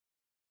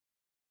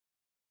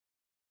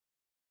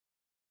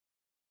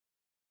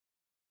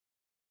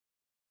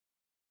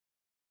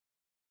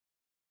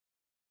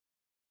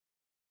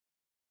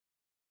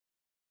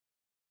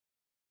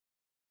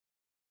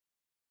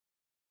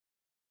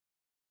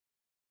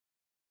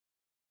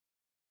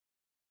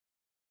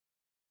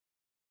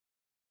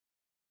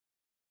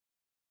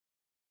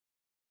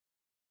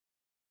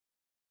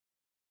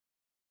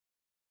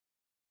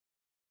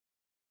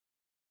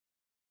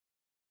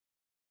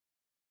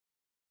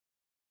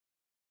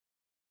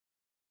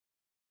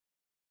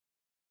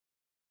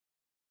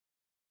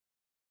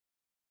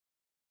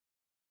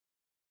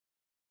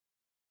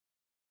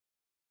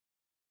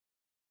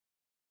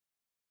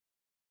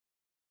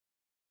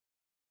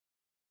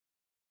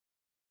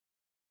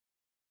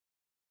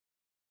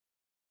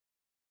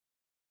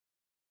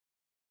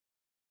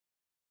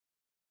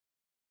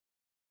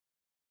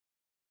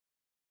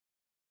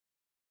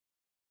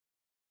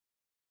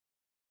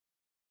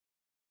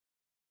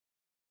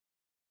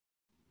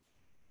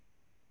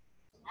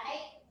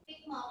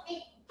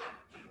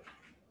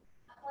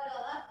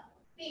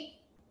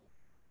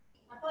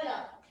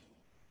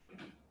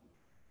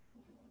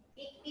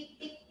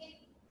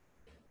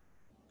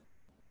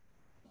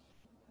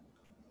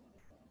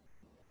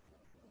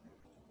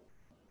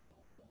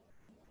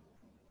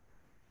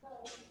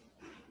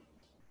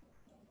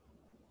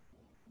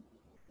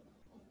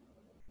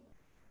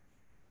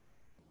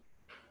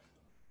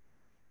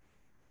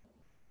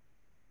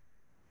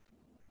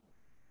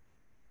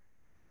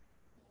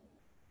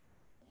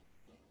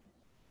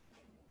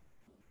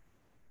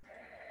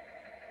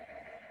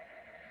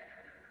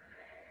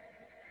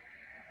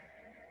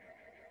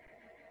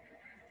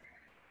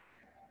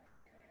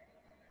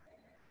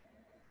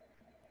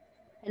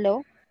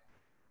Hello?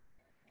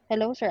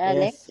 Hello, Sir Yes,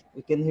 Alex?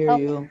 we can hear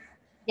Okay. you.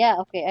 Yeah,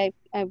 okay.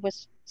 I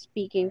was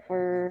speaking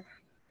for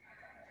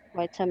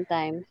quite some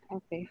time.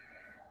 Okay.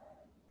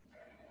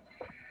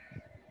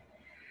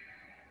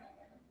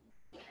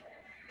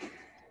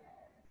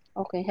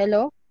 Okay.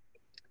 Hello?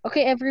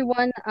 Okay,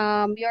 everyone.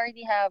 We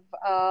already have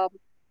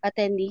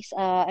attendees.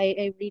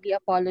 I really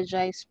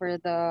apologize for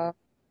the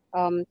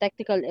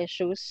technical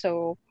issues.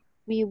 So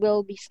we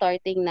will be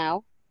starting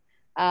now.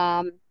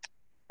 Um,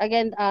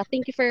 Again,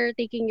 thank you for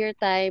taking your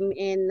time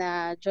in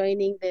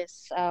joining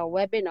this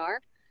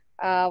webinar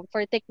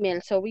for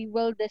Tickmill. So we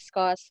will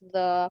discuss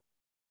the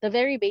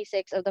very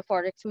basics of the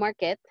forex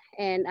market,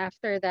 and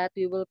after that,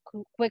 we will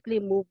quickly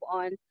move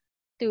on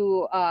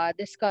to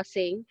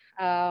discussing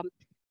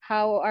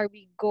how are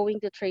we going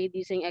to trade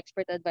using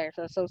expert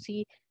advisors. So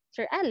see,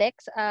 Sir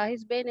Alex,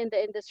 he's been in the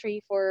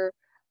industry for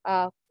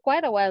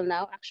quite a while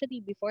now.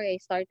 Actually, before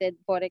I started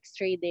forex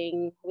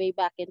trading way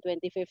back in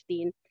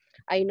 2015,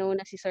 I know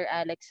na si Sir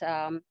Alex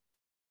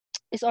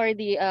is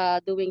already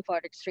doing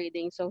forex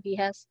trading. So he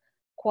has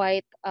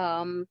quite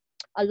a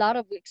lot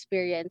of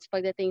experience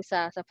pagdating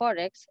sa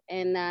forex,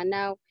 and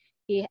now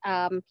he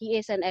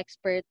is an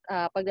expert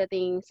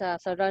pagdating sa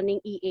running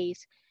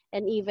EAs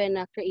and even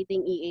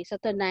creating EAs. So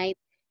tonight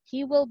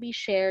he will be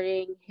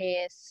sharing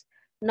his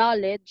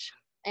knowledge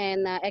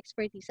and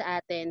expertise sa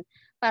atin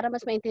para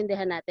mas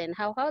maintindihan natin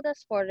how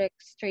does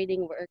forex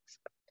trading works,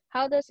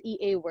 how does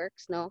EA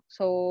works, no?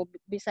 So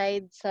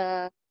besides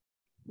sa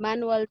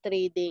manual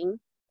trading,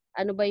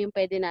 ano ba yung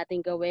pwede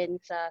nating gawin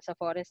sa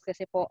forex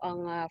kasi po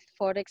ang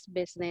forex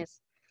business,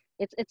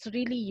 it's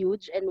really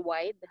huge and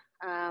wide.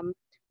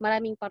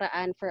 Maraming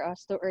paraan for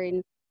us to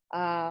earn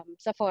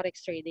sa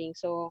forex trading.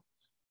 So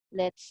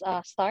let's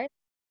start.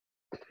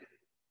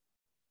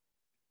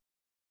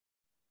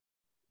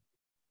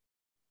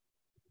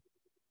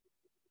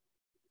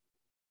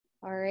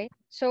 All right.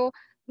 So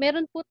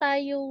meron po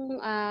tayong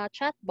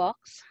chat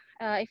box.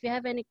 If you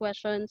have any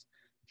questions,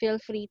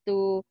 feel free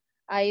to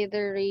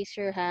either raise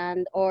your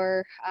hand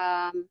or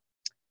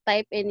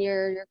type in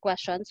your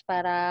questions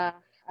para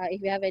if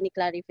you have any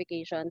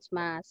clarifications,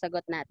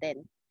 masagot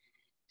natin.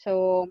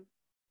 So,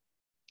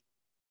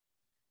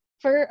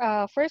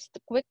 first,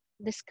 quick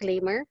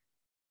disclaimer.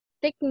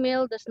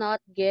 Tickmill does not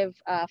give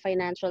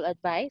financial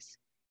advice.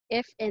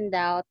 If in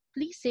doubt,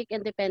 please seek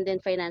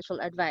independent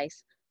financial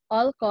advice.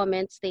 All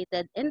comments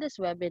stated in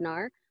this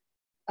webinar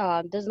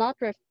does not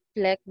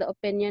reflect the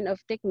opinion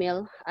of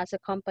Tickmill as a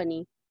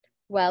company.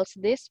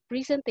 Whilst this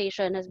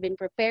presentation has been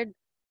prepared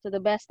to the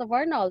best of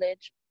our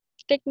knowledge,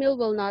 Tickmill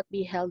will not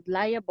be held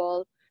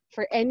liable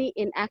for any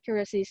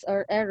inaccuracies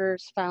or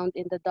errors found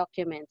in the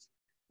documents.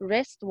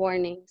 Risk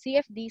warning: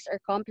 CFDs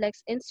are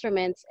complex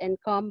instruments and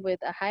come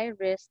with a high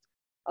risk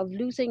of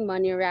losing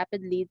money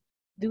rapidly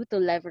due to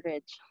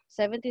leverage.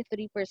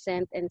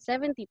 73% and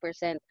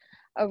 70%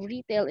 of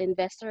retail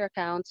investor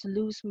accounts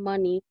lose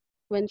money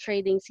when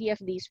trading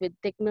CFDs with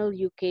Tickmill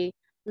UK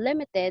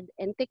Limited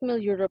and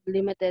Tickmill Europe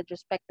Limited,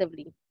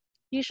 respectively.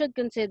 You should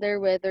consider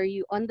whether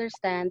you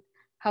understand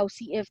how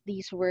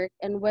CFDs work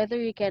and whether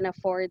you can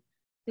afford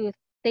to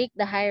take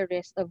the high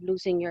risk of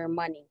losing your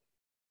money.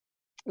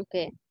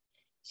 Okay,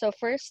 so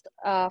first,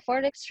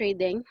 forex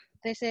trading.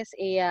 This is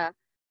a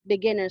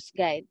beginner's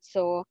guide.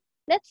 So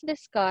let's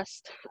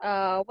discuss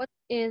what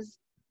is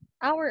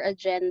our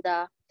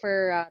agenda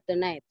for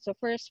tonight. So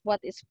first, what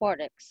is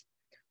forex?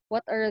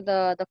 What are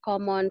the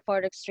common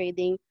forex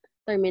trading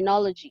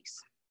terminologies?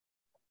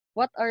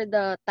 What are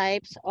the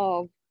types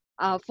of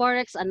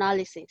forex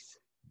analysis?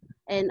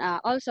 And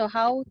also,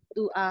 how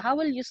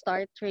will you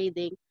start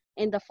trading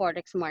in the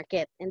forex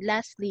market? And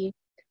lastly,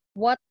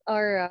 what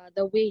are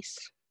the ways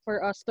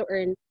for us to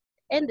earn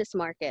in this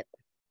market?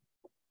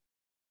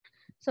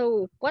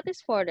 So what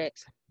is forex?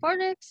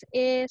 Forex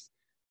is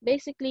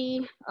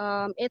basically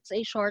it's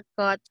a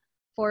shortcut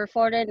for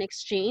foreign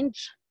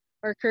exchange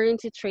or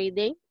currency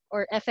trading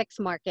or FX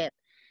market.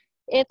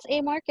 It's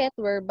a market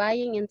where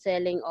buying and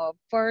selling of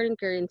foreign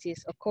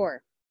currencies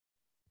occur.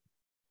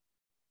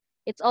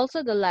 It's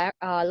also the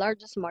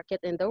largest market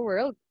in the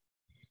world.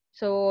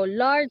 So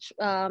large,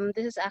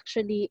 this is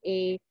actually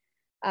a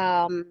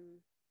um,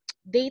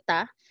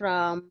 data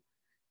from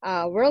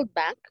World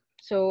Bank.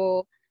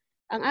 So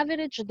ang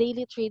average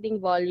daily trading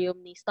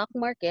volume ni stock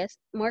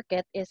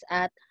market is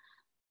at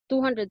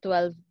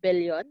 212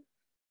 billion.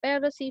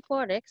 Pero si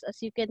Forex,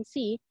 as you can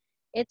see,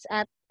 it's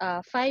at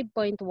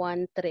 5.1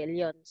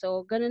 trillion.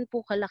 So ganun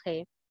po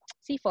kalaki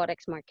si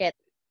Forex market.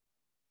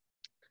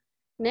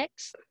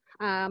 Next,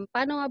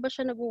 paano nga ba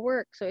siya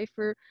nag-work? So if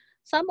for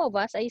some of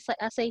us,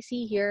 as I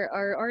see here,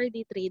 are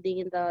already trading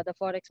in the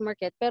Forex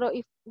market. Pero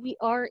if we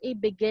are a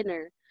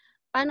beginner,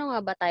 paano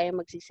nga ba tayo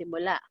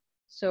magsisimula?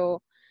 So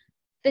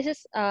this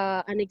is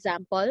an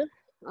example.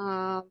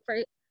 For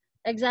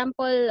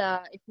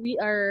example, if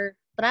we are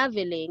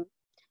traveling,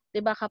 'di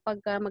ba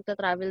kapag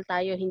magta-travel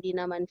tayo, hindi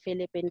naman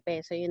Philippine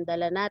peso yung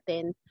dala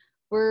natin,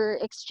 we're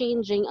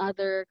exchanging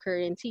other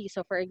currency.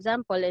 So for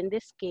example, in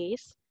this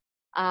case,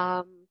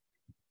 um,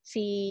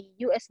 si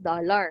US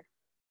dollar.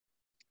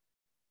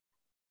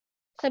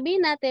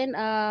 sabihin natin,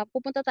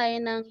 pupunta tayo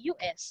ng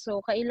US.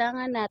 So,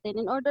 kailangan natin,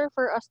 in order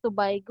for us to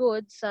buy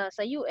goods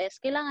sa US,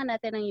 kailangan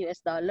natin ng US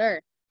dollar.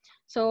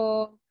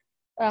 So,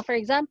 for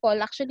example,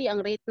 actually,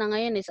 ang rate na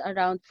ngayon is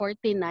around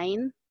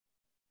 49.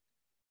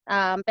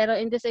 Pero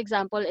in this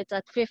example, it's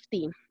at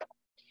 50.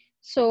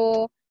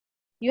 So,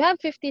 you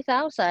have 50,000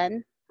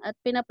 at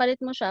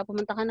pinapalit mo siya,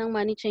 pumunta ka ng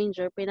money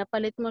changer,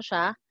 pinapalit mo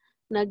siya,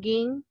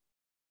 naging,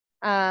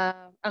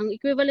 ang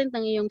equivalent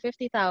ng iyong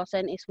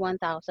 50,000 is $1,000.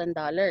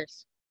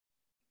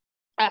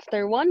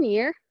 After 1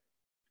 year,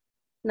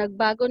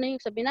 nagbago na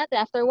yung, sabi natin,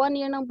 after 1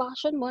 year ng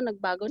bakasyon mo,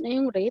 nagbago na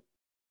yung rate,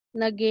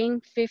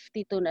 naging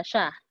 52 na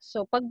siya.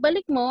 So,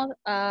 pagbalik mo,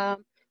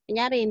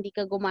 kunyari, hindi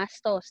ka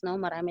gumastos, no?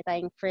 Marami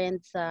tayong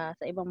friends sa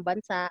ibang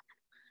bansa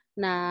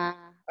na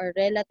or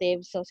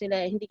relatives, so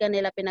sila hindi ka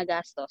nila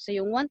pinagastos. So,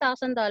 yung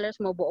 $1,000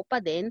 mo buo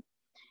pa din.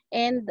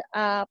 And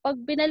pag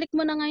binalik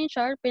mo na ngayon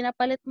siya,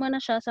 pinapalit mo na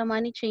siya sa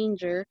money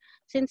changer,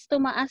 since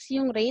tumaas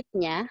yung rate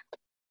niya,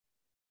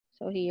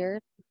 so here,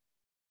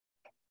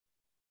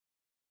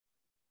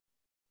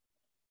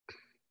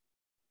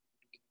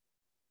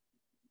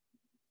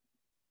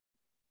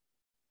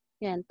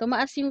 yan,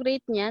 tumaas yung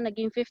rate niya,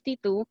 naging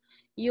 52.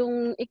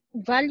 Yung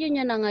value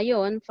niya na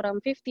ngayon,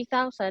 from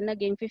 50,000,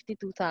 naging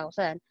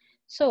 52,000.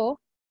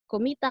 So,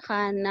 kumita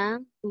ka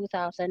ng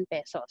 2,000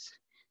 pesos.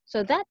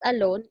 So, that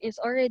alone is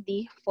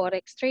already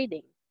Forex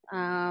trading.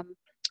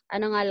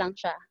 Ano nga lang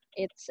siya?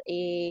 It's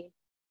a,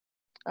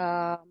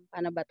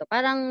 ano ba to?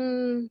 Parang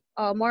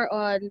more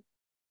on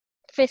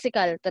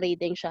physical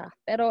trading siya.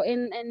 Pero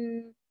in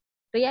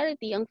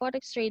reality, ang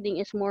Forex trading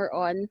is more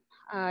on,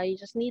 you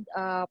just need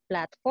a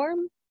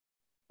platform,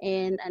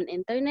 and an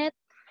internet,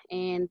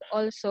 and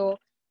also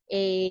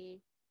a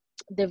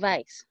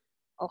device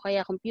o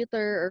kaya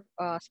computer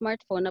or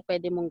smartphone na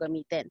pwede mong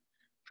gamitin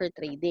for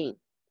trading.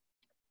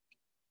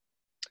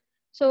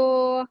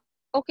 So,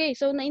 okay,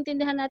 so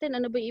naintindihan natin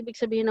ano ba yung ibig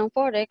sabihin ng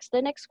Forex. The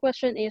next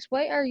question is,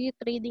 why are you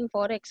trading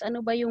Forex?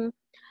 Ano ba yung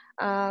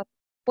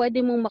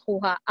pwede mong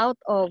makuha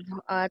out of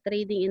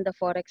trading in the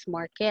Forex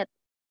market?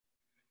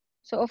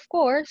 So, of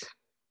course,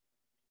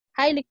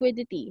 high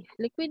liquidity.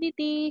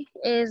 Liquidity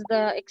is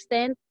the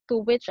extent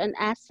to which an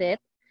asset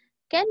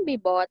can be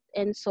bought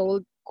and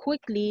sold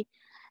quickly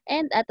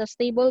and at a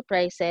stable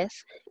prices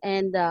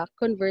and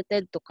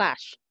converted to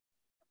cash.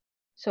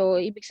 So,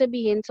 ibig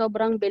sabihin,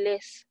 sobrang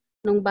bilis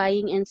ng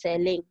buying and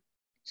selling.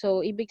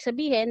 So, ibig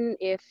sabihin,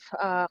 if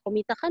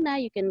kumita ka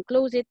na, you can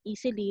close it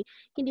easily.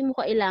 Hindi mo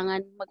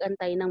kailangan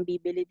mag-antay ng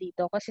bibili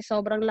dito kasi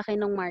sobrang laki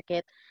ng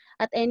market.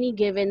 At any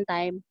given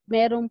time,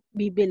 merong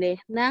bibili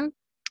ng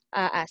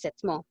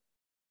assets mo.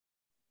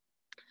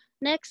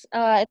 Next,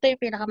 ito yung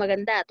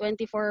pinakamaganda,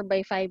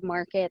 24/5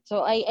 market.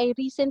 So, I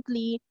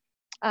recently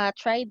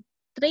tried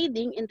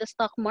trading in the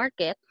stock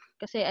market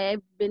kasi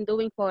I've been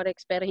doing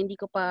Forex pero hindi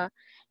ko pa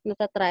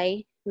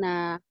natatry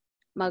na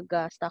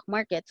mag-stock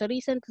market. So,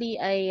 recently,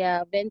 I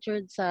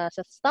ventured sa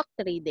stock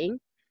trading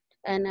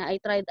and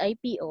I tried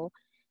IPO.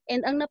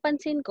 And ang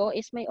napansin ko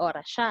is may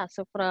oras siya.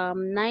 So,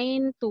 from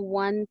 9 to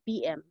 1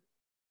 p.m.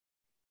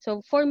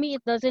 So, for me,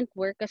 it doesn't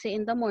work kasi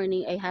in the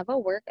morning, I have a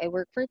work. I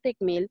work for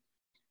Tickmill.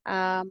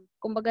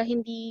 Kumbaga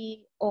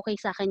hindi okay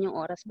sa akin yung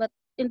oras. But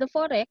in the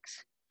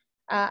Forex,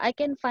 I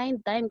can find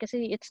time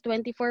kasi it's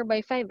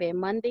 24/5 eh.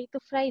 Monday to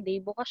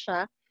Friday, bukas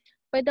siya.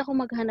 Pwede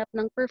ako maghanap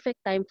ng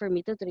perfect time for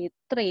me to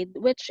trade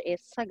which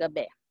is sa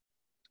gabi.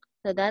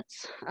 So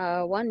that's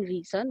one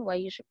reason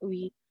why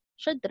we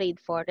should trade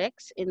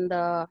Forex in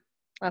the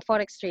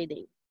Forex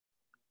trading.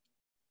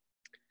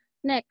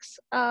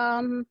 Next,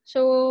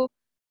 so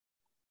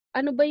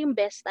ano ba yung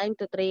best time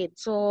to trade?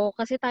 So,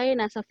 kasi tayo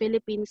nasa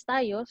Philippines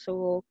tayo,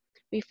 so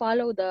we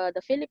follow the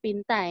Philippine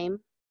time.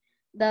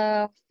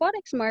 The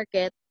Forex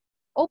market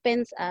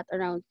opens at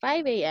around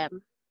 5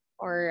 a.m.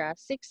 or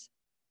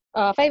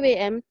 5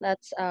 a.m.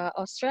 That's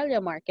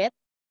Australia market,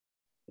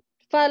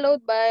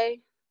 followed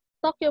by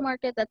Tokyo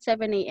market at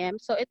 7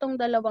 a.m. So, itong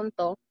dalawang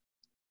to,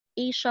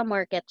 Asia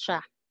market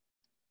siya.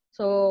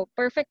 So,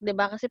 perfect, di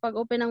ba? Kasi pag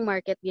open ng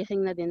market,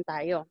 gising na din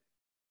tayo.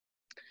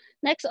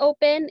 Next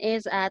open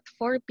is at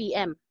 4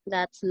 p.m.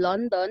 That's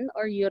London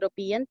or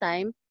European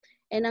time.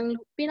 And ang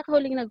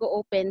pinakahuling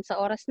nag-open sa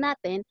oras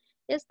natin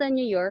is the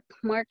New York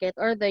market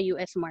or the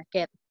US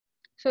market.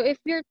 So if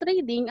you're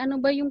trading, ano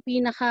ba yung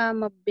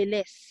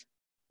pinaka-mabilis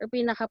or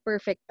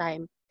pinaka-perfect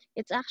time?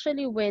 It's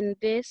actually when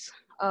this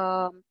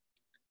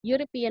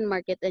European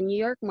market and New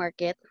York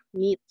market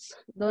meets.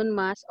 Doon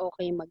mas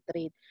okay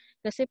mag-trade.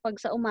 Kasi pag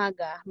sa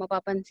umaga,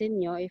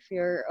 mapapansin nyo, if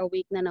you're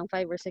awake na ng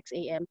 5 or 6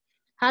 a.m.,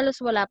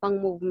 halos wala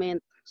pang movement.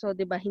 So,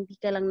 di ba, hindi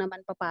ka lang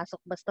naman papasok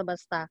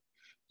basta-basta.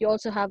 You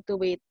also have to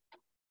wait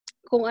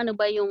kung ano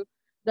ba yung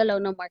galaw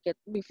ng market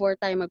before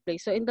tayo mag-play.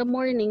 So, in the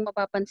morning,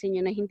 mapapansin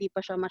nyo na hindi pa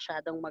siya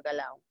masyadong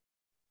magalaw.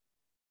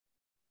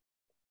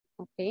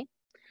 Okay?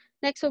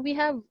 Next, so we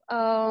have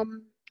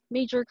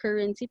major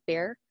currency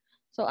pair.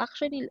 So,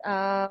 actually,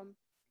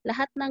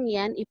 lahat ng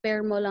yan,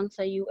 i-pair mo lang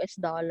sa US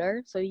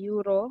dollar. So,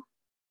 Euro,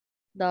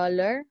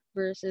 dollar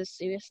versus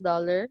US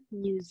dollar,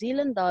 New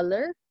Zealand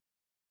dollar,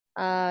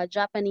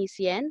 Japanese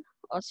yen,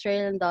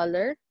 Australian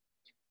dollar,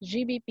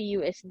 GBP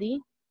USD,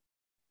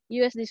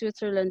 USD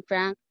Switzerland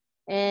franc,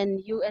 and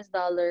US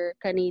dollar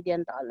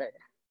Canadian dollar.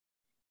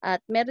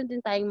 At meron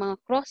din tayong mga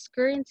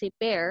cross-currency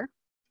pair.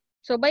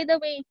 So by the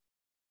way,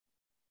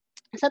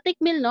 sa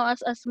Tickmill, no,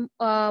 as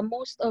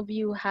most of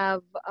you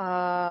have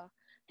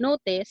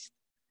noticed,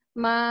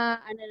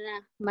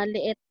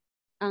 maliit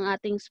ang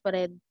ating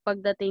spread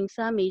pagdating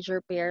sa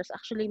major pairs.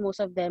 Actually, most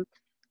of them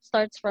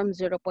starts from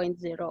 0.0.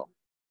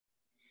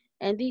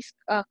 And these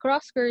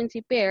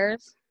cross-currency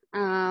pairs,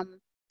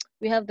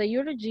 we have the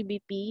Euro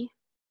GBP,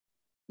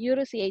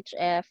 Euro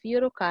CHF,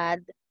 Euro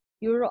CAD,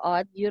 Euro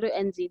AUD, Euro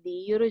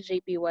NZD, Euro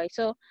JPY.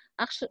 So,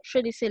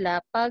 actually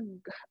sila, pag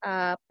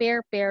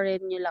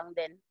pair-pairin nyo lang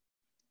din.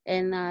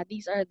 And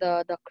these are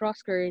the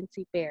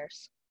cross-currency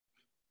pairs.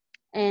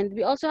 And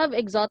we also have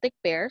exotic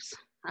pairs.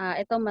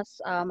 Ito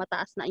mas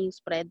mataas na yung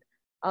spread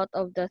out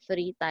of the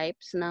three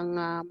types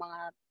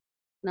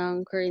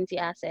ng currency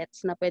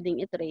assets na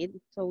pwedeng i-trade.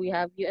 So we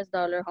have US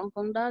dollar, Hong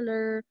Kong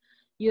dollar,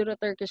 Euro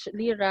Turkish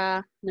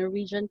lira,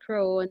 Norwegian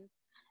krone,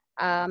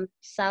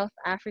 South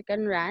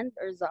African rand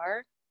or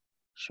ZAR,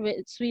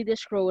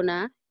 Swedish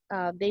krona,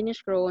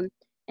 Danish krone,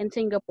 and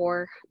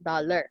Singapore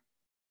dollar.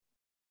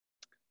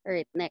 All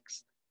right,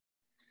 next.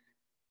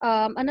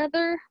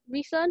 Another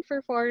reason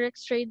for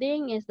Forex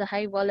trading is the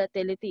high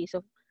volatility.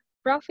 So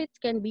profits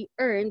can be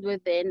earned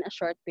within a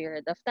short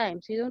period of time.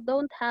 So you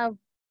don't have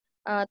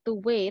to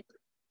wait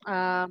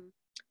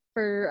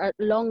for a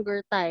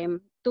longer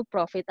time to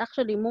profit.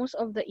 Actually, most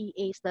of the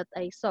EAs that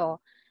I saw,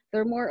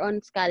 they're more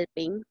on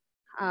scalping.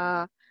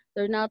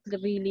 They're not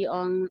really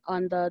on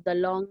the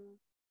long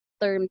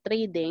term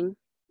trading.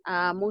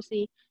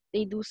 Mostly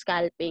they do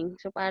scalping.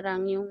 So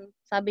parang yung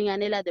sabi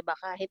nga nila, 'di ba,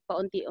 kahit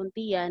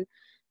paunti-unti yan,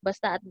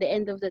 basta at the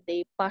end of the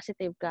day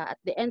positive ka, at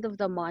the end of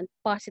the month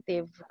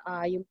positive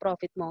yung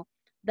profit mo.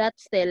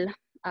 That's still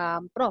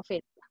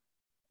profit.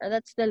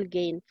 That's still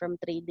gain from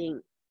trading.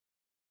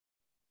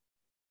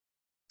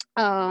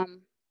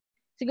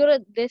 Siguro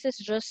this is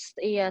just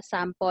a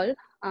sample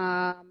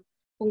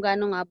kung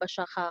gaano nga ba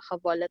siya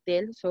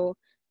ka-volatile. So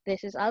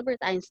this is Albert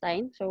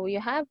Einstein. So you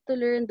have to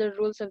learn the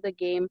rules of the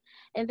game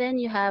and then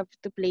you have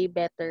to play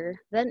better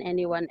than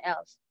anyone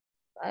else.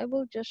 I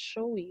will just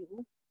show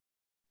you.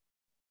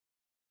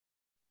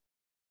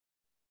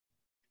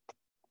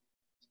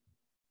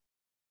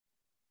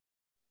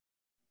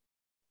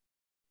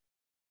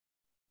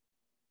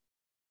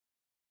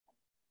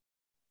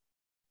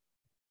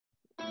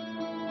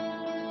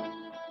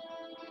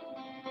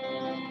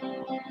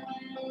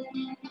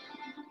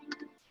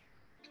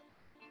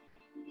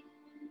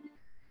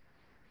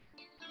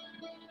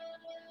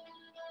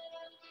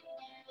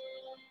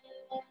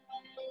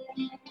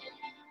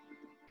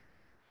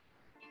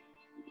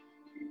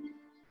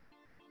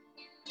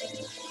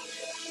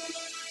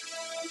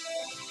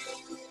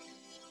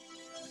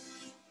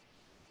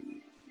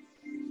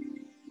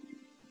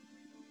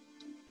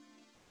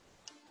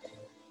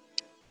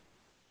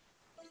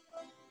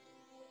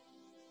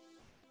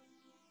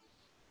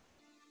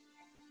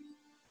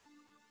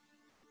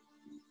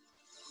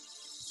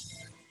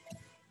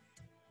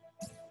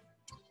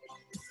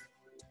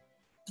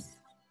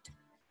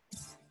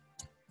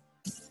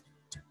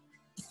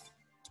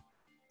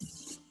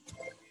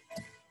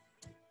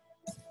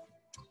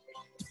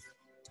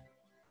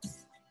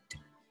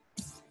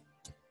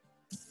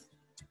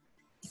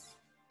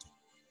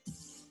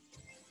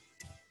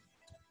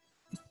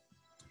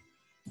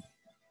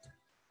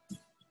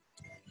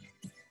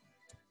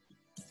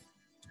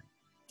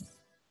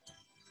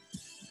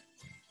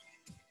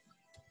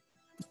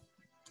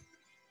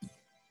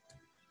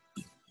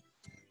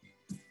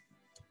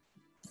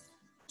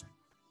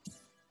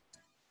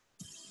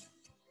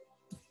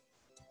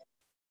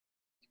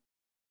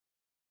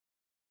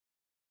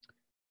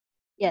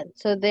 Yan.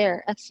 So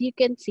there, as you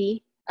can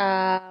see,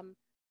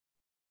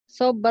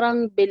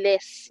 sobrang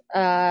bilis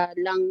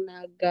lang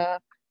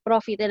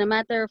nag-profit in a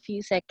matter of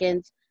few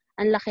seconds.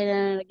 Ang laki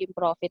na naging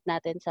profit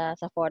natin sa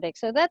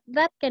Forex. So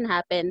that can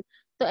happen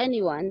to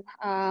anyone.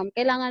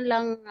 Kailangan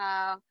lang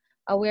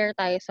aware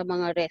tayo sa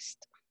mga risk.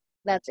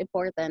 That's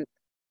important.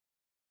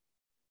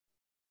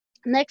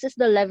 Next is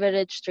the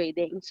leverage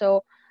trading.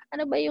 So,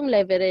 ano ba yung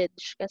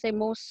leverage? Kasi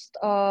most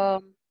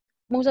of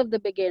the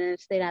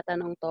beginners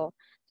tinatanong to.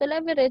 So,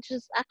 leverage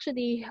is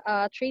actually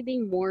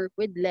trading more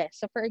with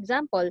less. So, for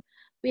example,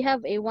 we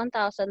have a $1,000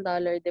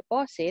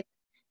 deposit.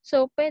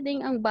 So,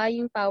 pwedeng ang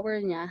buying power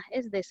niya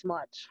is this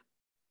much.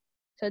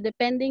 So,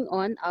 depending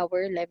on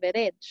our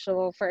leverage.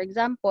 So, for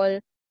example,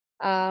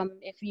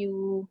 if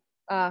you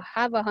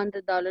have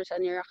 $100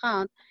 on your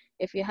account,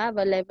 if you have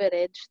a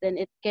leverage, then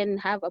it can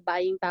have a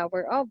buying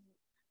power of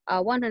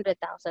 $100,000.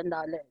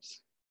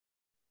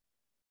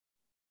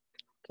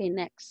 Okay,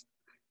 next.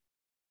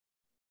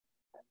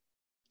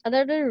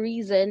 Another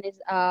reason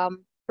is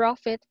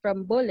profit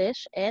from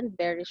bullish and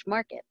bearish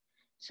market.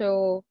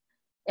 So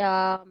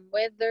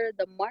whether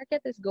the market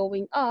is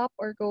going up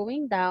or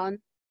going down,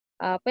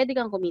 pwede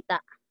kang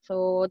kumita.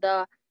 So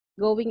the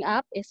going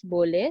up is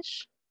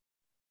bullish,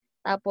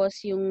 Tapos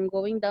yung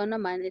going down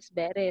naman is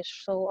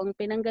bearish. So ang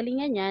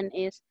pinanggalingan niyan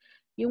is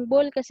yung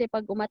bull kasi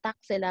pag umatak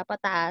sila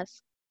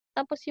pataas,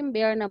 tapos yung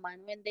bear naman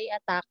when they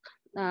attack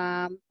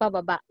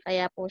pababa.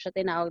 Kaya po siya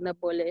tinawag na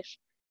bullish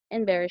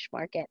and bearish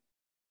market.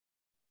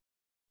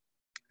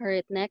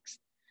 Alright, next.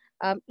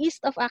 Ease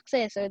of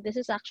access. So this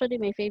is actually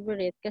my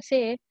favorite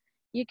kasi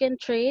you can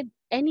trade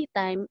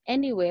anytime,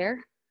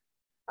 anywhere,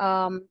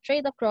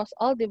 trade across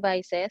all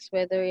devices,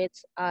 whether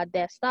it's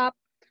desktop,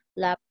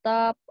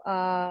 laptop,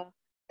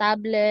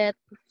 tablet,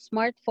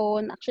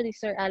 smartphone. Actually,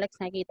 Sir Alex,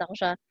 nakita ko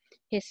siya.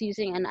 He's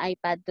using an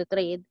iPad to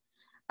trade.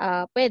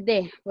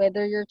 Pwede.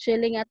 Whether you're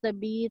chilling at the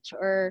beach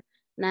or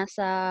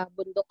nasa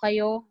bundok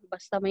kayo,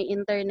 basta may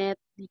internet,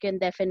 you can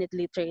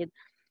definitely trade.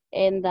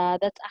 And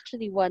that's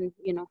actually one,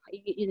 yun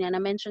nga,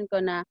 na-mention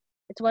ko na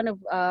it's one of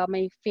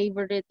my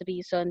favorite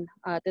reason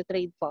to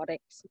trade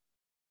Forex.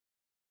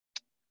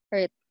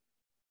 Right.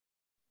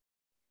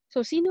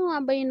 So, sino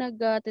nga ba yung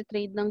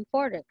nag-trade ng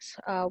Forex?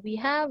 We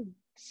have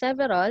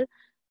several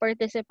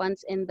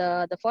participants in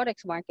the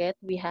Forex market.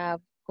 We have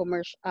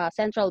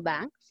central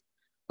banks,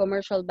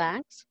 commercial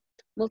banks,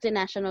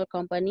 multinational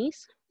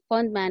companies,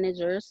 fund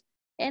managers,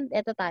 and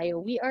eto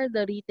tayo, we are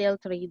the retail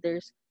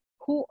traders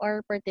who are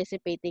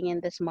participating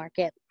in this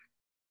market.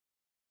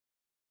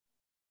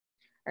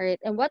 All right,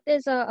 and what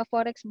is a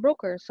Forex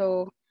broker?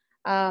 So,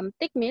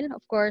 Tickmill, of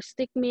course,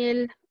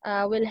 Tickmill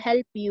will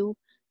help you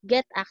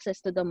get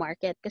access to the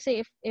market.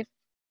 Kasi if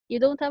you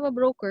don't have a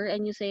broker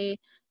and you say,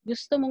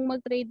 gusto mong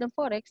mag-trade ng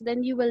Forex,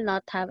 then you will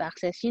not have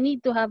access. You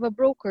need to have a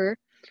broker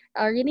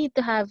or you need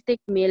to have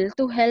Tickmill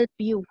to help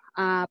you,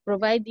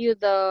 provide you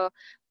the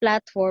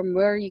platform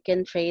where you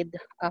can trade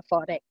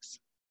Forex.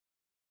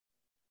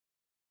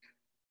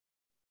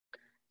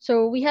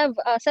 So we have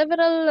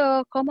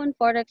several common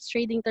Forex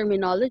trading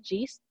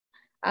terminologies.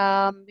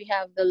 We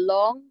have the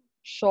long,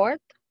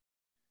 short,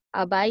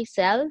 buy,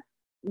 sell,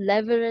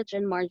 leverage,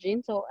 and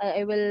margin. So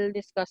I will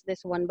discuss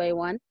this one by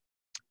one.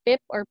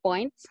 Pip or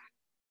points,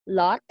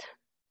 lot,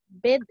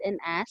 bid and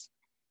ask,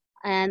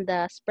 and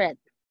spread.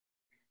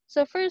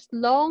 So first,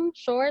 long,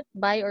 short,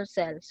 buy or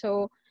sell.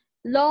 So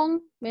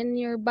long, when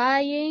you're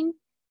buying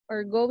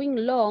or going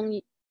long,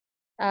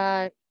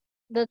 the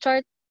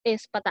chart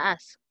is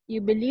pataas. You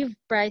believe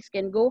price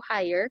can go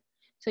higher,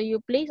 so you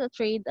place a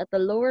trade at a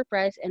lower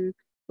price and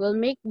will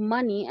make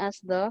money as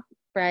the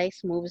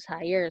price moves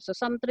higher. So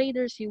some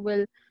traders, you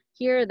will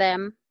hear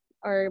them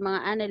or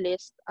mga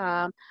analysts,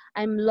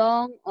 I'm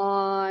long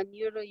on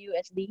Euro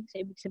USD. So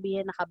ibig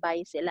sabihin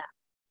nakabuy sila.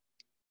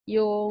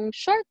 Yung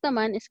short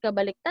naman is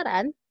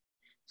kabaliktaran.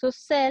 So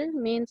sell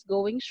means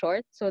going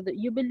short. So that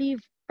you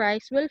believe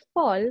price will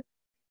fall,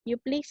 you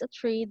place a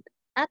trade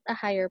at a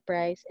higher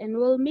price and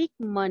will make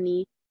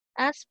money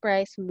as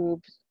price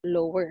moves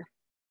lower.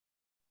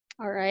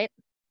 All right.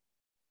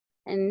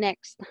 And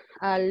next,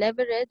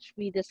 leverage.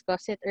 We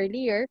discussed it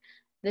earlier.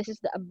 This is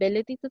the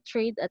ability to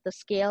trade at a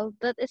scale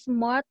that is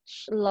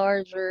much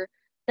larger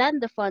than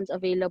the funds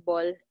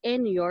available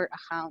in your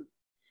account.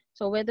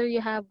 So whether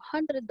you have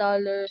 $100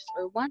 or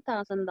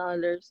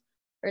 $1,000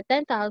 or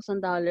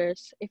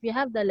 $10,000, if you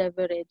have the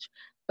leverage,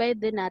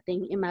 pwede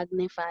nating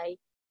i-magnify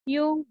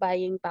yung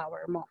buying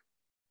power mo.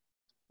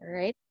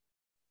 Alright?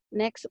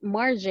 Next,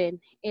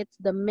 margin. It's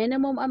the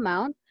minimum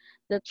amount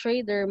the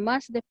trader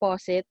must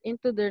deposit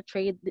into their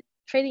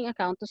trading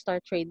account to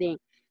start trading.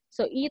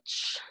 So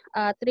each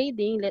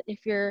trading,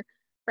 if you're,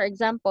 for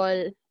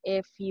example,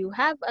 if you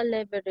have a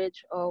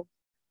leverage of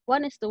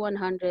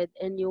 1:100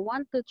 and you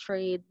want to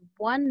trade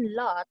one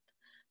lot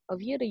of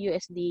Euro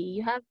USD,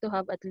 you have to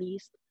have at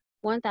least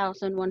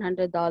 $1,100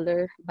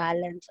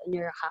 balance on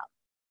your account.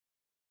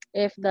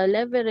 If the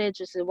leverage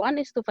is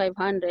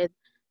 1:500,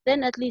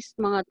 then at least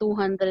mga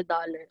 $200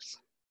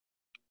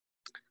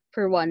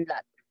 for one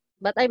lot.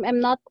 But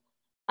I'm not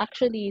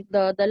actually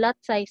the lot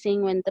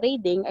sizing when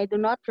trading, I do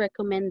not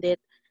recommend it.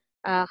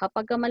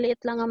 Kapag maliit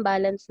lang ang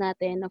balance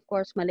natin, of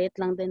course, maliit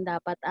lang din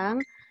dapat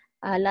ang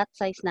lot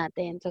size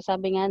natin. So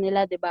sabi nga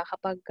nila, 'di ba,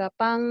 kapag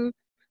kapag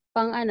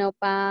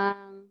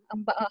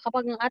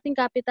ang ating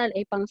capital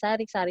ay pang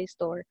sari-sari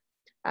store,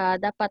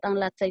 dapat ang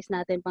lot size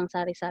natin pang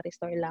sari-sari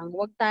store lang.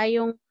 Huwag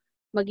tayong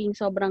maging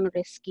sobrang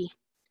risky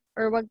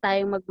or huwag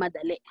tayong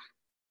magmadali.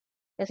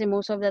 Kasi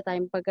most of the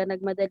time, pagka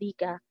nagmadali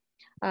ka,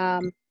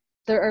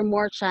 there are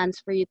more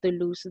chance for you to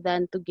lose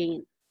than to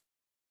gain.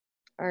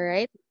 All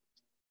right?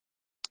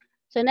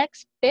 So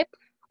next, PIP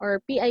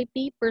or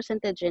PIP,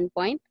 percentage in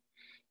point.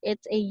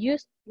 It's a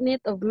unit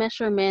of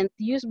measurement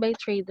used by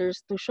traders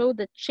to show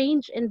the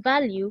change in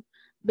value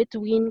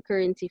between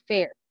currency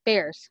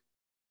pairs.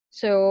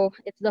 So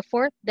it's the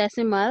fourth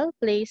decimal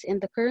place in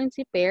the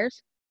currency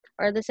pairs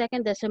or the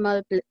second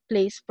decimal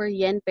place for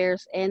yen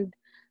pairs and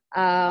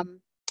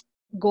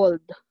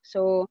gold.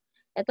 So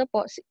ito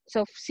po,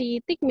 so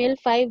si Tickmill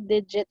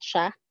 5-digit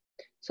siya.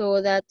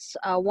 So that's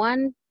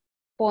 1.136.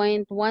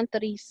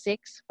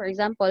 For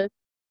example,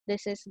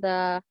 this is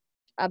the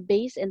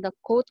base in the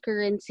quote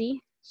currency.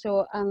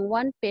 So ang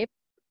 1 pip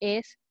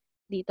is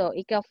dito,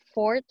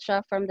 ika-fourth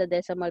siya from the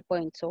decimal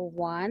point. So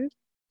 1,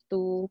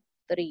 2,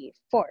 3,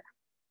 4.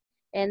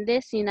 And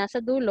this, yung nasa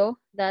dulo,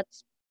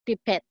 that's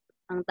pipet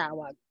ang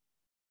tawag.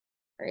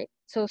 Right?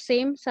 So,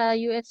 same sa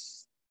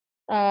US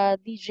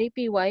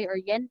DJPY or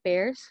yen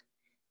pairs.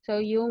 So,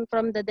 yung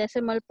from the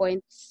decimal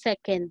point,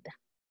 second.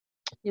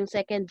 Yung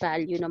second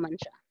value naman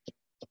siya.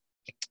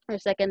 Or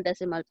second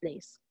decimal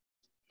place.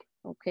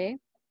 Okay?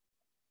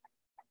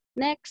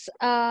 Next,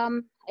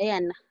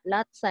 ayan,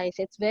 lot size.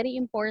 It's very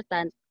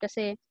important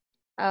kasi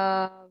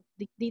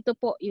dito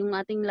po, yung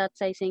ating lot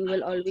sizing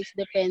will always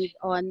depend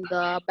on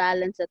the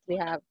balance that we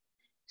have.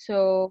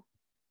 So,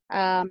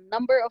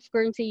 number of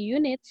currency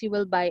units you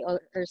will buy or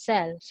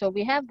sell. So,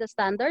 we have the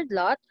standard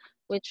lot,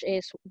 which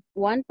is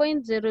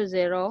 1.00.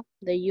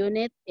 The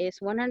unit is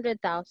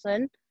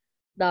 100,000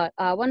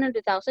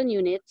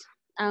 units.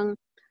 Ang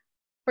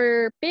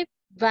per pip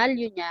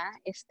value niya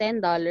is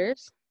 $10.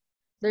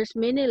 There's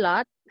mini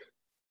lot,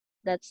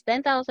 that's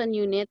 10,000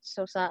 units.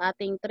 So sa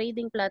ating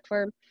trading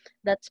platform,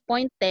 that's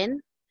 0.10.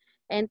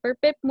 And per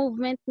pip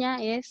movement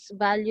niya is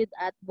valued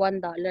at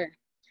 $1.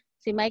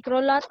 Si micro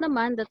lot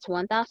naman, that's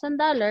 $1,000.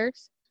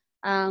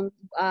 Ang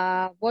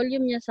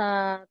volume niya sa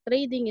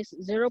trading is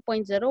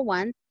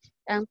 0.01.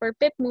 Ang per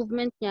pip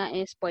movement niya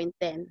is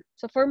 0.10.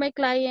 So for my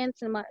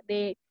clients,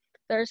 there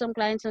are some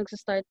clients na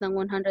nagsa-start ng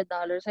 $100.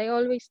 I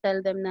always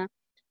tell them na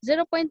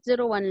 0.01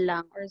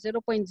 lang or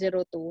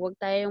 0.02. Huwag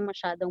tayong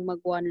masyadong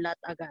mag-one lot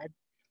agad.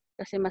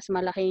 Kasi mas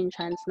malaki yung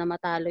chance na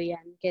matalo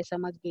yan kaysa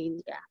mag-gain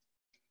ka.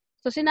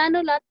 So, si nano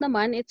lot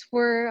naman, it's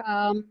for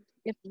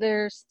if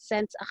there's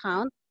cents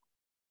account,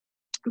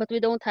 but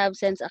we don't have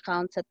cents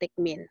account sa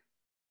Tickmill.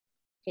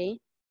 Okay,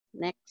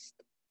 next.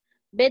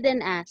 Bid and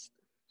ask.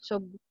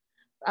 So,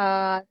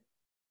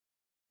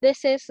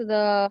 this is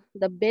the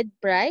bid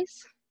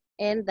price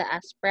and the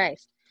ask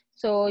price.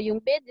 So, yung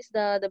bid is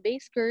the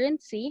base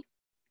currency,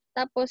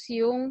 tapos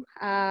yung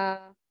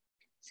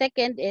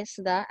second is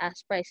the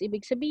ask price.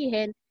 Ibig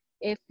sabihin,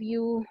 if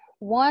you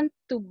want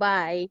to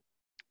buy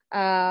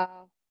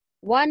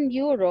 1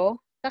 euro,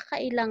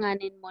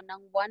 kakailanganin mo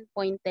ng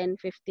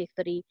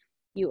 1.1053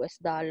 US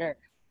dollar.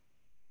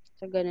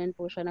 So, ganun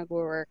po siya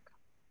nag-work.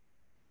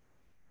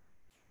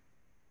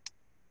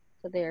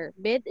 So, there.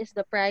 Bid is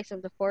the price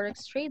of the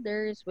Forex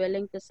trader is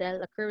willing to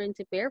sell a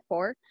currency pair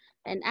for,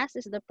 and ask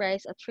is the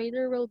price a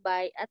trader will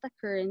buy at a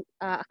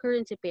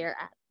currency pair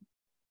at.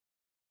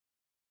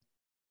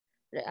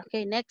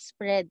 Okay, next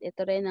spread.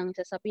 Ito rin ang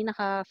isa sa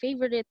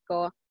pinaka-favorite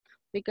ko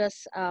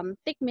because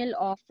Tickmill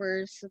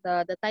offers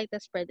the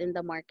tightest spread in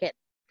the market.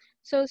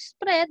 So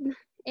spread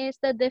is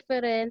the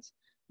difference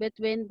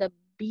between the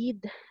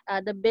bid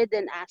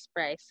and ask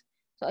price.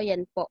 So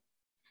ayan po.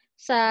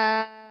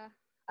 Sa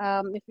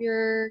if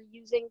you're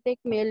using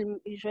Tickmill,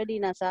 usually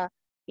nasa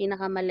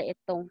pinakamaliit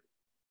tong.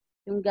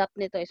 Yung gap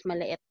nito is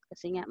maliit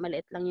kasi nga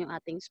maliit lang yung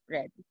ating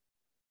spread.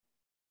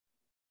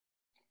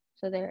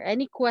 So there,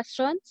 any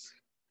questions?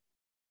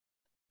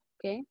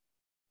 Okay.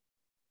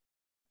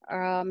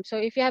 So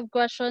if you have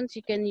questions,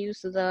 you can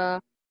use the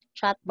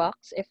chat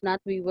box. If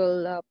not, we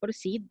will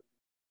proceed.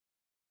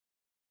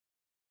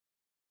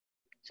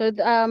 So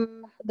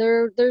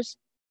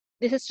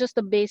this is just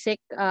a basic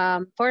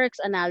Forex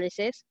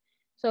analysis.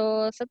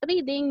 So sa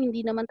trading,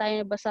 hindi naman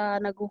tayo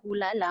basta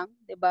naghuhula lang,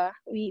 'di ba?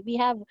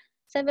 We have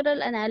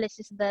several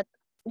analysis that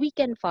we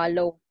can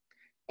follow.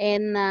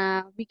 And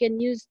we can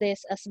use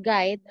this as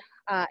guide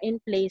in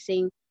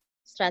placing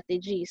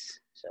strategies.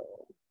 So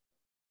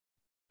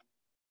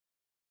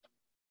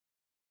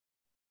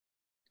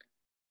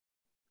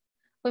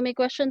kung may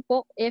question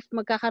po, if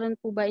magkakaroon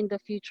po ba in the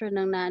future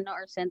ng nano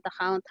or cent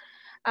account,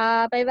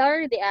 I've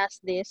already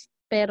asked this,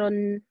 pero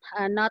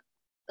not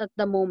at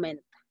the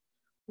moment.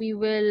 We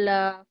will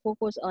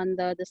focus on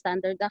the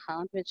standard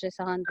account, which is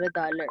 $100.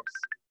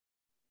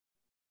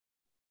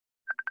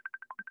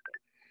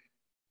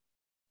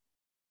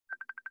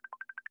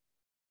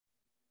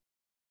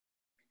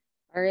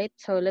 All right,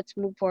 so let's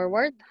move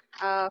forward.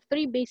 3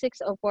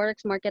 basics of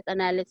Forex market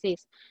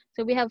analysis.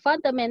 So we have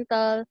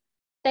fundamental,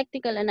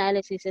 technical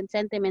analysis, and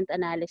sentiment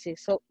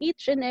analysis. So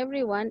each and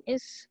every one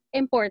is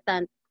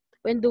important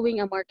when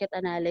doing a market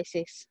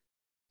analysis.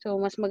 So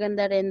mas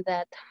maganda rin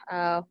that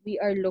we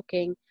are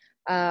looking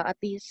at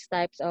these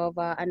types of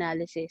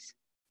analysis.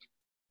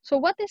 So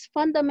what is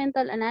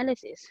fundamental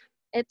analysis?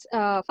 It's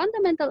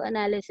fundamental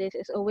analysis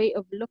is a way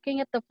of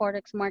looking at the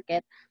Forex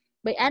market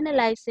by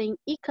analyzing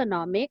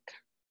economic,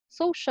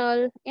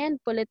 social, and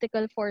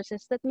political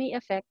forces that may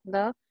affect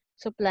the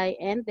supply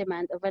and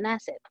demand of an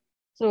asset.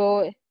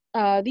 So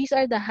these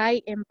are the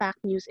high impact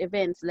news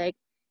events like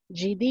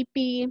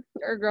GDP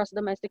or gross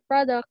domestic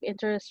product,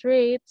 interest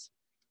rates,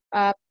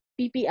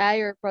 PPI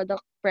or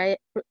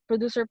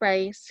producer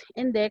price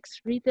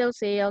index, retail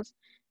sales,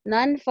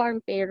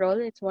 non-farm payroll.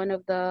 It's one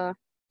of the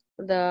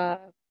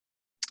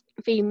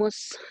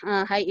famous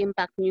high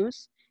impact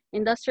news,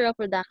 industrial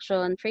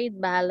production,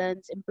 trade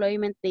balance,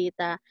 employment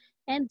data,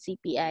 and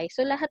CPI.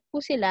 So lahat po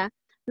sila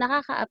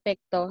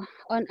nakakaapekto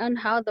on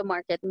how the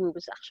market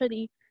moves.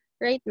 Actually,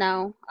 right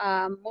now,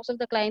 most of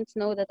the clients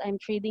know that I'm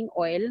trading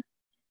oil,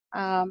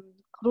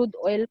 crude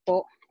oil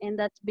po, and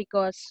that's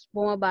because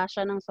bumaba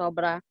siya ng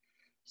sobra.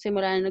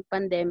 simula na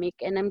nag-pandemic,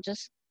 and I'm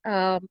just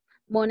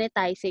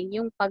monetizing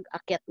yung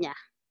pag-akyat niya.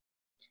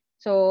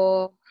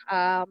 So,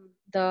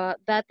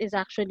 that is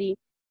actually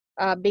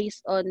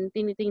based on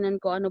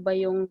tinitingnan ko ano ba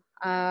yung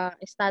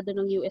estado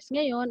ng US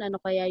ngayon, ano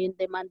kaya yung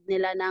demand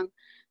nila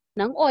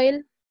ng oil.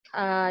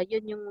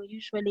 Yun yung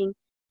usually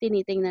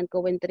tinitingnan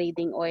ko when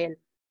trading oil.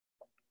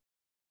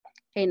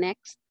 Okay,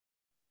 next.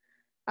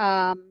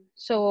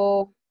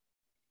 So,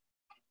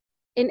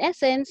 in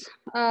essence,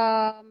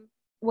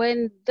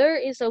 when there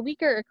is a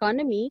weaker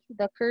economy,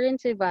 the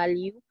currency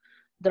value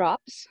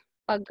drops.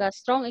 Pagka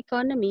strong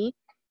economy,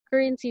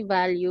 currency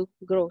value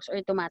grows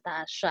or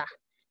tumataas siya.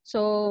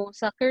 So,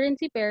 sa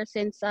currency pair,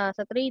 since sa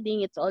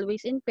trading, it's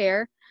always in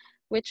pair,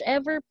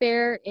 whichever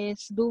pair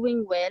is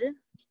doing well,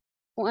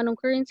 kung anong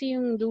currency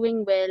yung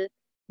doing well,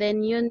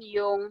 then yun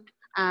yung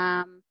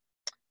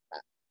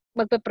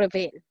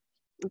magpe-prevail.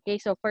 Okay,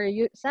 so for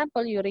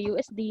example, Euro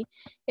USD,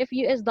 if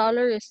US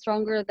dollar is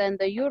stronger than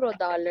the Euro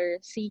dollar,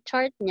 si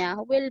chart niya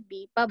will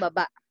be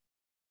pababa.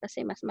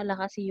 Kasi mas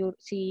malakas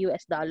si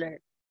US dollar.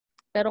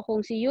 Pero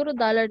kung si Euro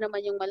dollar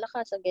naman yung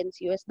malakas against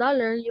US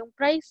dollar, yung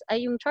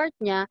yung chart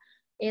niya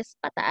is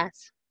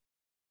pataas.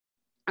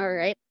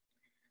 Alright.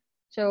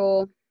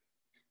 So,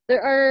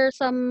 there are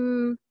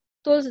some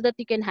tools that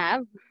you can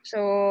have.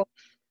 So,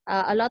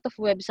 a lot of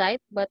website,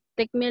 but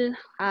Tickmill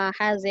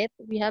has it.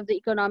 We have the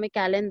economic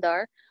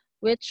calendar,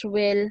 which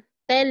will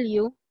tell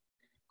you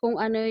kung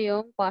ano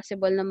yung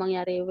possible na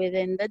mangyari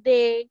within the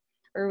day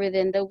or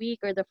within the week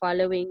or the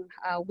following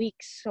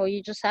weeks. So,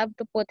 you just have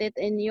to put it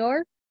in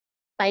your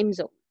time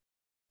zone.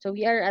 So,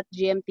 we are at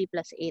GMT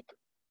 +8.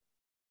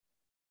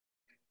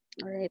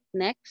 All right,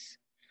 next.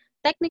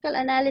 Technical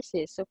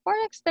analysis. So,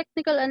 Forex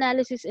technical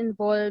analysis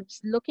involves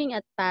looking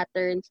at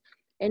patterns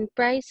and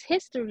price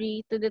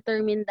history to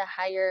determine the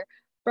higher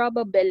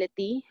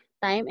probability,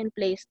 time, and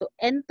place to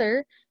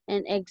enter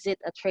and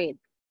exit a trade.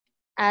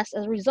 As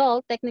a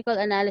result, technical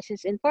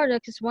analysis in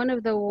Forex is one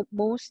of the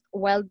most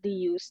widely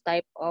used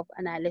type of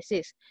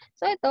analysis.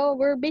 So ito,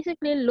 we're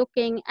basically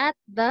looking at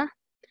the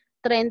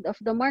trend of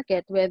the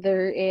market,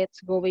 whether it's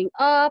going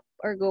up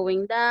or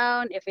going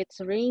down, if it's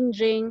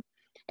ranging,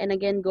 and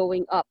again,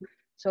 going up.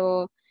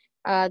 So,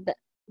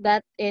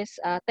 that is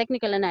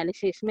technical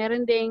analysis.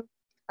 Meron ding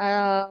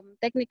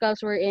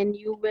technicals wherein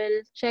you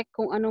will check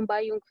kung anong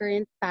ba yung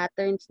current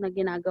patterns na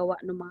ginagawa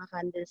ng mga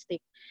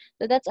candlestick.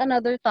 So, that's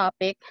another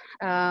topic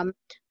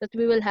that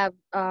we will have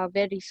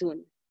very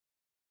soon.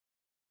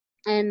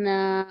 And,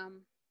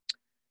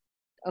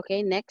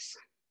 okay, next.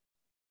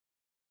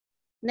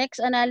 Next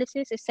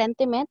analysis is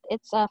sentiment.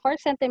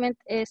 Forex sentiment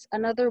is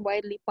another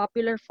widely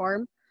popular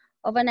form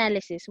of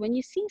analysis. When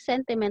you see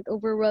sentiment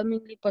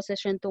overwhelmingly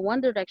positioned to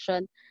one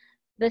direction,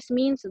 this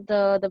means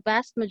the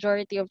vast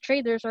majority of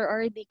traders are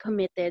already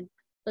committed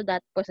to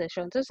that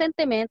position. So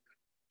sentiment,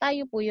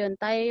 tayo po yun.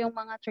 Tayo yung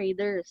mga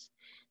traders.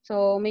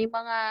 So may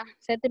mga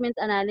sentiment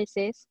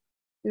analysis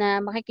na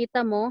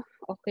makikita mo,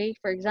 okay,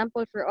 for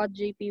example, for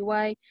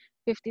ODJPY,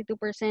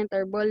 52%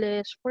 are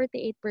bullish,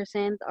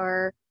 48%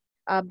 are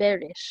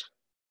bearish.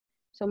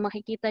 So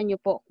makikita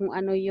nyo po kung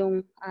ano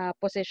yung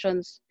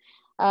positions.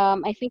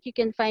 I think you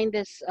can find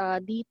this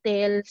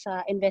detail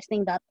sa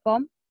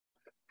investing.com.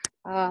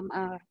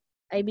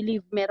 I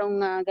believe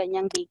merong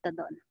ganyang data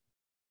doon.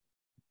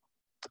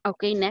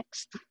 Okay,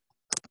 next.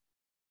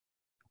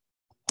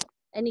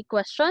 Any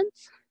questions?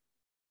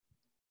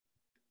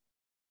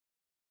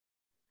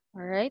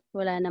 Alright,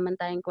 wala naman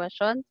tayong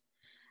questions.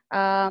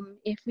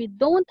 If we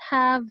don't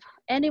have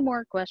any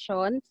more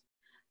questions,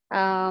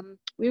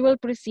 we will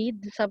proceed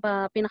sa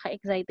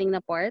pinaka-exciting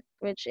na part,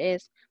 which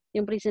is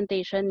yung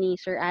presentation ni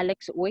Sir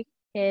Alex Uy.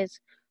 He's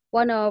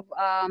one of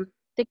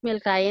Tickmill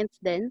clients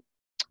din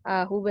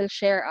who will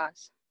share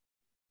us.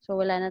 So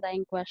wala na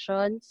tayong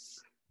questions.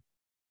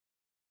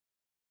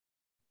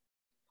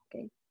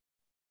 Okay.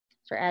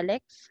 Sir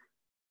Alex?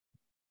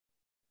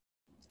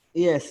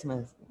 Yes,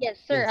 ma'am. Yes,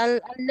 sir. Yes.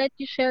 I'll let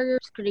you share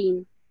your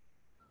screen.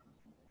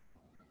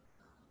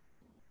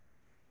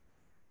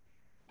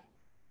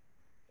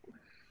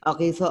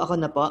 Okay, so ako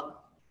na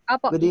po.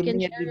 Apo, good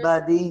evening,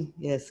 everybody.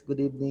 Yes,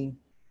 good evening.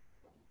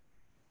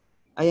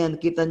 Ayan,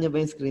 kita niyo ba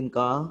yung screen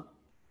ko?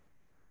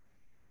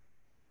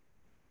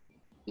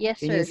 Yes,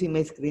 Can sir. you see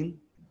my screen?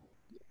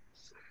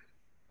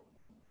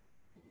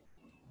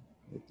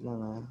 Wait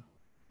lang .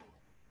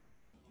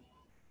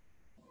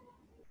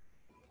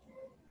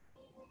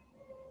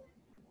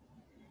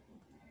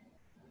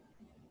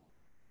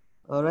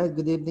 Alright,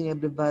 good evening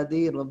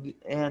everybody.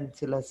 And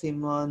sila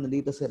Simon,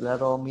 nandito sila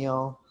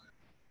Romeo.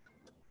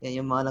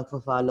 Yan yung mga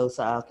nagpa-follow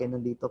sa akin,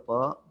 nandito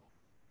po.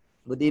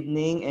 Good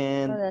evening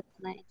and that's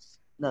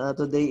nice.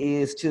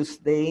 Today is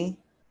Tuesday,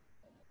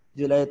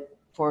 July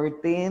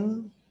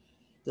 14,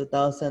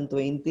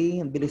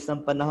 2020. Ang bilis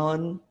ng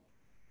panahon.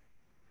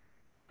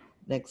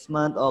 Next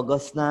month,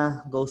 August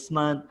na, ghost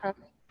month.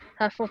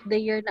 Half of the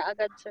year na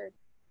agad, sir.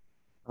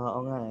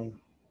 Oo nga eh.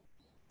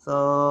 So,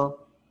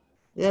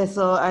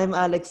 so I'm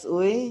Alex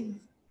Uy.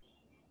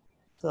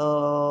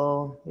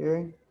 So,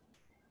 here.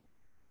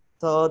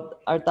 So,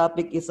 our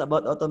topic is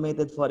about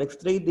automated Forex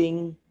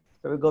trading.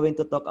 So we're going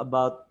to talk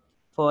about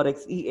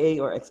Forex EA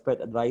or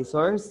expert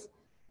advisors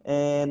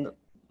and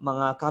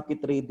mga copy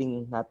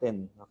trading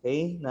natin.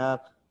 Okay?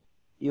 Na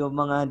yung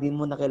mga hindi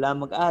mo na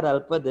kailangan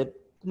mag-aral, pwede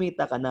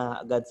kumita ka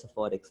na agad sa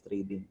Forex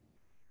trading.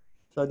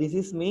 So this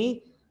is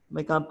me.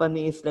 My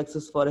company is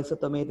Lexus Forex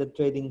Automated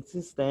Trading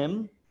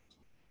System.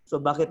 So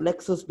bakit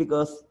Lexus?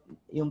 Because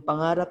yung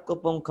pangarap ko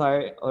pong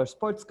car or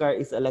sports car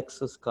is a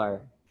Lexus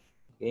car.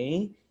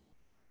 Okay?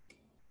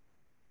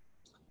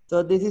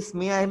 So this is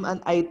me. I'm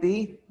an IT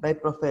by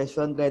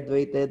profession,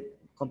 graduated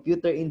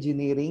computer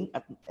engineering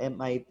at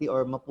MIT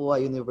or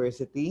Mapua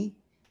University.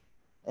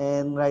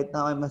 And right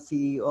now I'm a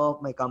CEO of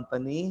my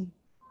company.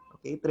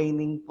 Okay,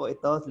 training po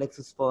ito,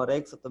 Lexus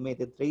Forex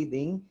Automated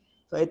Trading.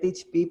 So I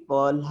teach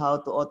people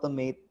how to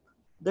automate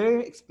their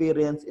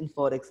experience in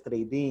Forex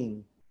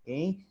trading.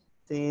 Okay?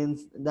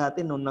 Since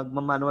dati nung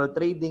nagma-manual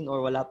trading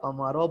or wala pa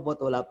mga robot,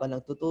 wala pa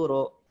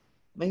nagtuturo,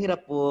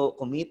 mahirap po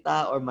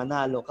kumita or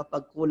manalo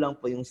kapag kulang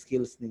po yung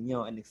skills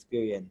ninyo and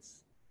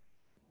experience.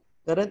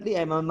 Currently,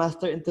 I'm a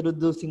master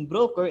introducing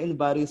broker in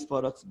various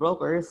Forex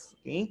brokers.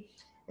 Okay?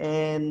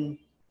 And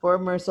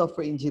former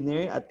software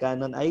engineer at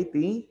Canon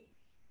IT.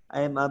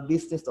 I am a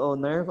business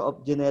owner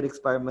of Generics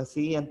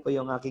Pharmacy. Yan po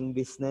yung aking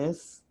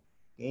business.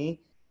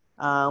 Okay?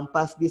 Ang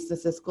past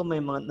businesses ko,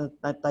 may mga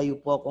natayo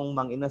po akong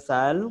Mang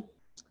Inasal,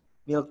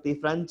 milk tea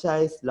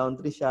franchise,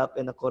 laundry shop,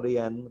 and a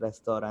Korean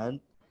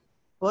restaurant.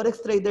 Forex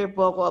trader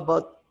po ako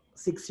about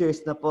 6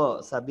 years na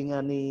po. Sabi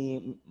nga ni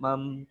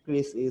Ma'am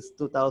Chris is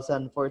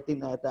 2014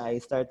 ata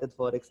I started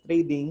Forex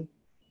trading.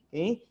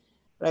 Okay?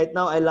 Right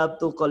now, I love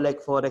to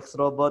collect Forex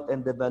robot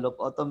and develop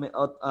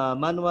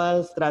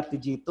manual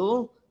strategy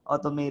to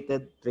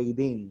automated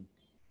trading.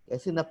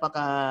 Kasi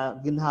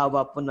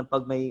napaka-ginhawa po na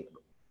pag may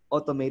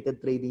automated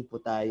trading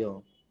po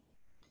tayo.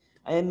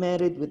 I am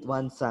married with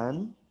one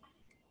son.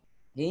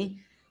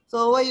 Okay?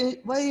 So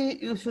why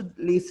you should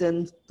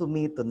listen to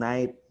me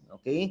tonight?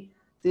 Okay?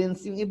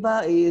 Since yung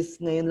iba is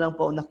ngayon lang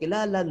po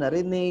nakilala,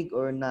 narinig,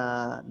 or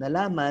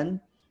nalaman,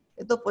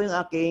 ito po yung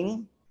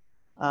aking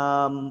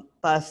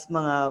past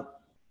mga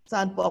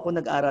saan po ako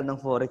nag-aral ng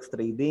Forex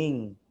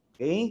trading.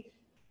 Okay?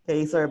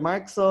 Kay Sir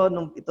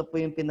Markson, ito po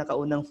yung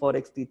pinakaunang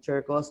Forex teacher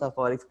ko sa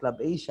Forex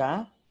Club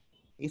Asia.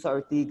 Sa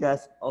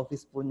Ortigas,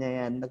 office po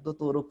niya yan.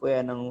 Nagtuturo po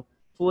yan ng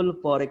full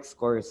Forex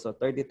course. So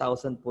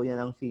 30,000 po yan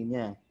ang fee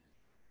niya.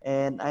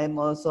 And I'm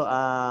also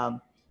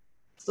a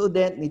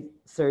student ni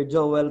Sir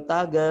Joel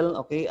Tagal,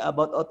 okay,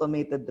 about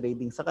automated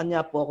trading. Sa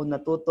kanya po ako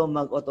natuto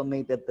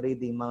mag-automated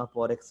trading, mga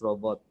Forex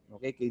robot.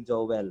 Okay, kay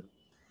Joel.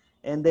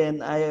 And then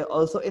I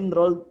also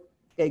enrolled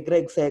kay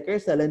Greg Secker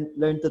sa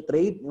Learn to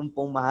Trade, yung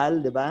pong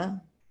mahal, di ba?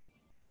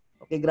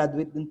 Okay,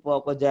 graduate din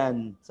po ako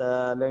dyan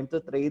sa Learn to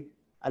Trade.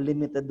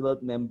 Unlimited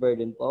Wealth member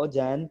din po ako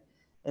dyan.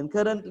 And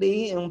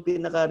currently, yung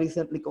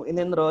pinaka-recently kong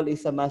in-enroll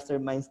is sa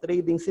Masterminds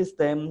Trading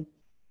System.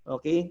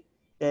 Okay?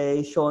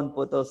 Kay Sean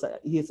po to.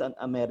 He's an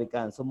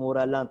American. So,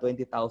 mura lang.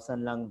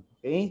 20,000 lang.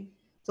 Okay?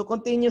 So,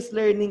 continuous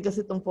learning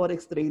kasi itong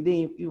Forex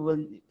trading.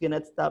 You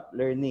cannot stop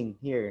learning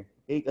here.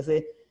 Okay?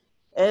 Kasi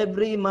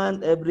every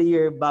month, every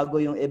year,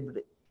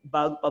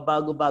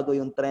 pabago-bago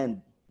yung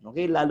trend.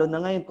 Okay? Lalo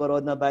na ngayon,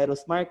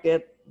 coronavirus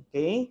market.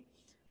 Okay?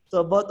 So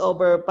about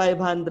over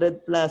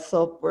 500 plus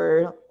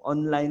software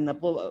online na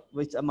po,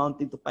 which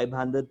amounting to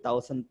 500,000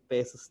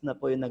 pesos na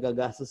po yung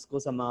nagagastos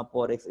ko sa mga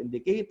Forex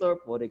indicator,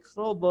 Forex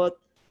robot,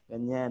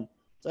 ganyan.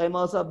 So I'm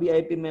also a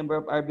VIP member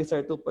of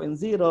RBSR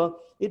 2.0.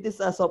 It is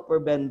a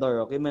software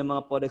vendor. Okay, may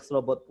mga Forex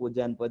robot po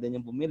dyan. Pwede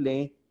nyo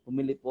bumili.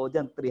 Bumili po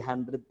dyan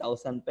 300,000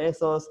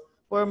 pesos.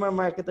 Former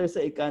marketer sa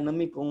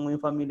economy, kung may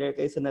familiar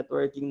kayo sa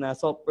networking na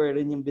software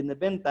rin yung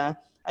binibenta,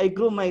 I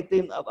grew my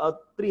team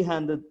about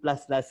 300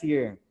 plus last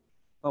year.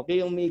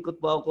 Okay,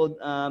 umiikot po ako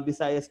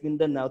Visayas,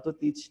 Mindanao to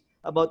teach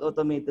about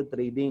automated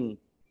trading.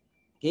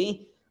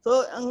 Okay?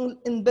 So,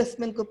 ang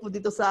investment ko po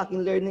dito sa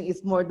aking learning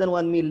is more than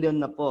 1 million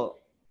na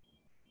po.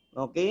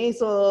 Okay?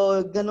 So,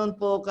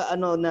 ganun po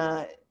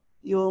na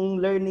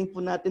yung learning po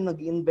natin,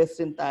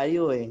 nag-invest rin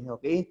tayo eh.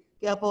 Okay?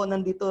 Kaya po,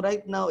 nandito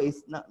right now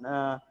is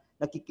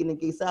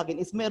nakikinig kayo sa akin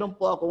is meron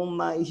po akong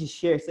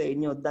ma-share sa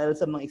inyo dahil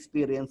sa mga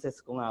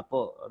experiences ko nga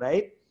po.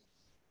 Right?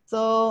 So,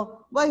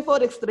 why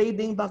Forex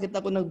trading? Bakit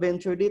ako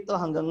nag-venture dito?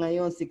 Hanggang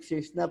ngayon, 6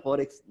 years na,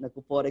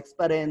 nagpo-Forex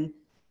pa rin.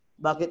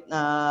 Bakit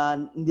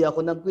hindi ako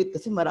nag-quit?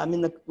 Kasi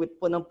maraming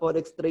nag-quit po ng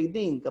Forex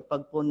trading.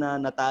 Kapag po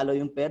natalo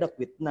yung pera,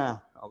 quit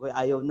na. Okay,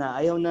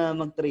 ayaw na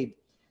mag-trade.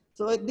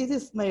 So, this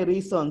is my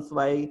reasons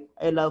why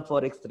I love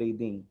Forex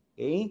trading.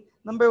 Okay?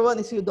 Number one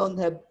is you don't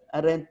have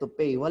a rent to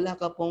pay. Wala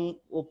ka pong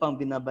upang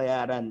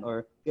binabayaran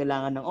or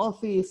kailangan ng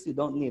office, you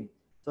don't need.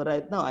 So,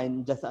 right now,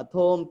 I'm just at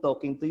home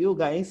talking to you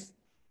guys.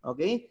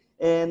 Okay?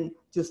 And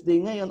Tuesday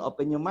ngayon,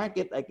 open yung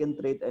market. I can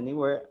trade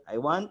anywhere I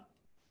want.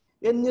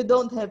 And you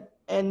don't have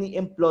any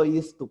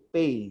employees to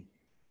pay.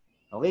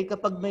 Okay?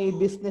 Kapag may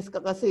business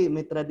ka kasi,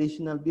 may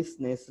traditional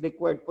business,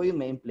 required po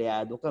yung may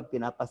empleyado ka,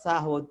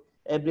 pinapasahod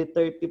every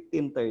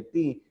 15,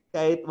 30.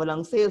 Kahit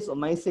walang sales o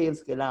may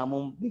sales, kailangan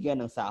mong bigyan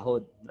ng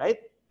sahod.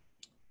 Right?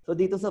 So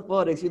dito sa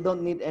Forex, you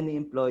don't need any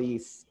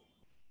employees.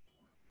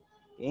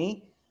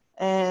 Okay?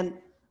 And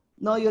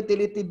no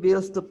utility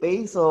bills to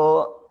pay.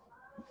 So,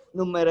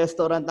 nung may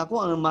restaurant ako,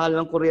 ang mahal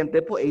ng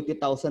kuryente po,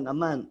 80,000 a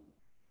month.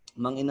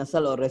 Mang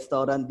inasal o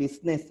restaurant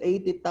business,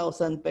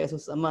 80,000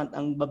 pesos a month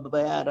ang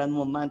babayaran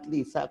mo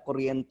monthly sa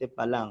kuryente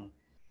pa lang.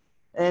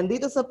 And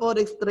dito sa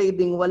Forex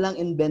trading, walang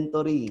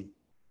inventory.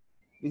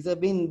 Ibig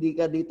sabihin, hindi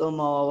ka dito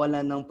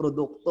mawawalan ng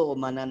produkto o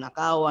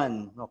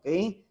mananakawan.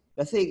 Okay?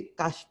 Kasi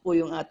cash po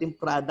yung ating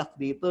product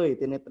dito.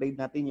 Tinitrade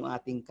natin yung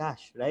ating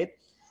cash. Right?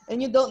 And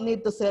you don't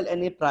need to sell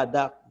any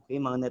product. Okay?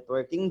 Mga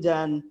networking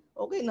dyan.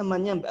 Okay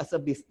naman yan as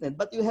a business.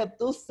 But you have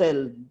to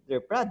sell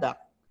their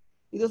product.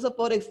 Dito sa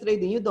Forex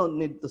trading, you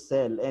don't need to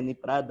sell any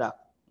product.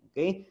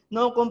 Okay?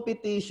 No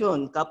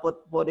competition.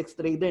 Kapot Forex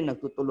trader,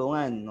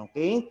 nagtutulungan.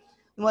 Okay?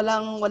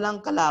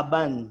 Walang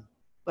kalaban.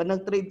 Pag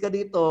nag-trade ka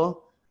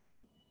dito,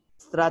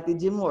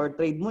 strategy mo or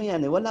trade mo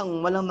yan,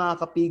 walang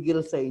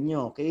makakapigil sa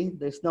inyo, okay?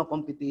 There's no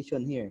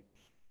competition here.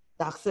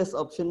 Taxes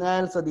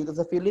optional. So dito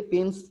sa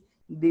Philippines,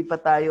 hindi pa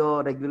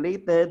tayo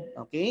regulated,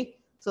 okay?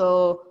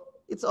 So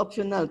it's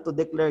optional to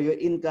declare your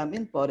income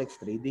in Forex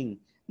trading.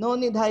 No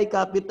need high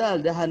capital,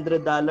 the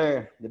 $100,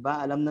 di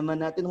ba? Alam naman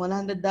natin,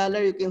 $100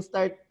 you can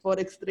start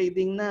Forex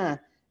trading na.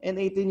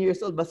 And 18 years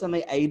old, basta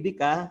may ID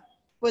ka,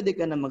 pwede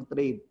ka na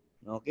mag-trade,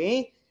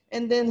 okay?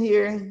 And then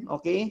here,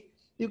 okay?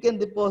 You can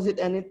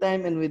deposit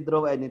anytime and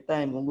withdraw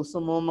anytime. Kung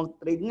gusto mo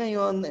mag-trade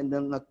ngayon and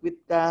then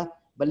nag-quit ka,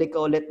 balik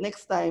ka ulit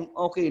next time,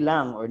 okay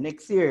lang. Or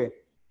next year.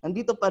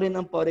 Nandito pa rin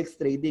ang Forex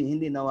trading,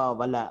 hindi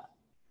nawawala.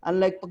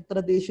 Unlike pag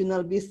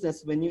traditional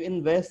business, when you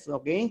invest,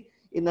 okay,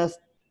 in a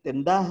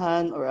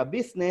tindahan or a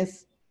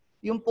business,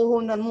 yung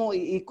puhunan mo,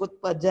 iikot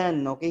pa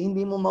dyan. Okay?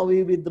 Hindi mo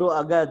mawi-withdraw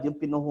agad yung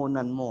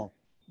pinuhunan mo.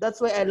 That's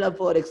why I love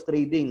Forex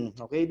trading.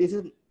 Okay? This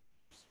is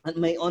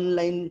my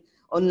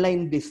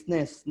online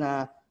business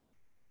na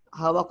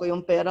hawak ko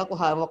yung pera ko,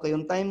 hawak ko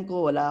yung time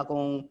ko, wala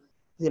akong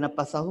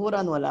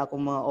sinapasahuran, wala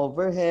akong mga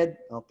overhead,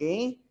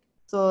 okay?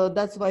 So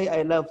that's why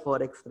I love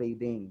Forex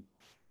trading.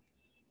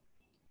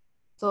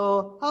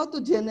 So how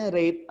to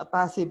generate a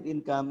passive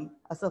income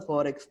as a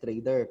Forex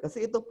trader?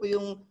 Kasi ito po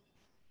yung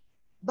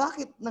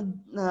bakit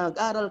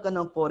nag-aral ka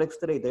ng Forex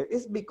trader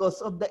is because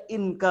of the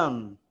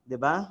income,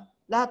 di ba?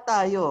 Lahat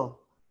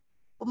tayo,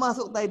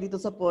 pumasok tayo dito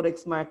sa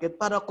Forex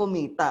market para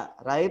kumita,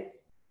 right?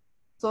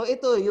 So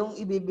ito yung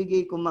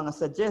ibibigay kong mga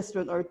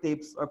suggestion or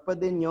tips or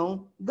pwede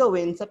nyong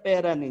gawin sa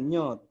pera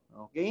ninyo.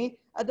 Okay?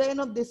 At the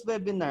end of this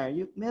webinar,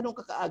 meron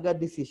ka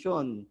kaagad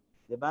desisyon.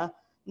 Di ba?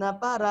 Na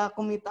para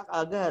kumita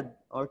ka agad.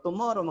 Or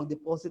tomorrow,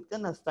 mag-deposit ka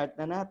na, start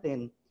na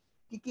natin.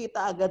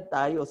 Kikita agad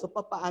tayo. So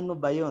papaano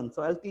ba yun?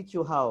 So I'll teach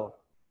you how.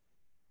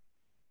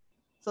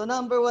 So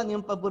number one,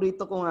 yung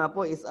paborito ko nga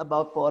po is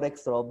about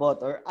Forex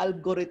robot or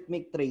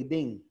algorithmic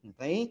trading.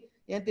 Okay?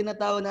 Yan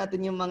tinatawag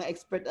natin yung mga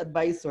expert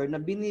advisor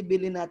na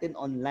binibili natin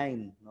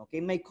online.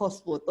 Okay? May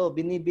cost po to.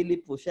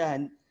 Binibili po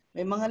siya.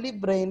 May mga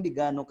libre, hindi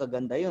gano'ng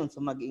kaganda yun. So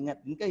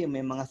mag-ingat din kayo.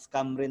 May mga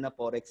scam rin na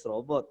Forex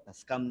robot.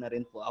 Na-scam na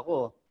rin po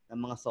ako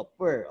ng mga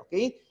software.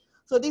 Okay?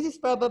 So this is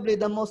probably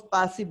the most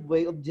passive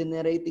way of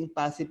generating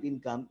passive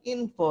income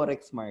in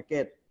Forex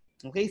market.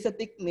 Okay? Sa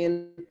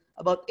Tickmill,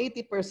 about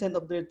 80%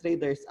 of their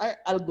traders are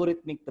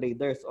algorithmic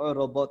traders or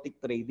robotic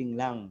trading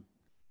lang.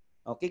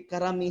 Okay?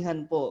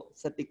 Karamihan po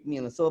sa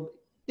Tickmill. So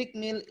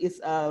Tickmill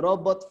is a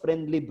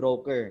robot-friendly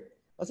broker.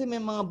 Kasi may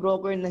mga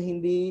broker na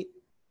hindi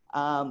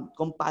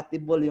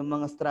compatible yung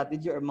mga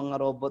strategy or mga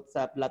robot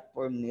sa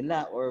platform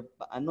nila or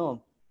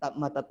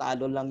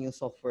matatalo lang yung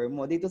software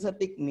mo. Dito sa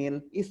Tickmill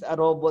is a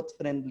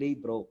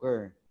robot-friendly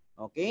broker.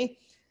 Okay?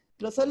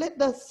 So let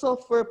the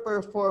software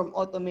perform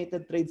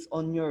automated trades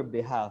on your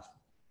behalf.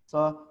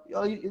 So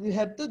all you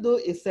have to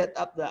do is set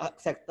up the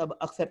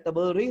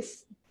acceptable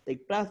risk,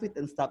 take profit,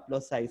 and stop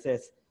loss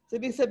sizes. So,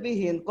 ibig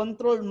sabihin,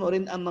 control mo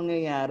rin ang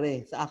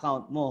mangyayari sa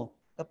account mo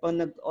kapag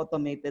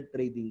nag-automated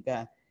trading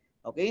ka.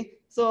 Okay?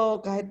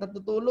 So, kahit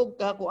natutulog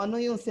ka, kung ano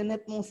yung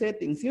sinet mong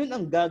settings, yun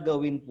ang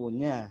gagawin po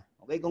niya.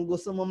 Okay? Kung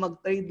gusto mo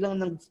mag-trade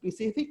lang ng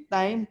specific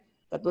time,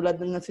 katulad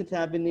ng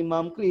sinabi ni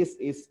Ma'am Chris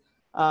is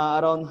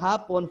around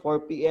hapon,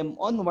 4 p.m.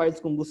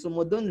 onwards, kung gusto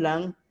mo dun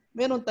lang,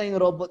 meron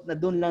tayong robot na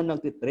dun lang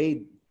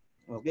nagtitrade.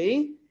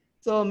 Okay?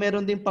 So,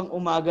 meron din pang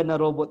umaga na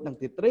robot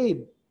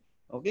nagtitrade.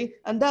 Okay?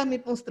 Ang dami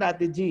pong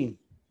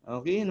strategy.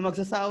 Okay?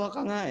 Magsasawa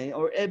ka nga eh.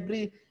 Or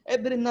every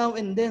now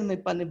and then, may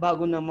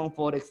panibago namang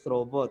Forex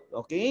robot.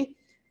 Okay?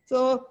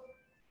 So,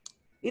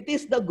 it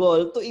is the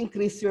goal to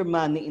increase your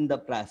money in the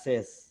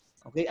process.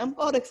 Okay? Ang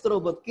Forex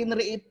robot,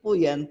 kinreate po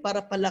yan para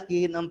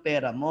palakihin ang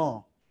pera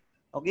mo.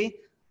 Okay?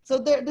 So,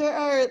 there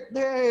are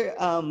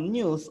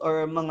news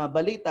or mga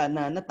balita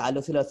na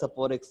natalo sila sa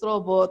Forex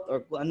robot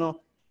or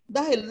ano.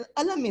 Dahil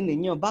alamin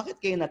ninyo,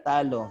 bakit kayo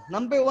natalo?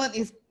 Number one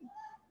is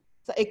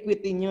sa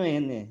equity nyo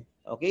yan eh.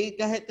 Okay?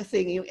 Kahit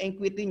kasi yung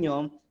equity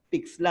nyo,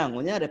 fix lang.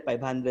 Kunyari,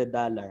 $500.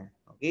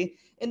 Okay?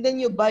 And then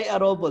you buy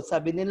a robot.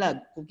 Sabi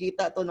nila, kung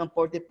kita to ng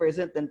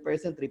 40%, 10%,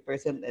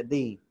 3% a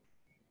day.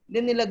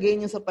 Then nilagay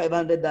nyo sa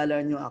 $500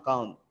 yung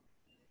account.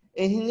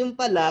 Eh, yung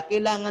pala,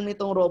 kailangan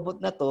nitong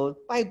robot na to,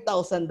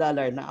 $5,000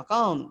 na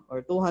account or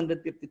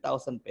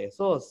 250,000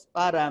 pesos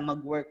para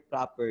mag-work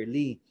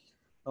properly.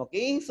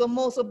 Okay? So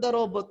most of the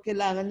robot,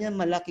 kailangan niya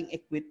malaking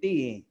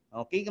equity.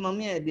 Okay?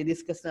 Mamaya,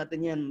 di-discuss natin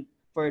yan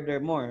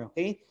furthermore.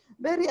 Okay?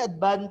 Very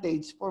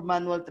advantage for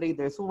manual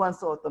traders who wants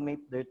to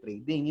automate their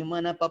trading. Yung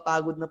mga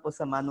napapagod na po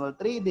sa manual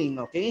trading.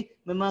 Okay?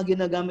 May mga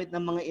ginagamit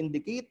ng mga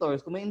indicators.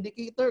 Kung may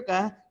indicator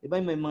ka, di ba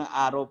may mga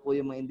arrow po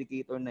yung mga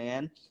indicator na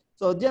yan.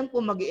 So, diyan po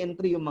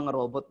mag-entry yung mga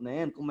robot na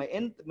yan. Kung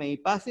may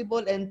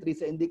possible entry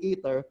sa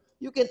indicator,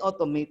 you can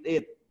automate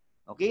it.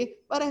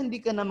 Okay? Para hindi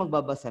ka na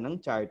magbabasa ng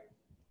chart.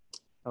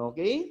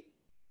 Okay?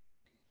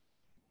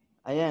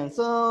 Ayan.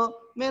 So,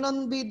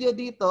 meron video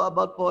dito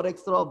about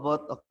Forex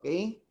robot.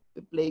 Okay?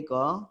 I-play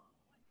ko.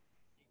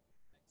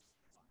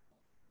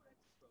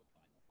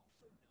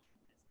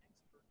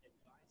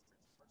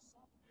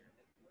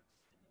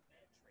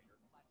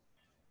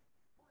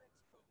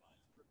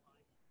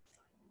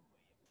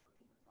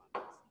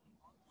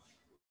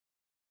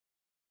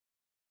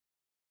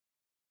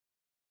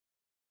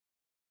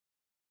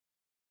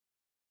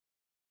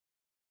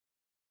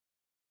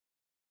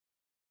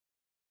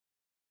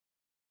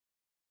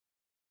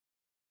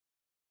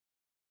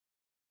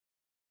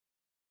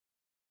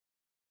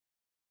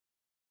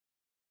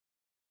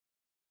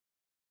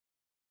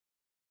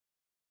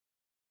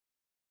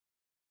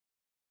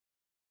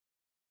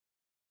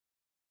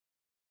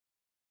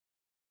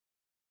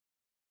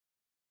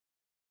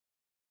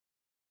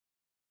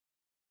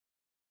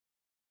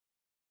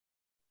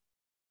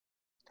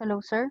 Hello,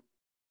 sir?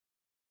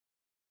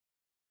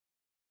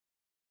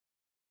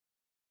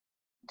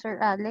 Sir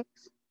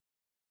Alex?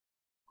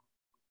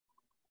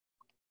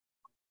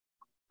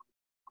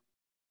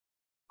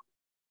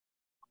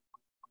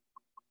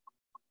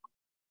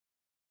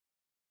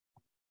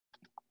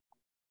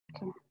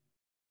 Okay.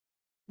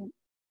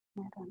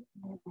 Meron.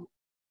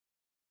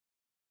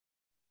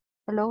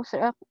 Hello,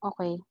 sir?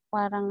 Okay.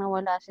 Parang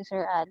nawala si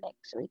Sir Alex.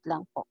 Wait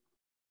lang po.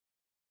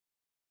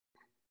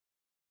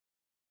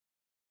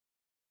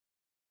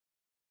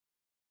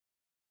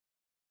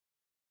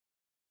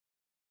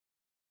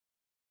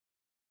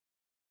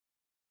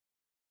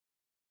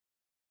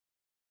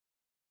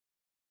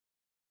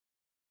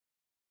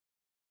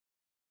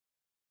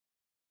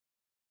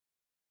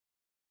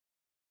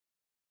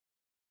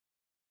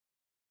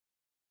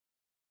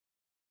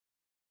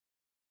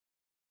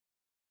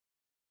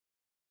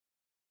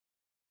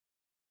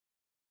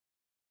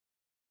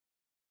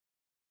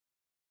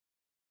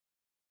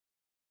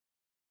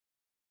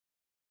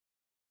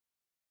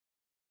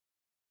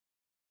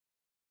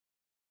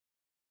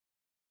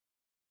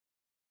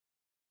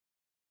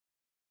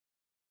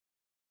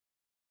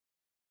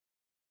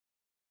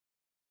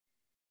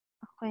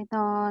 Okay,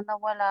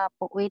 nawala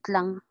po. Wait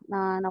lang.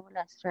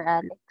 Nawala si Sir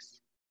Alex.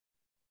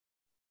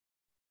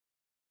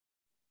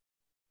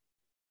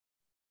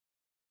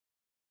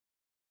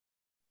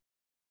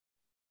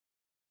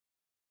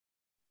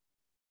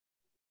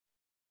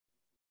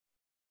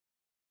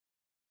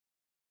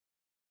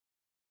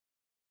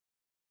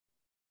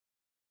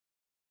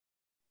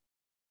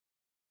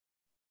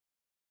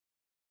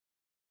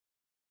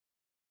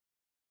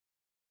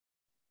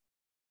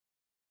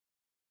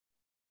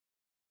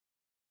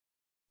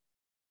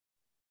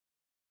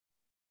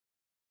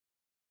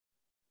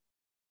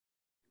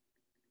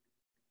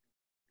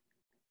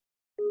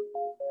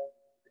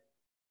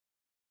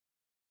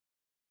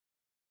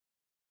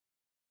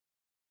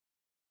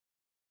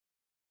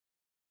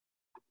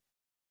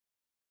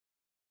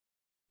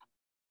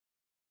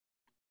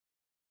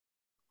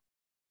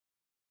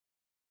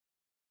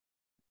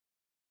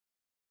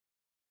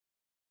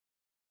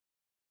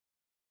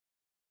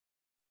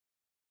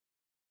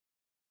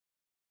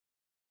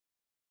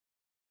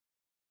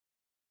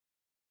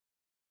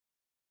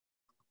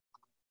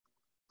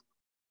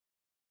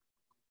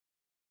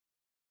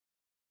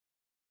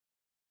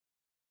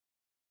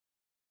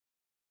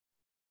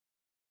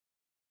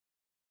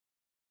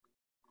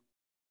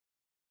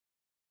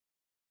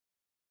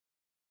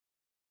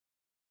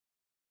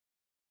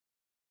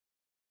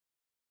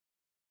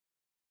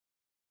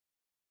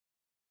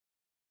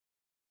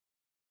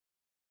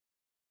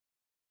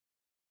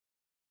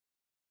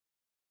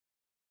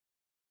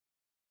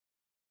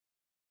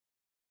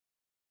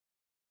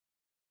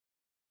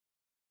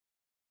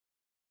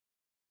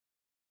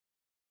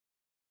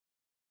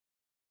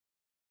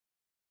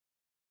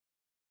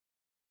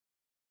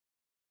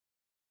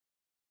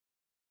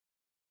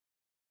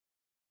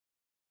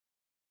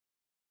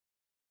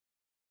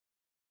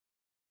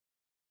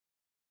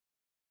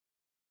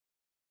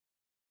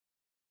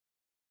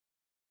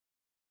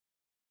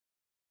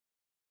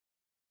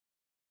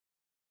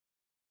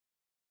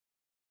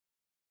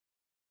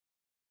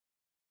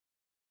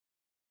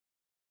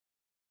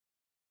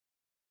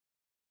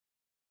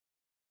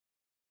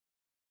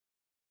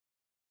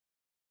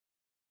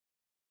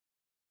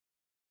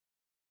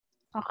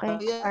 Okay.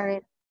 Ayan.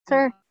 Alright.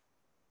 Sir,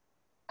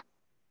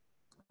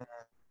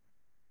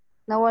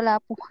 nawala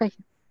po kayo.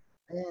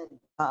 Ayan.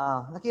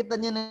 Nakita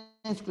niyo na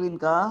yung screen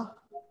ka?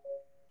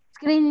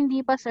 Screen, hindi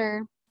pa,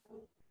 sir.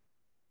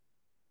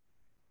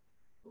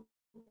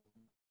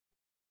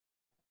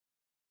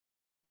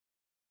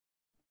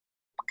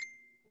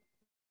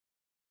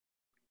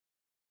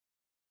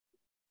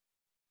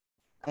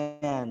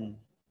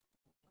 Ayan.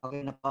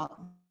 Okay na po?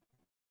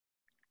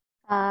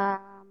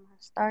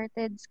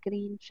 Started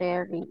screen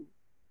sharing.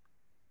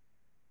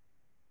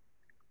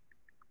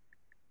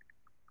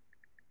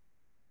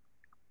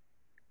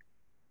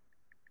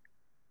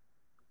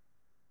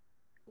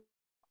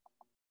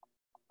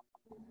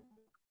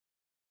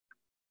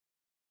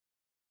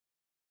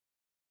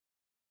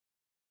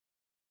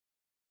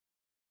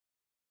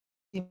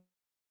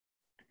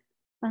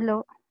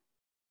 Hello?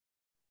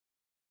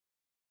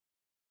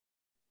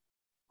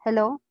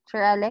 Hello,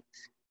 Sir Alex?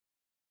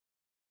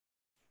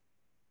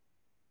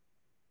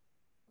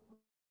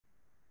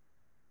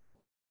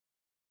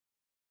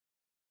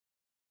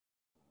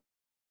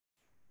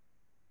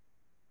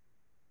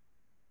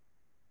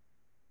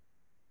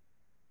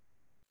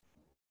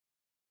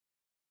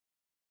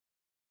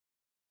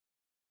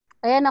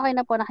 Ayan, okay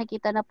na po.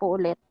 Nakikita na po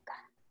ulit.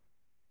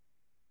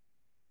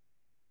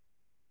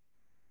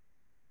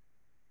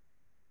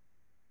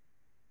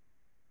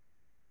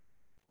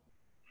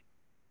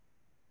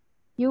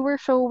 You were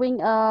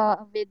showing a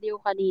video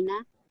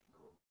kanina.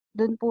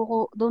 Doon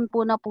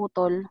po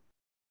naputol.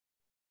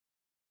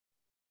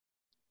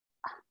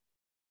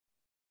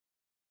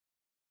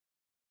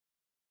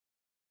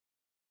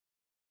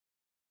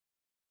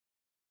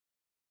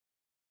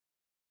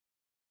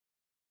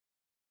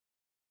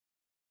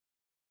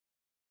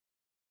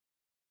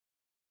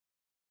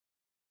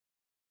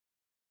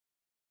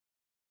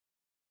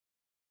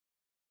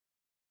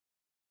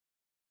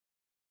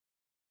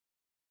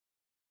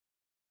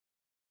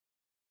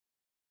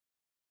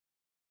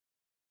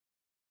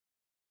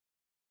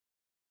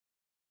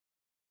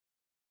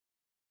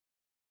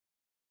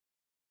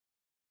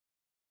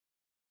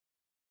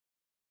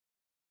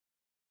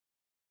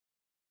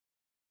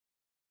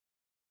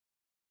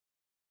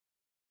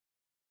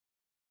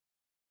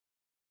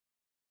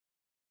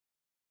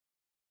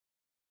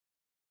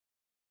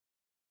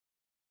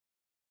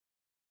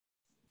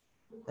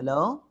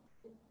 Hello?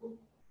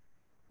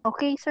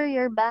 Okay, sir,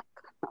 you're back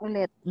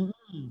ulit.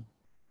 Mm.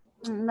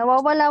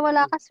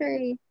 Nawawala-wala ka, sir.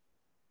 Eh.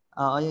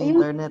 Oo, yung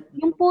Yung, internet.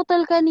 yung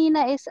putol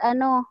kanina is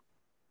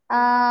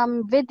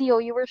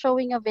video. You were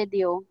showing a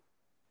video.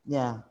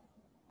 Yeah.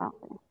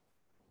 Okay.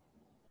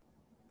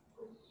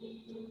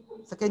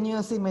 So can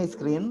you see my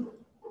screen?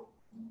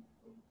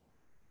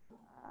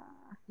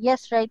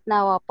 Yes, right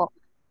now po.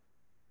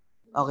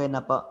 Okay na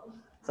po.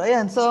 So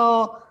ayan,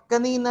 so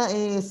kanina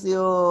is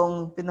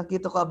yung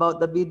pinakita ko about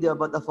the video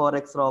about the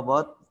Forex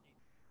robot.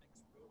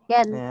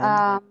 Yan,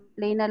 Ayan.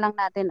 play na lang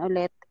natin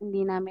ulit.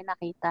 Hindi namin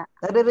nakita.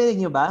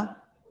 Naririnig nyo ba?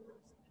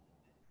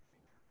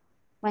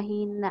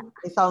 Mahina.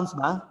 May sounds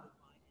ba?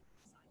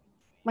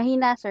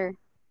 Mahina, sir.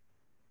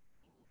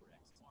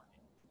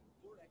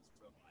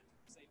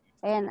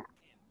 Ayan.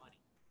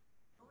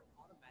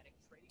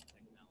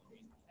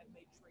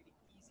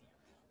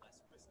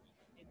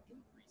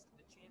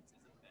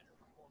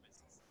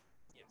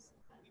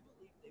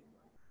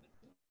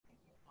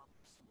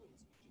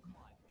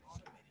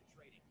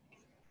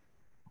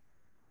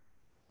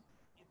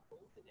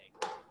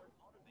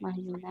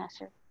 Mahina,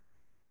 sir.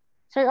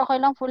 Sir, okay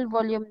lang full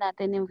volume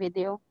natin yung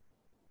video.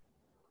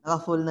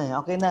 Naka-full na eh.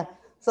 Okay na.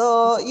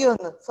 So, yun.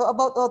 So,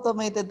 about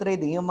automated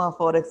trading, yung mga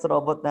Forex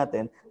robot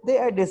natin, they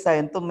are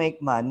designed to make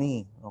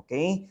money.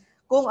 Okay?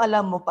 Kung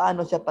alam mo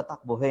paano siya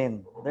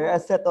patakbuhin. There are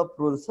a set of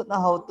rules on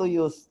how to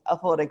use a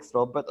Forex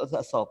robot o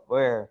sa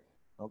software.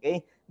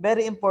 Okay?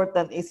 Very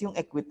important is yung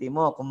equity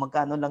mo. Kung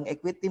magkano lang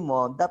equity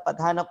mo, dapat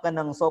hanap ka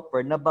ng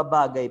software na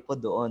babagay po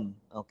doon.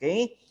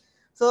 Okay?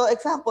 So,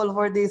 example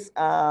for this,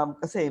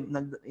 kasi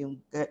yung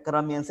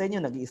karamihan sa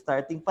inyo,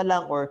 nag-starting pa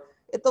lang or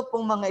ito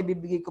pong mga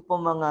ibibigay ko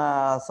pong mga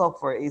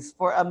software is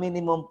for a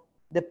minimum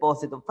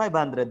deposit of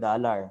 $500.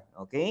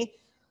 Okay?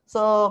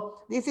 So,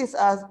 this is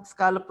a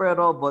scalper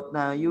robot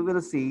na you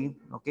will see.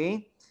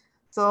 Okay?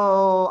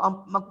 So,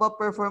 ang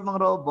magpa-perform ang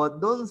robot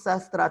doon sa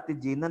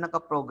strategy na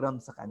nakaprogram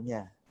sa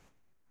kanya.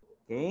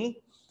 Okay?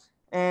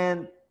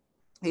 And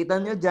kita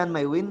nyo dyan,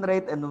 may win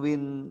rate and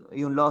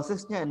yung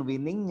losses niya and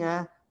winning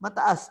niya,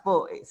 mataas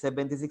po.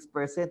 76%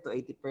 to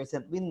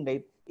 80% win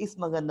rate is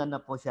maganda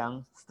na po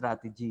siyang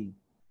strategy.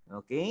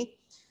 Okay?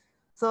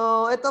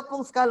 So, ito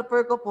pong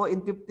scalper ko po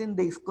in 15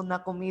 days kung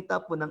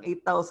nakumita po ng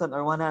 $8,000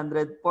 or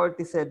 $147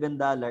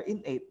 in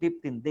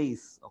 15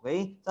 days.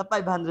 Okay? Sa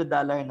 $500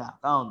 na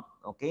account.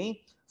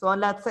 Okay? So,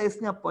 ang lot size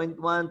niya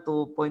 0.1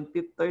 to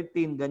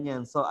 0.13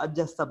 ganyan. So,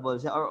 adjustable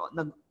siya or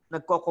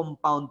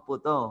nagko-compound po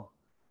to.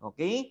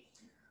 Okay?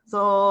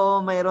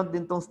 So, mayroon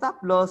din tong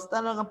stop loss.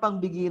 Talagang pang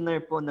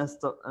beginner po na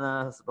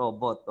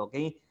robot.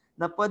 Okay?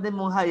 Na pwede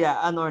mong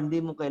hayaan or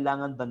hindi mo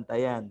kailangan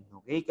bantayan.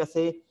 Okay?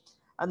 Kasi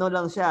ano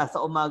lang siya,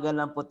 sa umaga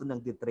lang po ito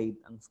nagtitrade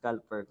ang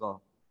scalper ko.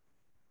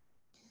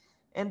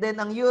 And then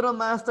ang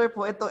Euromaster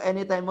po, ito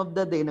any time of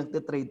the day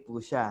nagtitrade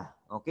po siya.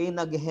 Okay,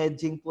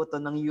 nag-hedging po ito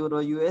ng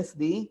Euro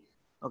USD.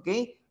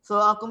 Okay,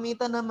 so ang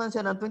kumita naman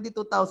siya ng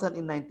 22,000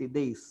 in 90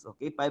 days.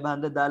 Okay,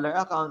 $500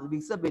 account,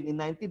 ibig sabihin in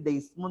 90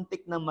 days,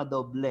 muntik na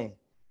madoble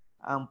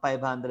ang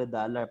 $500.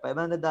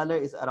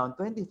 $500 is around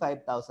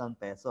 25,000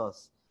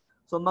 pesos.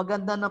 So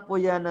maganda na po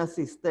yan na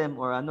system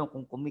or ano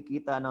kung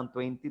kumikita ng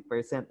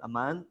 20% a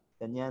month,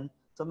 ganyan.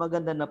 So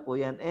maganda na po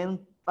yan and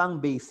pang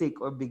basic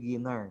or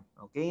beginner.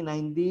 Okay? Na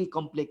hindi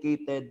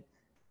complicated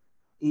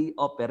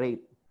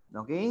i-operate.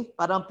 Okay?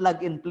 Parang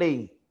plug and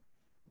play.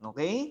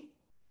 Okay?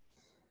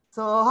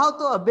 So how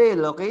to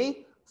avail,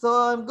 okay? So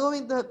I'm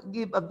going to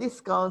give a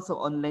discount. So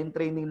online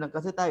training lang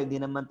kasi tayo,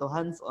 hindi naman to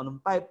hands-on.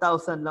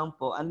 5,000 lang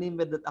po,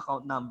 unlimited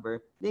account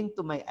number, link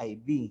to my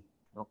IB.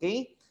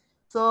 Okay?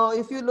 So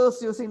if you lose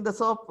using the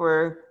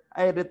software,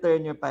 I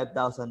return your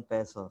 5,000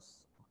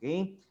 pesos.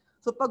 Okay?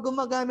 So pag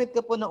gumagamit ka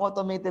po ng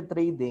automated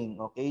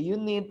trading, okay, you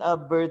need a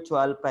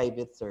virtual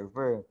private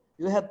server.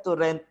 You have to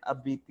rent a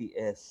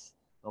BPS.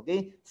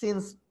 Okay?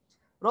 Since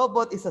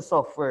robot is a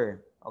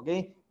software.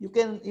 Okay?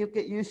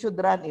 You should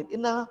run it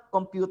in a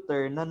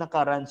computer na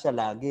naka-run siya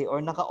lagi or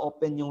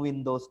naka-open yung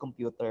Windows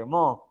computer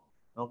mo.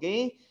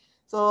 Okay?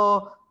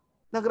 So,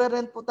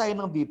 nagre-rent po tayo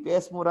ng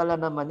BPS. Mura lang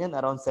naman yan.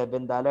 Around $7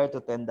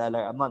 to $10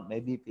 a month.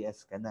 May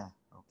BPS ka na.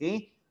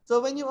 Okay?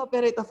 So, when you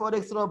operate a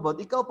Forex robot,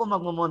 ikaw po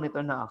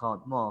magmamonitor ng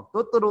account mo.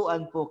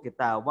 Tuturuan po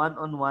kita.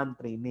 One-on-one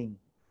training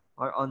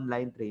or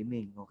online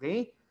training.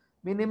 Okay?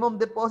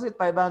 Minimum deposit,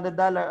 $500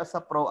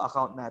 sa pro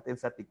account natin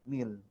sa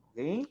Tickmill.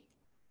 Okay?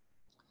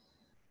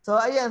 So,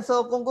 ayan.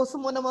 So, kung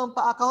gusto mo naman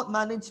pa-account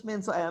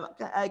management, so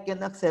I can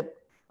accept.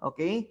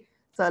 Okay?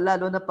 Sa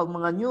lalo na pag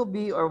mga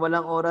newbie or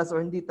walang oras or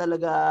hindi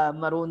talaga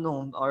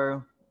marunong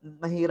or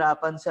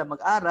mahirapan siya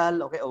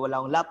mag-aral, okay, o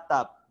walang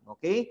laptop.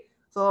 Okay?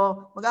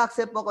 So,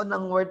 mag-accept ako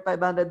ng worth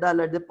 $500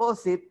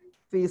 deposit,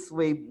 fees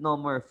waived, no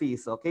more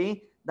fees.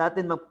 Okay? Dati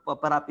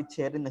magpa-profit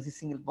sharing,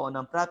 nagsisingil po ako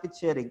ng profit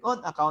sharing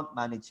on account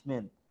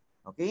management.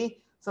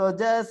 Okay? So,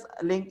 just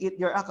link it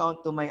your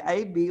account to my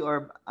IB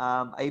or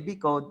IB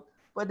code.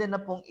 Pwede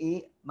na pong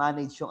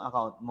i-manage yung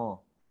account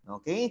mo.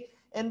 Okay?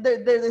 And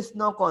there is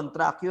no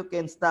contract. You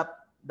can stop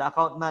the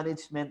account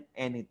management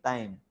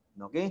anytime.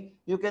 Okay?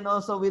 You can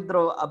also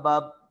withdraw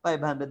above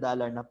 $500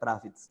 na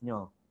profits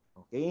nyo.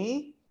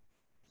 Okay?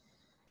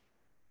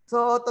 So,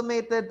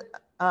 automated,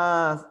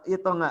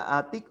 ito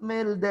nga,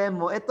 Tickmill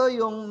demo. Ito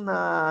yung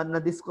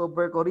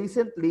na-discover ko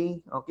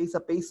recently, okay,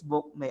 sa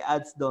Facebook. May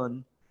ads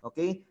doon.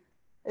 Okay?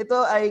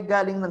 Ito ay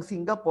galing ng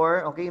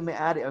Singapore, okay,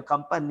 may-ari or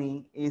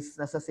company is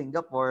nasa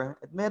Singapore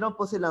at meron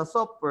po silang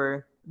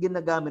software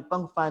ginagamit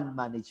pang fund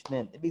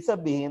management. Ibig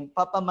sabihin,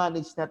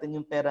 papamanage natin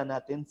yung pera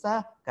natin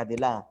sa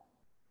kanila.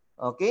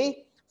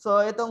 Okay? So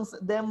itong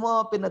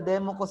demo,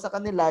 pinademo ko sa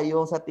kanila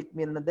yung sa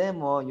Tickmill na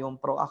demo, yung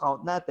pro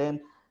account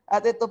natin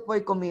at ito po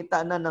ay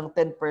kumita na ng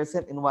 10%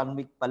 in 1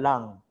 week pa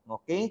lang.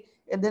 Okay?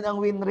 And then ang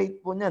win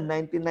rate po niya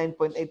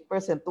 99.8%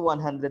 to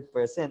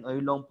 100% o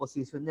yung long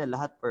position niya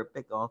lahat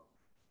perfect, oh.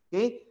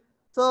 Okay?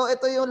 So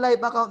ito yung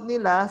live account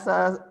nila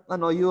sa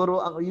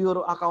euro, ang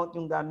euro account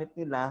yung gamit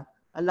nila.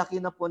 Ang laki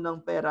na po ng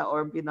pera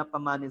or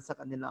pinapamanage sa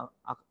kanilang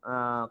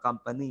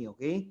company,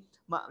 okay?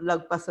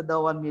 Lagpas sa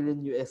daw 1 million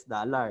US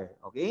dollar,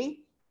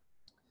 okay?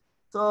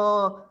 So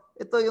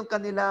ito yung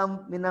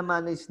kanilang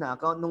minamanage na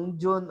account nung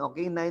June,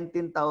 okay?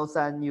 19,000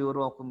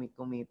 euro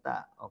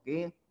kumita,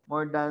 okay?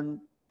 More than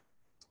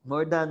 1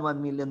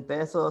 million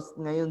pesos.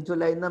 Ngayon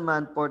July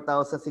naman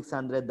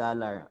 $4,600.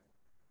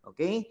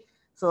 Okay?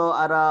 So,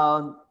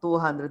 around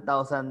 200,000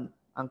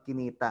 ang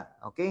kinita.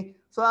 Okay?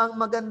 So, ang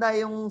maganda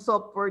yung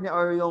software niya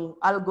or yung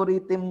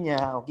algorithm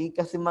niya, okay?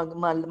 Kasi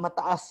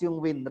mataas yung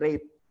win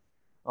rate.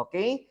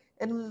 Okay?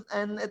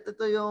 And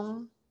ito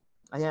yung,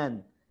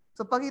 ayan.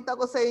 So, pakita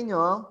ko sa inyo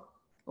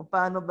kung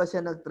paano ba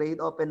siya nag-trade.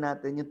 Open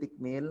natin yung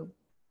Tickmill.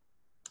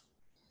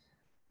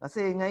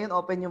 Kasi ngayon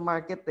open yung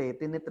market eh.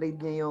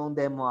 Tinitrade niya yung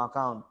demo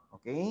account.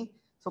 Okay?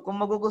 So kung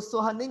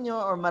magugustuhan ninyo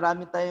or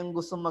marami tayong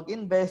gusto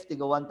mag-invest,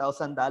 tiga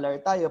 $1,000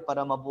 tayo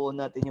para mabuo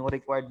natin yung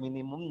required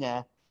minimum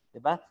niya, di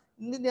ba?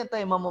 Hindi na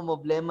tayo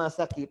mamomblema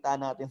sa kita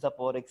natin sa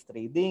Forex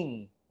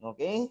trading.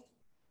 Okay?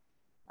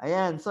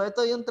 Ayan. So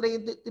ito yung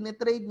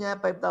tinitrade niya,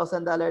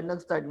 $5,000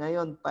 nag-start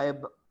ngayon,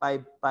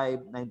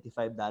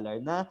 $5,595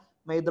 na.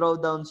 May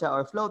drawdown siya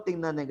or floating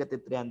na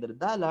negative $300.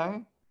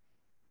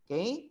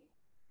 Okay?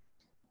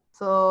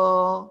 So,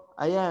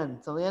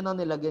 ayan. So, yan o,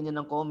 nilagyan niya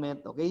ng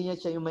comment. Okay,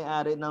 siya yung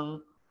may-ari ng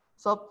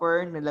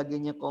software.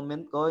 Nilagyan niya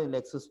comment ko, yung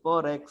Lexus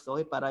Forex.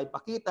 Okay, para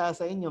ipakita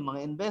sa inyo,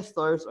 mga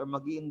investors or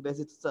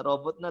mag-i-invest ito sa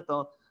robot na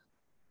to.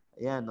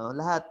 Ayan, no,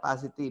 lahat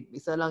positive.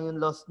 Isa lang yung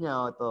loss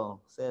niya, ito.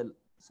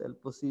 Sell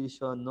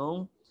position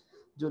nung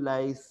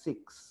July 6.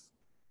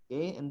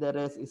 Okay, and the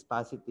rest is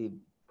positive.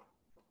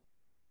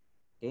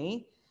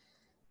 Okay?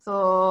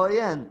 So,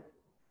 ayan.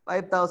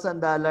 $5,000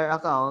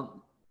 account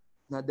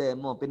na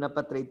demo,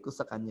 pinapatrade ko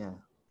sa kanya.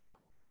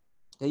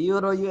 Kay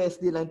Euro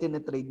USD lang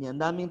tinitrade niya. Ang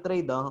daming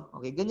trade, oh.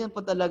 Okay, ganyan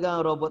po talaga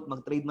ang robot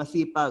mag-trade,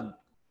 masipag.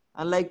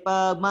 Unlike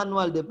pag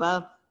manual, di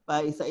ba? Pa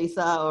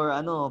isa-isa or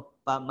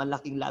pa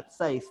malaking lot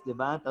size, di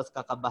ba? Tapos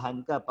kakabahan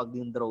ka pag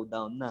yung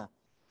drawdown na.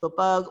 So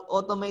pag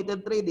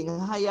automated trading,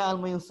 hayaan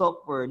mo yung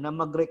software na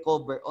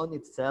mag-recover on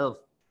itself.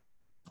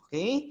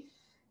 Okay?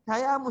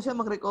 Hayaan mo siya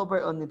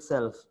mag-recover on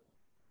itself.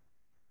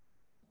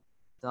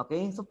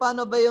 Okay? So,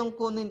 paano ba yung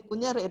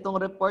kunyari itong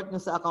report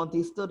nyo sa account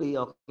history,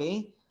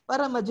 okay?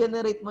 para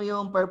ma-generate mo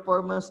yung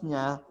performance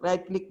niya,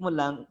 right-click mo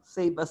lang,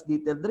 save as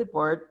detailed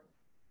report.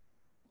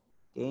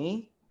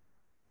 Okay?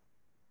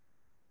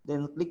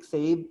 Then click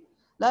save.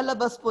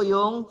 Lalabas po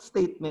yung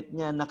statement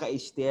niya,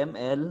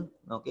 naka-HTML.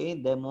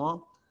 Okay?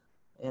 Demo.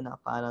 Ayan,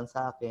 nakapalan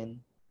sa akin.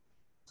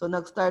 So,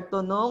 nag-start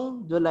to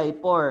nung July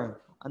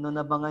 4. Ano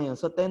na ba ngayon?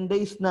 So, 10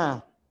 days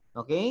na.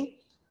 Okay?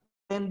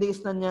 10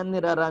 days na niya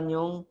niraran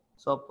yung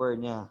software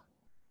niya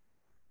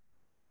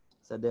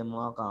sa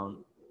demo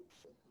account.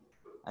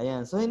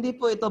 Ayan. So, hindi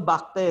po ito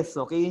backtest.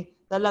 Okay?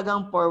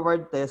 Talagang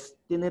forward test.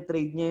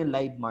 Tinitrade niya yung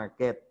live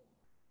market.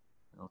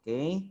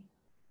 Okay?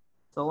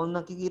 So, kung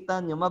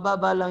nakikita nyo,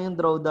 mababa lang yung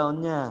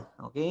drawdown niya.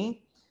 Okay?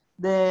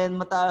 Then,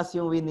 mataas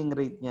yung winning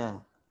rate niya.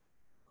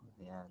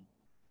 Ayan.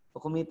 So,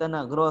 kumita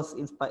na, gross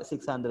is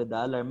 $600.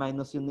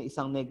 Minus yung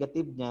isang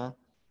negative niya,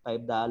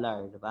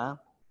 $5. Diba?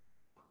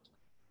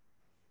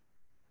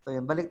 So,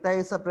 yun. Balik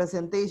tayo sa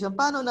presentation.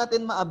 Paano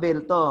natin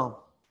ma-avail to?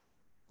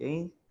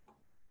 Okay?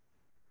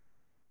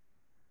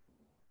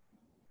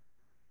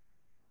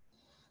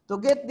 To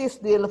get this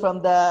deal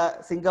from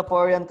the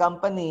Singaporean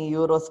company,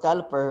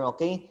 Euroscalper,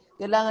 okay,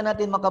 kailangan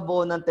natin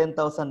makabuo ng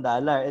 $10,000.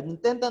 And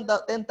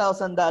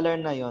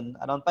 $10,000 na yon,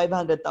 around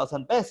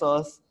 500,000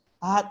 pesos,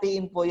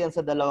 hahatiin po yan sa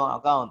dalawang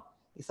account.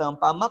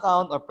 Isang PAM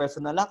account or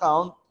personal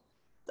account,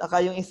 saka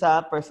yung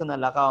isa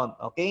personal account.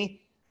 Okay?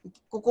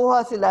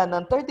 Kukuha sila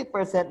ng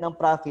 30% ng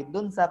profit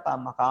dun sa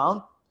PAM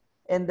account.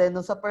 And then,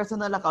 sa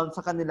personal account,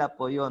 sa kanila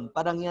po yun.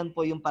 Parang yan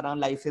po yung parang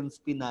license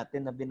fee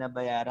natin na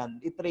binabayaran.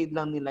 I-trade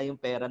lang nila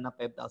yung pera ng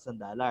 $5,000.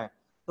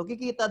 So,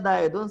 kikita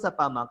tayo dun sa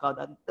PAM account.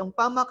 At yung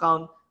PAM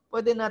account,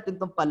 pwede natin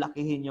itong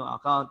palakihin yung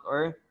account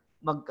or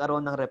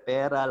magkaroon ng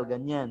referral,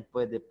 ganyan.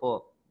 Pwede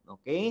po.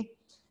 Okay?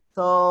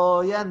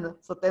 So, yan.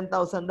 So, $10,000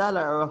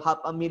 or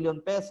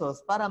 $500,000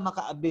 para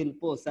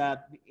maka-avail po sa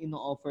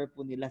ino-offer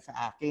po nila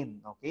sa akin.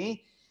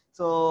 Okay?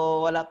 So,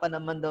 wala pa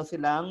naman daw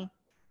silang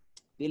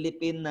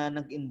Philippine na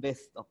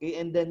nag-invest. Okay?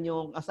 And then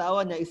yung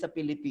asawa niya isa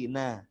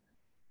Pilipina.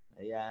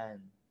 Ayan.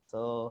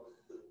 So,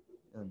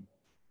 yun.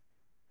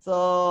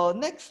 So,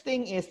 next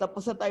thing is,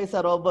 tapos na tayo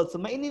sa robot.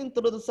 So, may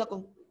in-introduce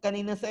ako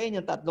kanina sa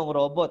inyo, 3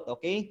 robot.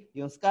 Okay?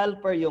 Yung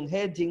scalper, yung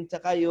hedging,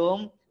 tsaka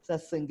yung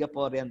sa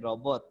Singaporean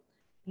robot.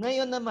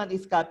 Ngayon naman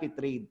is copy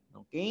trade.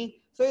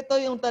 Okay? So, ito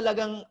yung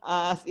talagang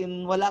as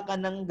in wala ka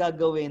nang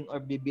gagawin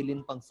or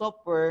bibilin pang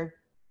software.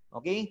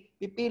 Okay?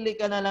 Pipili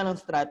ka na lang ng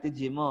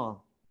strategy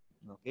mo.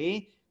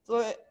 Okay? So,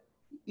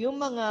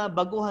 yung mga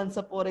baguhan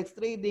sa forex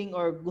trading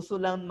or gusto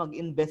lang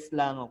mag-invest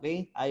lang,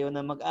 okay? Ayaw na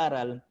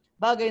mag-aral,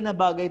 bagay na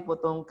bagay po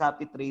tong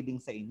copy trading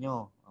sa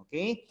inyo.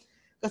 Okay?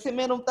 Kasi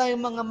meron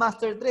tayong mga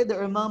master trader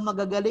or mga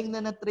magagaling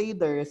na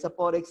trader sa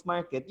forex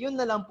market, yun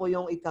na lang po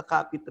yung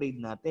ika-copy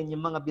trade natin.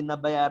 Yung mga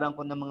binabayaran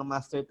ko ng mga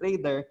master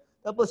trader,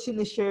 tapos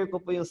sinishare ko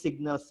po yung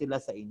signals sila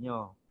sa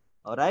inyo.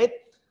 Alright?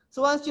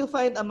 So once you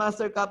find a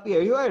master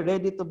copier, you are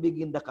ready to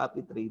begin the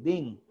copy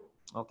trading.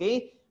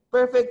 Okay?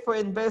 Perfect for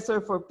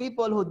investor, for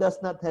people who does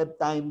not have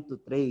time to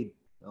trade.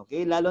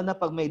 Okay? Lalo na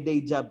pag may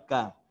day job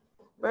ka.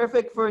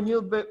 Perfect for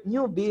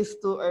newbies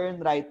to earn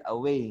right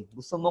away.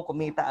 Gusto mo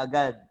kumita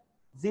agad.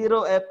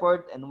 Zero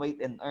effort and wait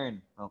and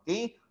earn.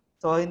 Okay?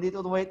 So, hindi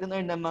to wait and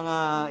earn ng mga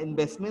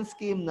investment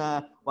scheme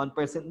na 1%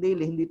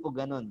 daily. Hindi po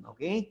ganun.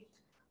 Okay?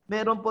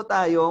 Meron po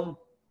tayong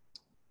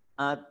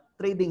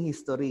trading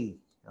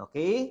history.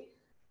 Okay?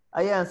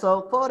 Ayan.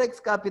 So, Forex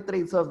Copy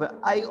Trade Software.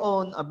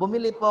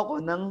 Bumili po ako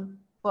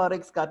ng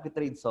Forex Copy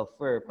Trade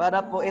Software. Para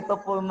po ito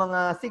po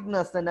mga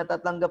signals na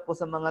natatanggap po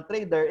sa mga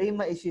trader ay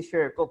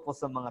ma-share ko po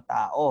sa mga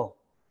tao.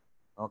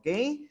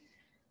 Okay?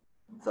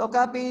 So,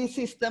 copy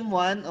system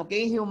 1,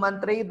 okay, human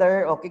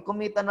trader, okay,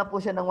 kumita na po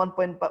siya ng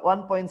 1.7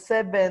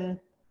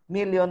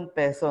 million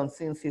pesos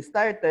since he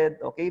started.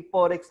 Okay,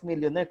 Forex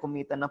millionaire,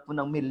 kumita na po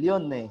ng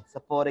milyon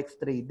sa Forex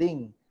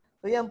trading.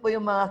 So, yan po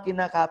yung mga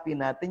kinakopy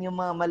natin, yung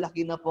mga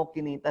malaki na po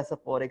kinita sa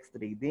Forex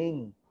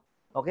trading.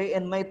 Okay,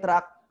 and my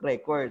track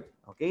record.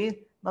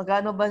 Okay,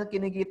 magkano ba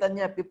kinikita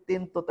niya?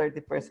 15 to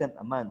 30%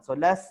 a month. So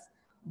last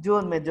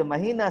June, medyo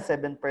mahina,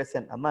 7%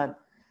 a month.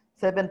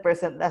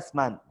 7% last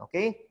month.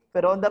 Okay,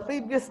 pero on the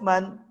previous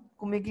month,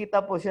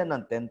 kumikita po siya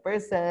ng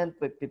 10%,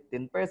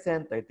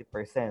 15%,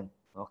 30%.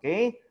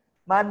 Okay,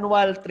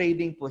 manual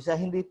trading po siya,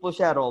 hindi po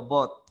siya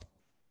robot.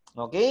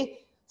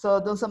 Okay,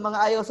 so dun sa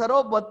mga ayaw sa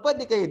robot,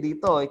 pwede kayo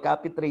dito.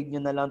 I-copy trade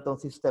nyo na lang tong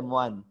system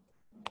 1.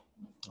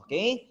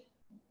 Okay.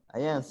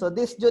 Ayan. So,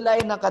 this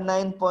July, naka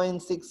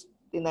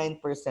 9.69%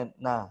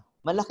 na.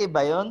 Malaki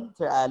ba yon,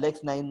 Sir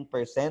Alex? 9%?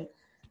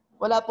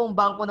 Wala pong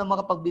bangko na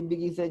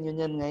makapagbibigay sa inyo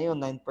niyan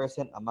ngayon,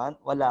 9% a month.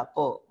 Wala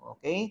po.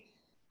 Okay?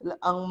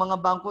 Ang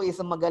mga bangko,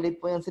 magalit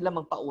po yan sila,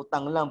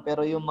 magpautang lang.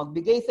 Pero yung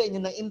magbigay sa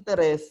inyo ng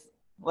interest,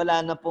 wala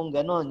na pong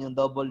ganon. Yung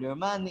double your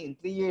money in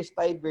 3 years,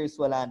 5 years,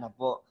 wala na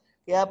po.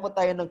 Kaya po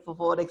tayo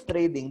nagpo-forex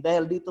trading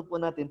dahil dito po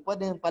natin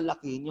pwedeng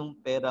palakihin yung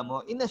pera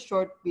mo in a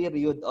short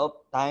period of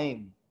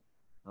time.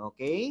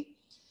 Okay?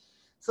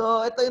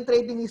 So, ito yung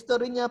trading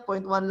history niya.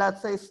 0.1 lot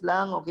size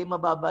lang. Okay,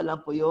 mababa lang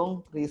po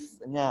yung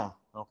risk niya.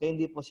 Okay,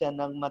 hindi po siya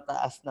nang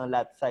mataas ng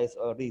lot size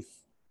or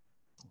risk.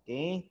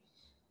 Okay?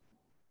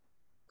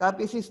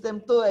 Copy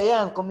System 2,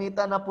 ayan,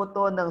 kumita na po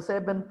to ng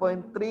 7.3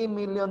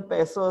 million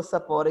pesos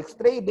sa Forex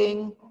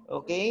trading,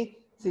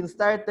 okay? Since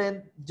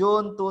started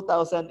June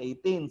 2018.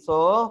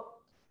 So,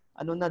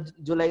 ano na,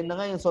 July na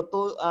ngayon. So,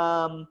 2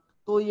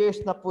 years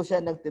na po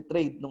siya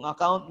nagtitrade nung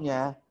account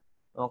niya,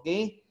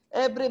 okay?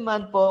 Every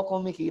month po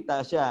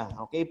kumikita siya,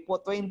 okay? Po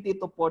 20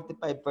 to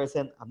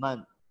 45% a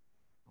month.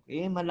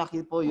 Okay,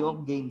 malaki po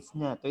yung gains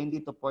niya,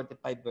 20 to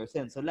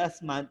 45%. So,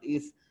 last month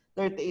is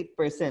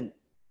 38%.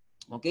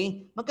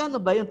 Okay? Magkano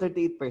ba yung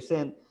 38%?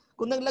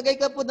 Kung naglagay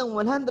ka po ng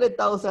 100,000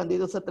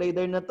 dito sa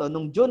trader na to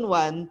nung June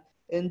 1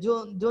 and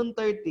June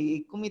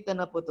 30, kumita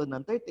na po to ng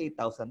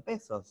 38,000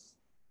 pesos.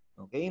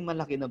 Okay?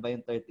 Malaki na ba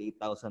yung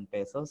 38,000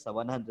 pesos sa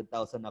 100,000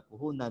 na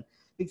puhunan?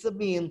 Ibig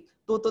sabihin,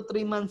 2 to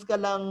 3 months ka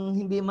lang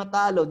hindi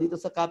matalo dito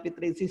sa copy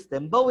trade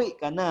system, bawi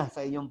ka na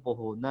sa iyong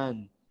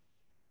puhunan.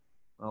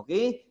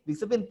 Okay? Ibig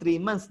sabihin, 3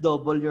 months,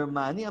 double your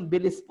money. Ang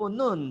bilis po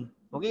nun.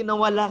 Okay? Na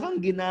wala kang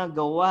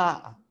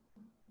ginagawa.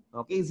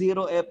 Okay,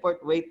 zero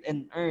effort, wait,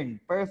 and earn.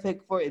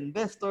 Perfect for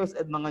investors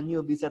at mga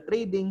newbies sa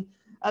trading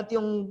at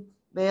yung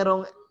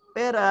merong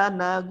pera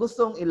na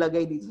gustong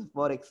ilagay dito sa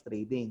Forex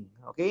trading.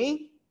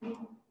 Okay?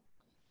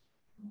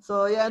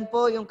 So, yan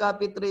po yung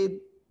copy trade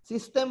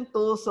system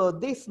 2. So,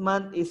 this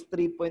month is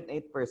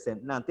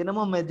 3.8% lang. Tinan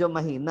mo, medyo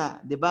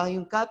mahina. Di ba?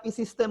 Yung copy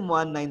system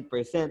 1,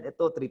 9%.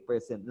 Ito,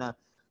 3% lang.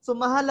 So,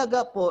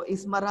 mahalaga po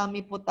is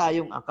marami po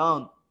tayong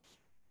account.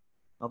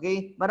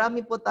 Okay?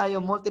 Marami po tayo,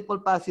 multiple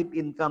passive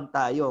income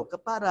tayo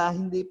para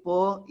hindi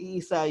po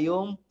iisa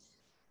yung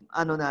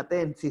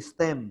natin,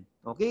 system.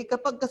 Okay?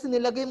 Kapag kasi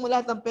nilagay mo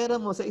lahat ng pera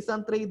mo sa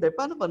isang trader,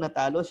 paano pa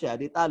natalo siya?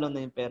 Di talo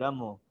na yung pera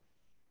mo.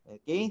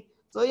 Okay?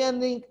 So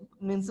yan yung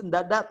minsan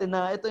dati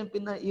na ito yung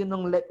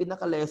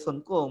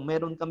pinaka-lesson ko.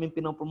 Meron kaming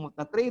pinopromote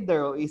na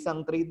trader o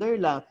isang trader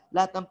lang.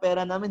 Lahat ng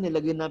pera namin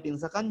nilagay natin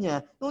sa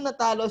kanya. Nung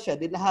natalo siya,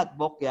 di lahat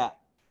bokya.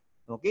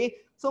 Okay?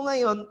 So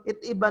ngayon,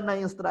 iba na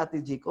yung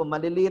strategy ko.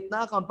 Maliliit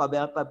na account,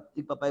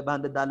 ipa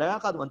 $500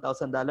 account,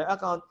 $1,000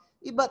 account,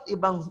 iba't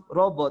ibang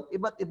robot,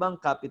 iba't ibang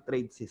copy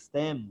trade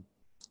system.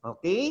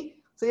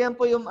 Okay? So yan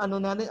po yung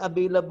natin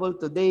available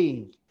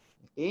today.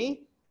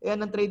 Okay?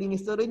 Ayan ang trading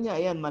history niya.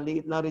 Ayan,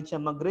 maliit lang rin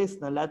siya mag-risk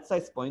na lot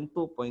size 0.2,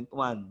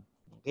 0.1.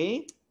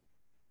 Okay?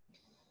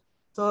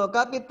 So,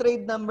 copy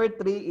trade number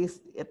 3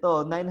 is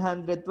ito,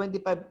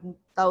 925,000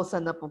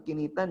 na po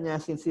kinita niya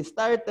since he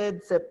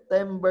started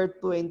September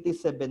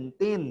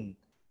 2017.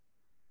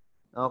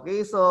 Okay,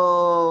 so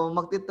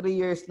magti 3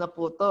 years na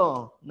po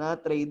to na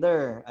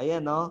trader.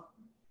 Ayan, no?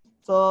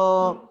 So,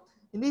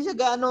 hindi siya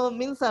gaano,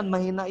 minsan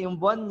mahina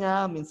yung buwan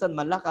niya, minsan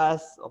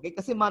malakas. Okay,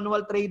 kasi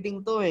manual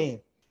trading to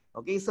eh.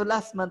 Okay, so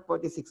last month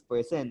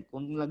 46%.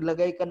 Kung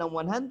naglagay ka ng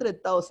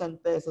 100,000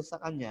 pesos sa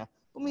kanya,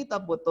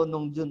 kumita po to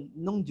nung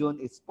June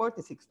is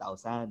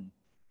 46,000.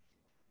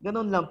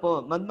 Ganun lang po.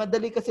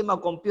 Madali kasi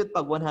mag-compute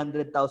pag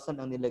 100,000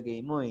 ang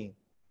nilagay mo eh.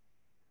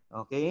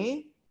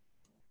 Okay?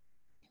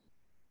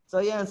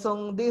 So yan,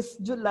 so this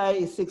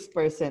July is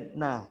 6%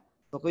 na.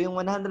 So kung yung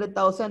 100,000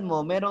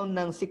 mo, meron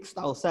ng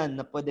 6,000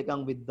 na pwede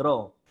kang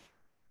withdraw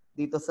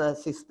dito sa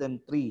System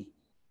 3.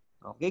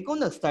 Okay,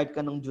 kung nag-start ka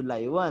nung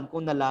July 1,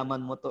 kung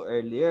nalaman mo to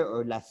earlier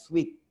or last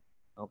week.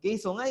 Okay,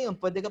 so ngayon,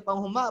 pwede ka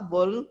pang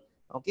humabol.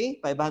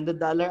 Okay, $500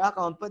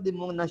 account, pwede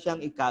mo na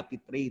siyang i-copy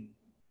trade.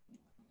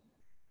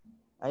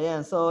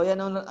 Ayan, so yan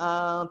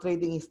ang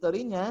trading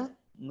history niya.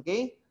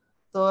 Okay,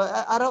 so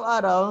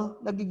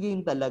araw-araw,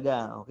 nag-gain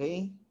talaga.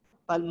 Okay,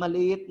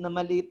 maliit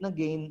na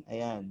gain.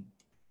 Ayan.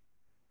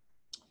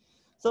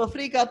 So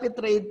free copy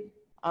trade,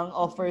 ang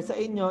offer sa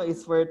inyo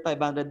is worth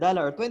 $500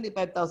 or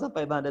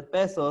 25,500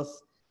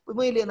 pesos.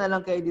 Pumili na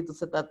lang kayo dito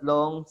sa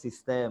tatlong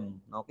system.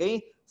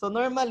 Okay? So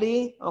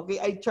normally,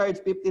 okay, I charge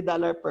 $50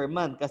 per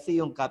month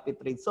kasi yung copy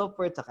trade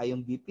software tsaka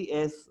yung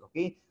BPS,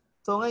 okay?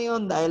 So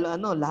ngayon dahil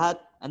lahat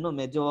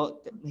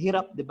medyo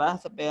hirap, 'di ba?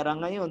 Sa pera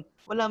ngayon,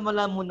 wala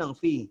mo ng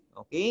fee,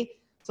 okay?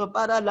 So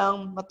para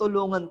lang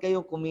matulungan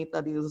kayo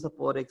kumita dito sa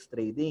Forex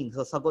trading.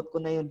 So sagot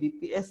ko na yung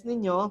BPS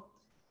ninyo.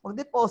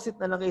 Mag-deposit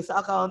na lang kayo sa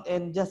account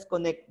and just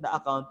connect the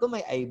account to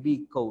my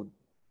IB code.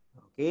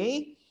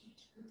 Okay?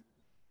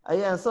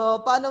 Ayan.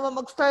 So, paano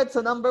mo mag-start? So,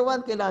 number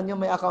 1, kailangan nyo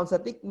may account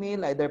sa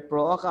Tickmill, either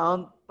pro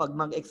account. Pag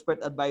mag-expert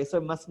advisor,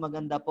 mas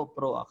maganda po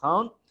pro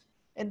account.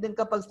 And then,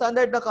 kapag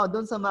standard account,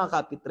 dun sa mga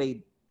copy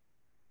trade.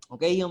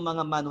 Okay? Yung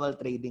mga manual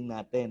trading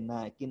natin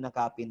na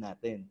kinakopy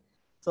natin.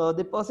 So,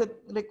 deposit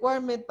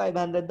requirement,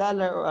 $500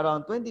 or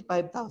around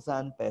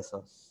 25,000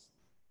 pesos.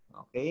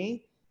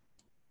 Okay?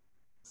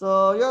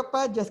 So, your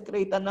pa, just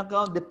create an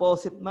account,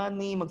 deposit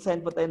money, mag-sign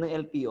po tayo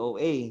ng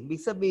LPOA.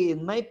 Ibig sabihin,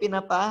 may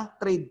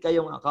pinapa-trade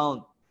kayong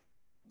account.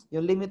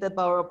 Yung limited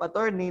power of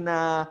attorney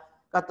na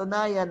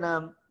katunayan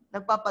na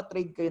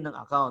nagpapatrade kayo ng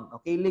account.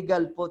 Okay,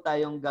 legal po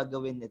tayong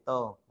gagawin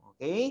ito.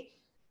 Okay?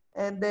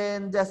 And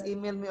then, just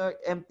email me your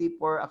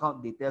MT4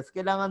 account details.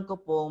 Kailangan ko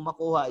po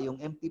makuha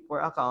yung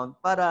MT4 account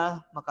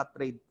para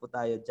makatrade po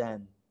tayo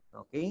dyan.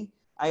 Okay?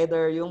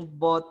 Either yung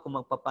bot, kung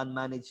magpapan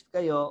manage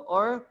kayo,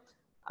 or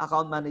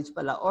account manage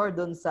pala or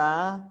dun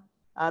sa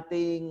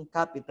ating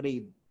copy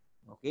trade.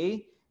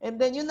 Okay? And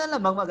then yun na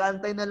lang,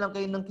 mag-aantay na lang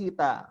kayo ng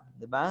kita,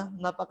 'di ba?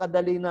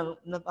 Napakadali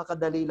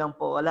lang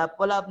po. Wala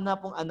na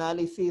pong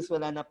analysis,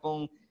 wala na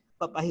pong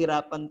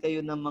papahirapan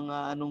kayo ng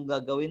mga anong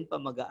gagawin pa,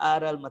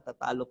 mag-aaral,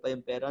 matatalo pa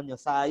yung pera nyo.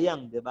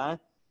 Sayang, 'di ba?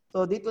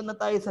 So dito na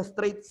tayo sa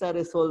straight sa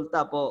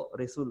resulta po,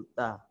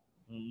 resulta.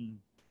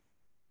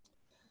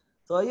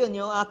 So ayun,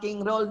 yung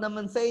aking role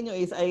naman sa inyo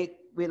is I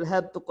will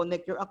have to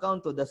connect your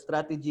account to the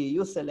strategy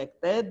you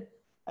selected.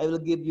 I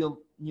will give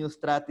you new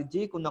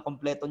strategy. Kung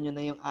nakompleto nyo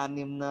na yung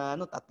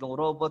 3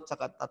 robot,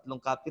 saka 3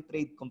 copy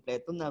trade,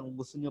 kompleto na. Kung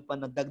gusto nyo pa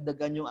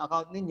nadagdagan yung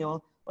account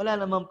ninyo, wala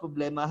namang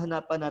problema.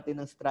 Hanapan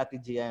natin ng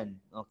strategy yan.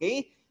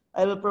 Okay?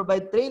 I will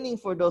provide training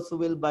for those who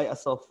will buy a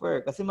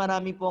software. Kasi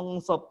marami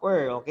pong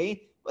software,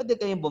 okay? Pwede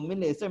kayong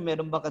bumili. Sir,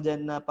 meron ba ka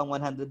dyan na pang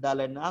 $100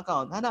 na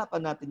account?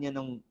 Hanapan natin yan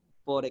ng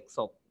Forex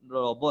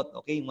robot,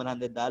 okay?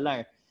 $100.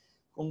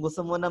 Kung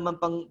gusto mo naman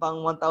pang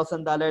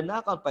 $1,000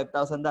 na account,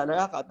 $5,000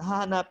 account,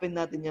 hahanapin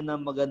natin yan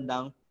ng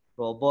magandang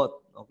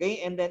robot. Okay?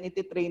 And then,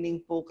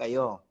 iti-training po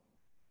kayo.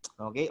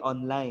 Okay?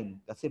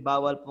 Online. Kasi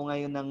bawal po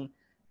ngayon ng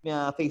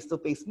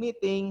face-to-face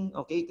meeting.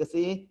 Okay?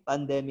 Kasi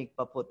pandemic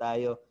pa po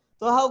tayo.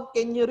 So, how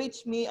can you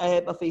reach me? I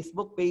have a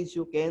Facebook page.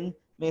 You can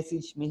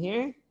message me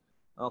here.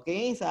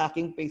 Okay? Sa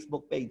aking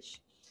Facebook page.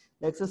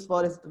 Lexus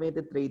Forex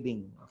Automated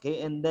Trading.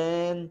 Okay? And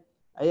then,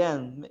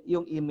 ayan,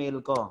 yung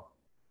email ko.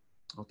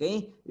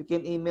 Okay? You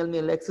can email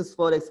me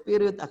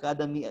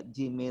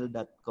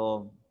lexusforexperiodacademy@gmail.com.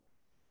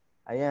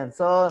 Ayan.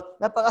 So,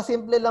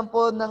 napakasimple lang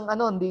po ng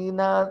hindi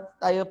na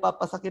tayo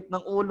papasakit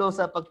ng ulo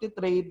sa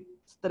pagtitrade,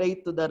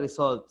 straight to the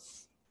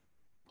results.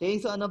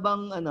 Okay? So,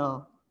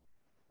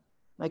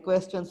 may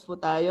questions po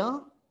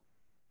tayo?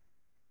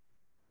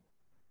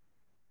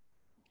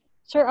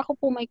 Sir, ako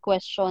po may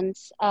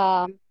questions.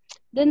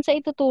 Dun sa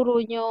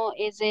ituturo nyo,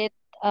 is it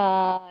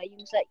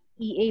yung sa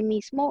EA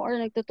mismo or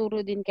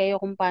nagtuturo din kayo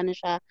kung paano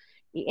siya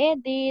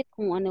i-edit,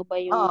 kung ano ba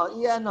yung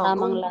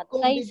tamang lot Kung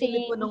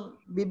sizing?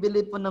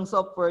 bibili po ng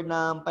software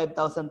ng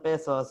 5,000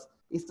 pesos,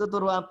 is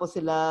tuturuan po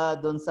sila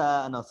doon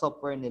sa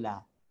software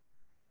nila.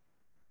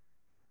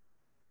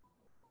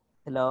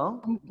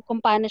 Hello?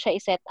 Kung paano siya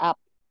i-set up.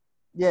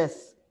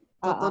 Yes.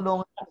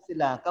 Tutulungan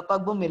sila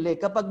kapag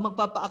bumili. Kapag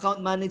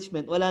magpapa-account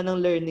management, wala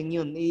nang learning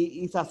yun.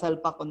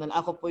 Isasalpak ko na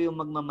lang. Ako po yung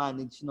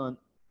magmamanage nun.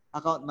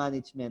 Account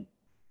management.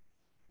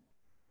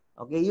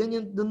 Okay,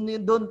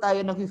 doon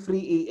tayo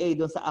nag-free EA,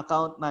 doon sa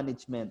account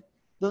management.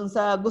 Doon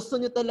sa gusto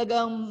nyo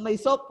talagang may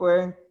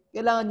software,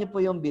 kailangan nyo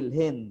po yung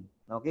bilhin.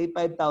 Okay,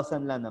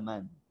 5,000 lang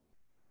naman.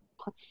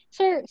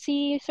 Sir,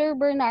 si Sir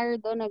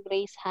Bernardo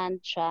nag-raise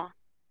hand siya.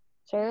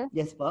 Sir?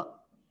 Yes po.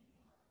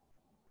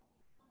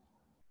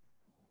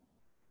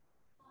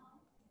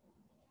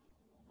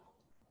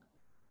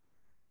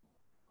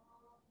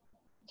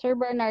 Sir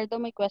Bernardo,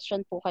 may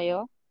question po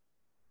kayo?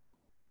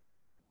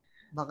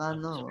 Baka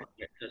no.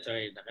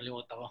 Sorry,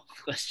 nakalimutan ko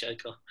question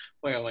ko.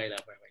 For a while.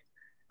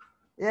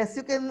 Yes,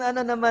 you can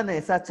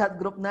sa chat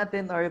group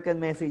natin or you can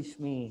message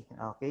me.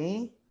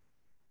 Okay?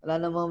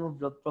 Wala namang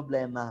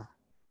problema.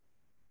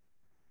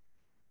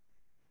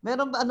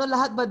 Meron ba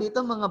lahat ba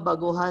dito mga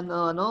baguhan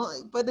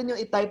Pwede niyo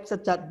i-type sa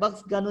chat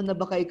box gano'n na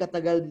ba kayo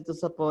katagal dito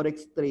sa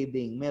forex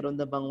trading? Meron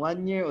na bang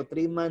 1 year o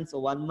 3 months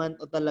o 1 month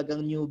o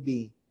talagang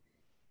newbie?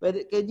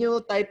 Can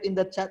you type in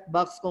the chat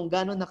box kung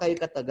gano'n na kayo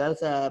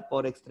katagal sa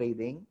forex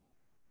trading?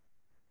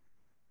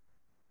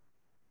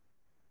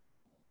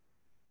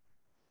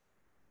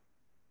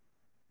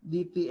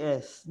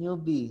 DPS,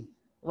 newbie.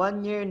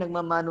 1 year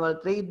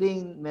nagma-manual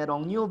trading,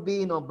 merong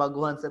newbie,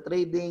 baguhan sa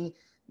trading,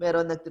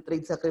 meron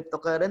nagtitrade sa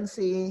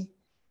cryptocurrency,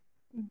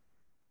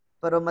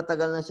 pero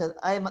matagal na siya.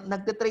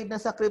 Nagtitrade na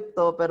sa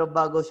crypto, pero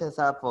bago siya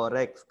sa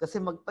Forex. Kasi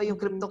yung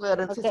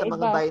cryptocurrency sa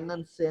mga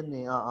Binance yan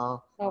eh.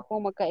 Oo. Opo,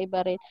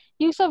 magkaiba rin.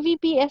 Yung sa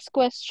VPS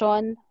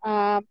question,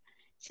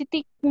 si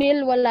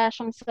Tickmill wala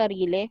siyang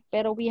sarili,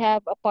 pero we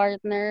have a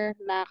partner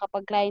na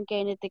kapag client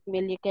kayo ni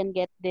Tickmill, you can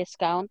get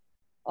discount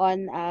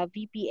on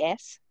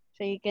VPS.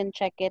 So you can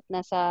check it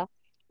na sa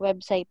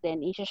website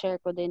din.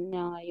 I-share ko din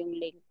yung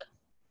link.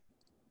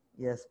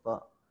 Yes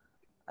po.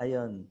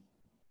 Ayun.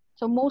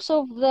 So most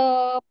of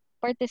the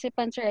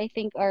participants I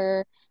think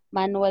are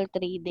manual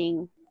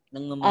trading.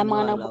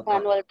 Mga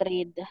manual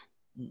trade.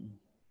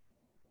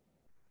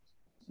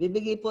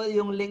 Bibigay po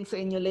yung link sa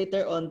inyo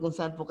later on kung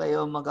saan po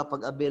kayo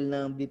makapag-avail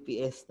ng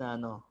BPS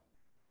na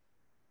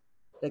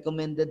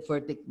recommended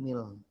for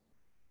Tickmill.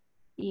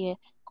 Yeah.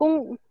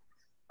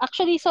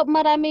 Actually, so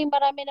marami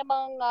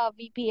namang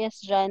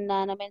VPS dyan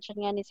na na-mention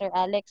nga ni Sir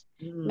Alex.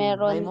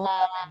 Meron may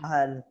mura, may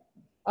mahal.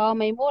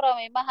 May mura,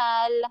 may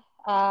mahal.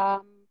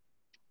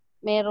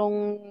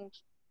 Merong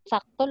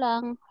sakto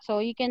lang.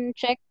 So, you can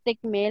check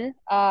Tickmill,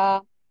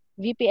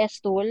 VPS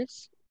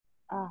tools.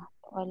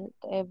 To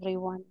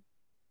everyone.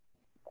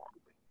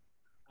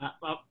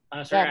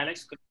 Sir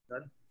Alex,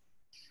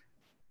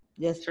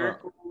 yes, sir,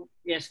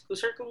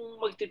 kung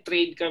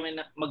magti-trade kami,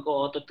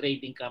 mag-auto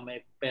trading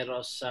kami,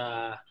 pero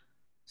sa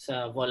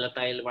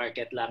volatile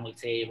market lang, let's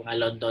say mga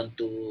London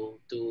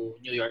to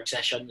New York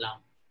session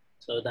lang.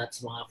 So that's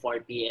mga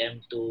 4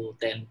 p.m. to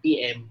 10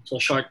 p.m. So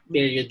short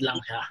period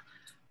lang siya.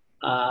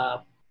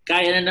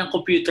 kaya na ng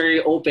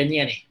computer open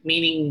yan eh.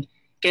 Meaning,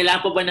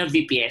 kailangan pa ba ng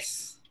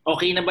VPS?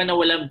 Okay na ba na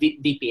walang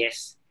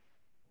VPS?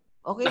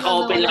 Okay lang na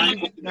Naka-open lang walang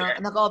yung computer.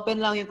 naka-open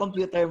lang yung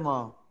computer mo.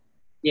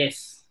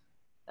 Yes.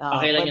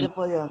 Okay lang Pwede yun.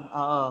 po yun.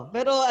 Oo.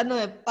 Pero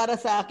para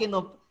sa akin,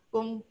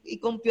 kung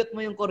i-compute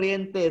mo yung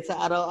kuryente sa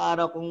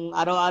araw-araw, kung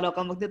araw-araw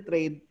ka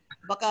magte-trade,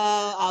 baka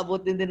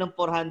abot din ng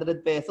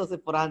 400 pesos.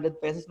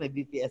 400 pesos may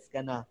BPS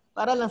ka na.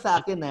 Para lang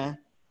sa akin, ha.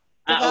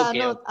 Tsaka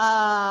Okay.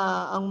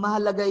 ang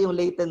mahalaga yung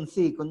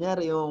latency.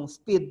 Kunyari, yung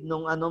speed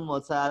nung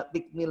mo sa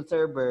Tickmill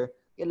server,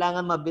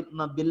 kailangan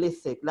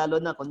mabilis eh. Lalo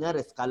na,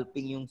 kunyari,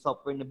 scalping yung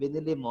software na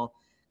binili mo,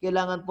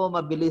 kailangan po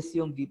mabilis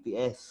yung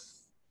BPS.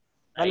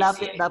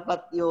 Malapit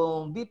dapat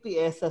yung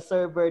BPS sa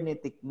server ni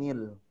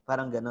Tickmill.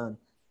 Parang ganon.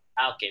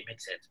 Okay.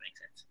 Makes sense.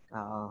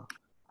 Oo.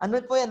 Ano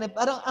po yan eh?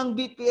 Parang ang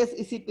BPS,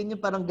 isipin nyo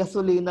parang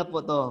gasolina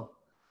po to.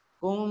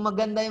 Kung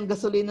maganda yung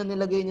gasolina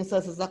nilagay nyo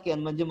sa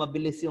sasakyan, medyo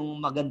mabilis yung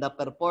maganda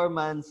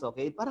performance,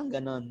 okay? Parang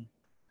ganon.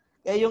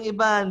 Kaya yung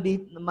iba,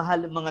 hindi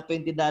mahal, mga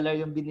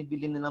 $20 yung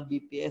binibili nilang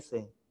BPS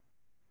eh.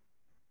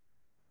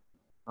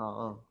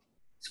 Oo.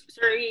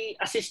 Sir,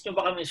 i-assist nyo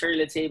ba kami, sir?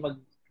 Let's say,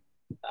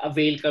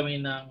 mag-avail kami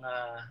ng...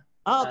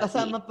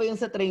 Kasama po yung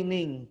sa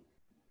training.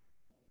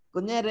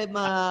 Kunyari,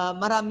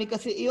 marami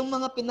kasi, yung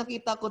mga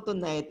pinakita ko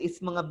tonight is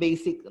mga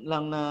basic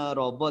lang na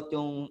robot,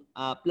 yung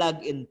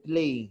plug and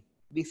play.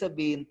 Ibig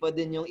sabihin,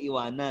 pwede nyo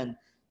iwanan.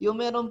 Yung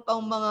meron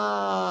pang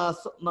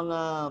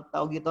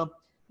tawag ito,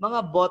 mga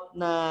bot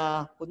na,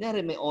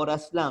 kunyari may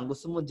oras lang,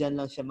 gusto mo dyan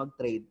lang siya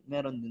mag-trade,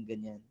 meron din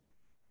ganyan.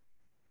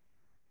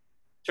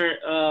 Sir,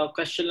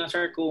 question lang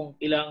sir, kung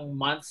ilang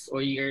months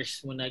or years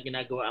mo na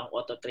ginagawa ang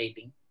auto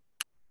trading?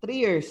 3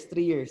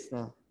 years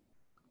na.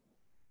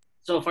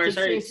 So far, 6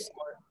 sir, years.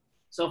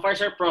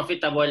 sir,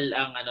 profitable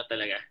ang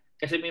talaga.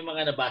 Kasi may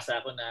mga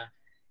nabasa ako na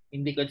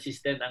hindi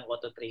consistent ang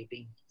auto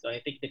trading. So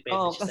I think depende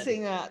siya kasi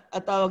nga,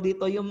 tawag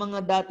dito, yung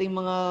mga dating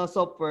mga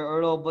software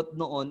or robot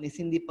noon is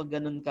hindi pa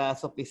ganun ka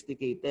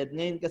sophisticated.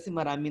 Ngayon kasi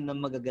marami na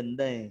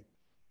magaganda eh.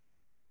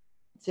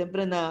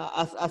 Siyempre na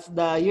as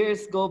the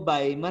years go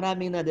by,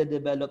 maraming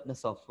na-develop na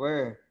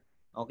software.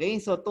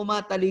 Okay? So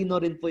tumatalino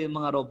rin po yung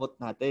mga robot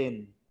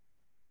natin.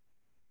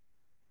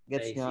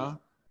 Gets nyo?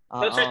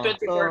 So sir,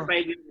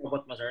 24/5 yung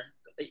robot mo, sir?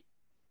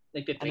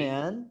 Nagtitrade? Ano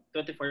yan?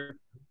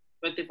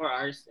 24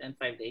 hours and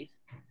 5 days?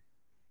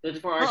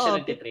 24 hours siya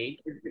nagtitrade?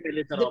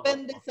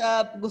 Depende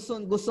sa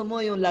gusto mo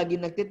yung lagi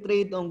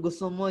nagtitrade o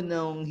gusto mo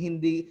nung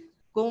hindi.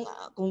 Kung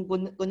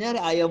kunyari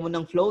ayaw mo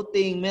ng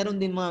floating, meron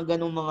din mga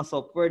ganong mga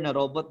software na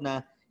robot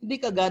na hindi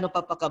ka gano'ng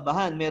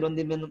papakabahan. Meron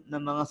din na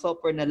mga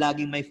software na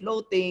laging may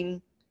floating.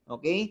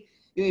 Okay?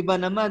 Yung iba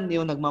naman,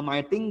 yung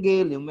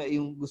nagma-martingale,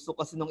 yung gusto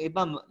kasi nung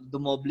iba,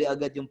 dumoble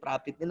agad yung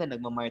profit nila,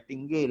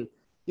 nagma-martingale.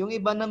 Yung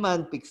iba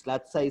naman, fixed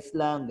lot size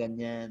lang,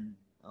 ganyan.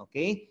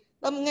 Okay?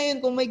 Ngayon,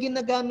 kung may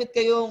ginagamit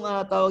kayong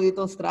tawag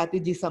itong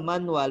strategy sa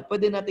manual,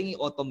 pwede nating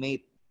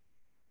i-automate.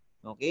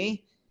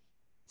 Okay?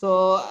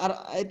 So,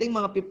 I think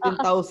mga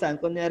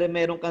 15,000, kunyari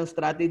meron kang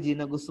strategy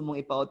na gusto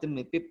mong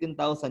ipa-automate,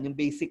 15,000 yung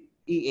basic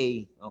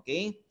EA.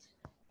 Okay?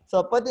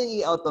 So, pwede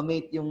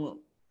i-automate yung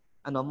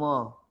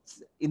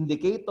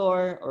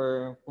indicator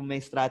or kung may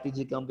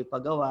strategy kang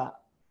ipagawa.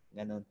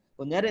 Ganun.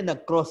 Kunyari,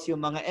 nag-cross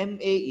yung mga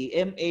MA,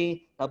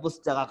 EMA,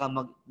 tapos tsaka ka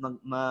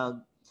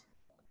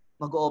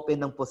mag-open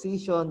ng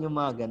position, yung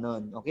mga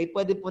ganon. Okay?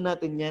 Pwede po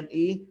natin yan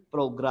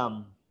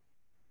i-program.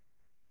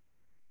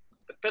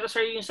 Pero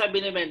sir, yung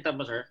sabi ni Benta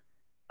mo, sir,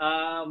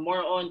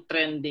 more on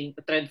trend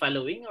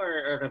following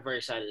or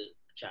reversal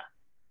siya?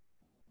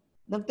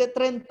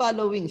 Nagte-trend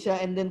following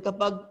siya and then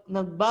kapag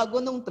nagbago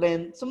ng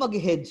trend, so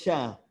mag-head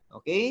siya.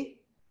 Okay?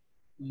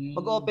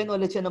 Mag-open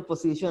ulit siya ng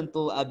position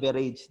to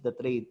average the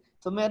trade.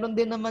 So meron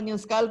din naman yung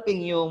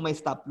scalping, yung may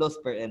stop loss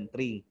per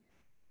entry.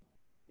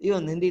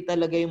 Yun, hindi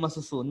talaga yung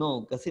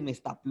masusunog kasi may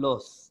stop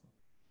loss.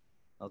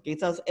 Okay?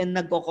 So, and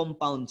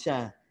nagko-compound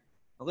siya.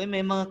 Okay?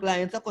 May mga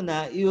clients ako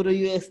na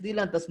Euro-USD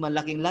lang tapos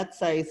malaking lot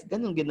size.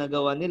 Ganun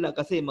ginagawa nila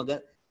kasi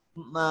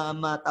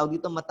tawag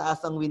dito,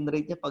 mataas ang win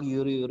rate niya pag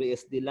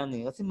Euro-USD lang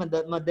eh. Kasi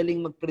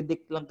madaling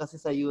mag-predict lang kasi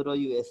sa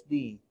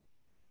Euro-USD.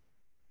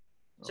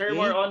 Sir,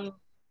 Okay?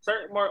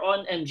 more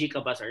on MG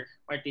ka ba, sir?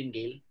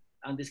 Martingale?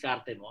 Ang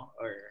diskarte mo?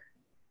 Or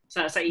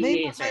sa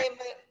EA, sir?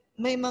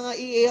 May mga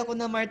EA ako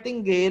na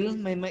martingale,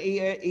 may mga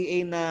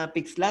EA na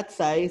fixed lot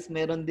size,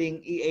 meron ding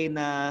EA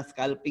na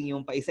scalping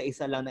yung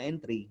paisa-isa lang na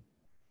entry.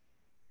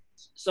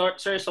 So,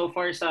 sir, so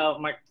far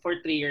for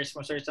 3 years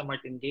mo, sir, sa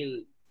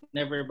martingale,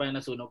 never ba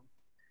nasunog?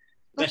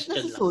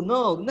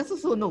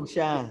 Nasusunog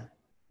siya.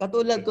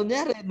 Katulad,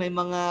 kunyari, may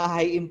mga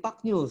high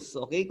impact news,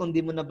 okay, kung di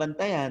mo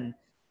nabantayan.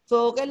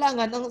 So,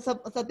 kailangan,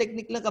 sa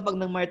technique lang kapag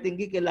ng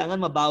martingale, kailangan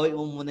mabawi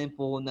mo muna yung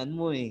puhunan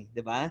mo eh.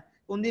 Di ba?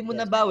 Kung di mo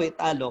nabawi,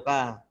 talo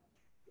ka.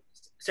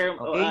 Sir,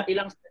 okay?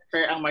 Ilang steps,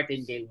 sir, ang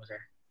martingale mo,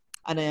 sir?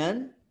 Ano yan?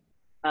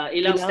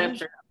 Ilang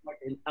steps, sir,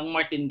 ang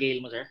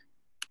martingale mo, sir?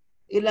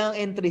 Ilang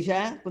entry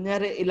siya?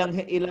 Kunyari, ilang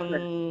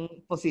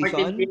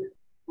position?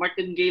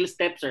 Martingale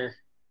steps, sir.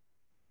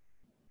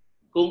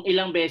 Kung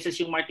ilang beses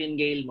yung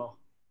martingale mo.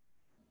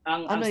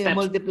 Ang Ano yung steps,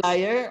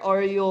 multiplier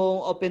or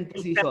yung open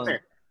yung steps, sir.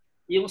 position?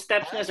 Yung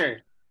steps niya,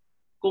 sir.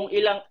 Kung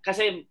ilang,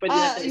 kasi pwede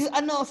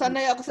natin Yung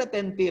sanay ako sa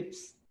 10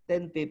 pips.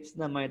 10 pips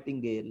na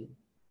martingale.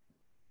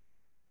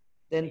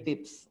 10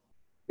 pips.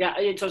 Yeah,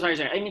 ayun, so sorry,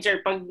 sir. I mean,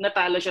 sir, pag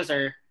natalo siya,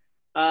 sir,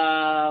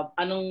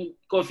 anong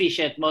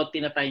coefficient mo,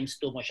 tina-times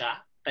 2 mo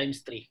siya?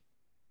 Times 3?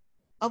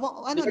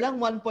 Ano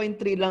lang,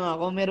 1.3 lang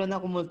ako. Meron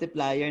ako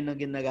multiplier na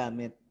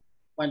ginagamit.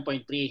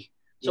 1.3.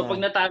 So, pag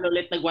Yeah. natalo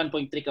ulit, nag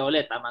 1.3 ka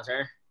ulit. Tama,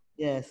 sir?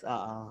 Yes,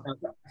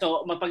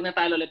 So, pag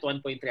natalo ulit,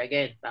 1.3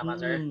 again. Tama,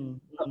 sir?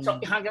 So,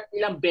 hanggang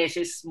ilang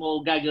beses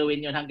mo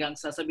gagawin yon hanggang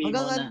sasabihin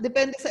mo na...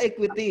 Depende sa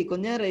equity.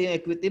 Kunyari, yung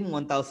equity mo,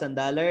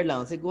 $1,000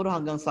 lang. Siguro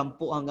hanggang 10,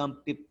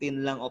 hanggang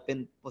 15 lang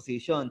open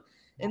position.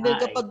 And then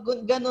kapag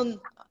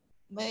ganun,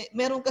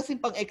 meron kasi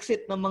pang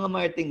exit ng mga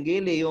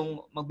martingale,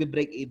 yung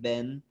magbe-break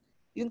even.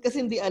 Yun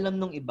kasi hindi alam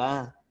nung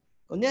iba.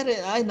 Kunyari,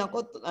 ay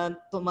nako,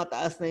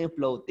 tumataas na yung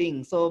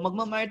floating. So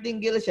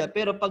magma-martingale siya,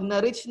 pero pag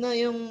na-reach na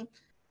yung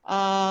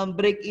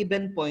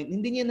break-even point,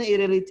 hindi niya na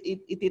i-reach,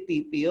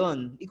 ititipi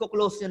yun.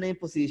 Iko-close niya na yung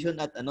position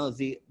at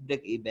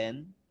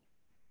break-even.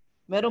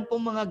 Meron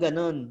pong mga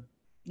ganun.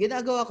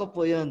 Ginagawa ko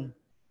po yun.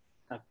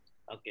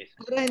 Okay.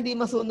 Para hindi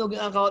masunog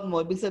yung account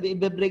mo, ibig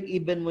sabihin,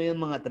 i-break-even mo yung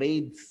mga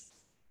trades.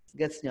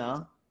 Gets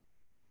nyo?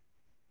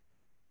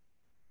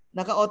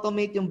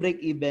 Naka-automate yung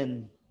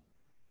break-even.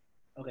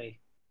 Okay.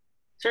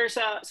 Sir,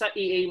 sa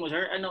EA mo,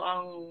 sir, ano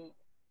ang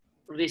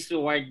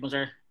risk-reward mo,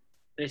 sir?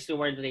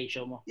 Risk-reward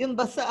ratio mo? Yung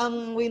basta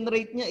ang win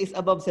rate niya is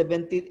above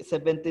 70%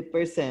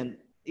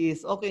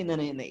 is okay na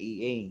na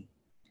EA.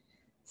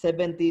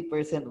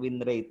 70% win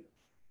rate.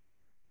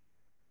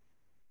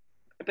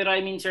 Pero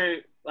I mean,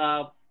 sir,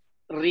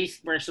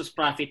 risk versus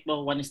profit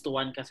mo,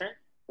 1:1 ka, sir?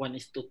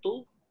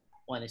 1:2?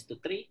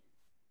 1:3?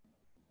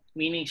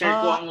 Meaning, sir,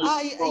 kung ang...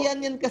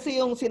 yan kasi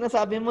yung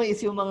sinasabi mo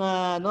is yung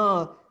mga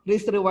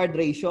risk-reward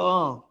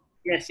ratio.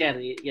 Yes, sir.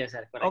 Yes,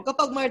 sir. Correct. O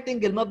kapag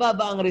martingale,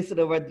 mababa ang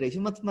risk-reward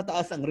ratio. Mas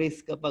mataas ang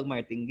risk kapag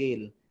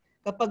martingale.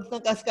 Kapag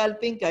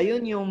naka-scalping ka,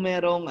 yun yung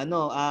merong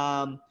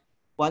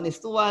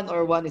 1:1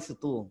 or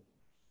 1:2.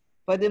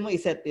 Pwede mo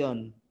iset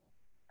yun.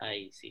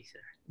 I see, sir.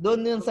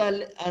 Doon yun sa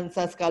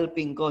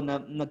scalping ko na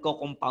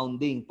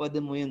nagko-compounding. Pwede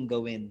mo yun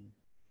gawin.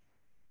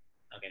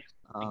 Okay.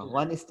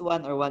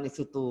 1:1 or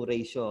 1:2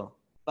 ratio.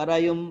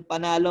 Para yung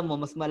panalo mo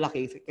mas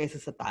malaki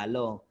kaysa sa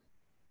talo.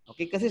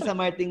 Okay, kasi sa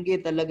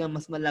martingale talagang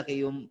mas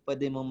malaki yung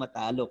pwede mong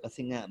matalo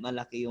kasi nga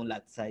malaki yung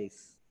lot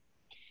size.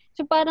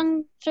 So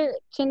parang, sir,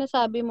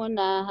 sinasabi mo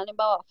na,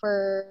 halimbawa,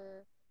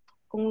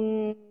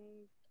 kung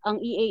ang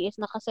EA is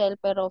nakasell,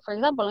 pero for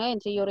example,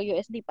 ngayon, si Euro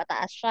USD,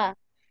 pataas siya.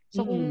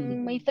 So kung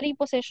may 3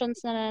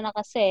 positions na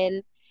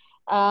nakasell,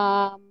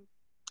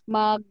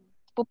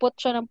 magpuput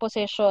siya ng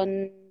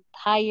position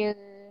higher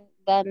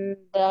than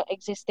the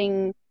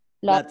existing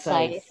lot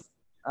size.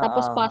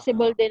 Tapos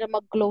possible din na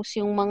mag-close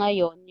yung mga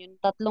yon, yung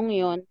tatlong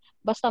yon,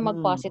 basta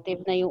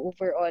mag-positive na yung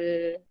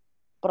overall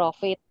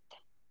profit.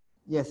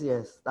 Yes.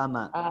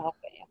 Tama.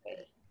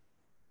 Okay.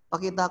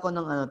 Pakita ko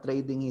ng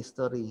trading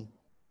history.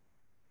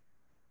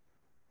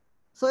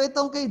 So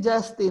itong kay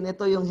Justin,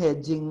 ito yung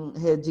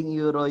hedging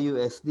Euro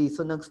USD.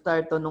 So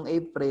nag-start to nung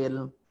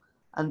April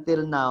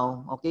until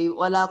now. Okay,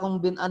 wala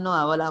akong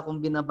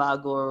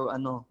binabago or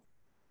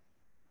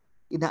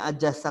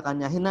ina-adjust sa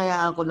kanya.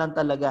 Hinayaan ko lang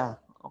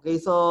talaga. Okay,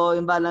 so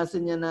yung balance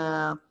niya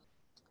na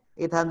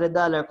 $800,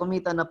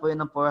 kumita na po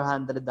yun ng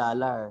 $400.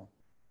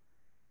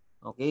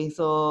 Okay,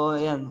 so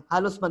ayan,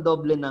 halos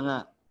madoble na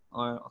nga.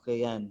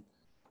 Okay, yan.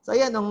 So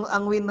ayan,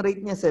 ang win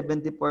rate niya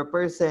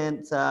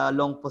 74%, sa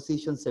long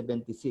position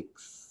 76%.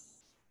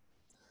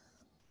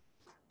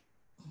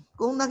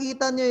 Kung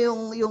nakita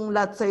niyo yung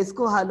lot size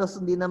ko, halos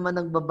hindi naman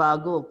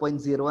nagbabago,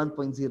 0.01,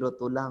 0.02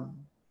 lang.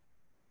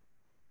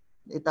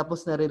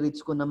 Tapos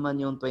nare-reach ko naman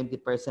yung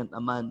 20%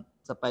 a month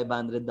sa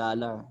 $500.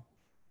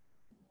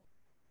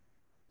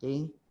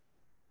 Okay?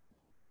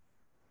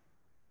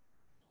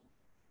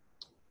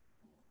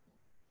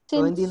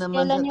 So hindi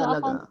naman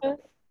siya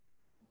talaga.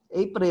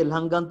 April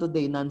hanggang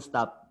today,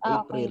 non-stop.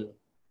 April. Okay.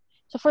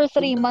 So for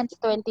 3 months,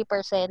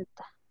 20%.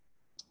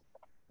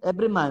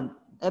 Every month.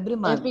 Every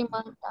month.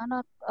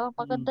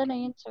 Maganda na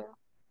yun, sir.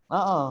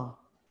 Oo.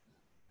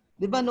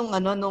 Di ba nung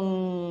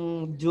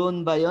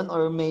June ba yon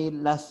or May,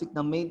 last week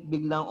na May,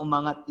 biglang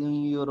umangat yung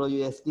Euro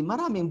USD.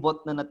 Maraming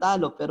bot na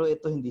natalo, pero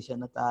ito hindi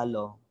siya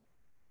natalo.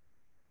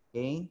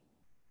 Okay?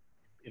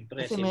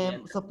 Impressive. Kasi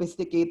may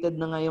sophisticated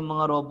na nga yung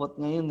mga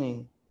robot ngayon eh.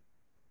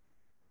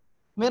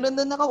 Meron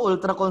din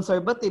ultra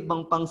conservative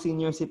pang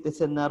senior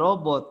citizen na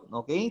robot.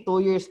 Okay? 2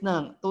 years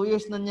na. 2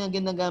 years na niya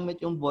ginagamit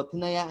yung bot.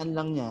 Hinayaan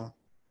lang niya.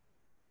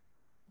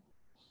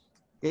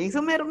 Okay?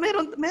 So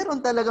meron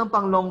talagang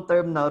pang long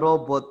term na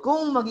robot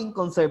kung maging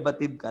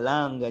conservative ka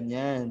lang.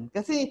 Ganyan.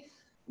 Kasi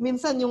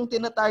minsan yung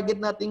tina-target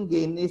nating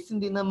gain is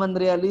hindi naman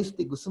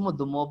realistic. Gusto mo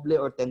dumoble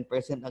or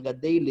 10% agad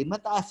daily.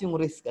 Mataas yung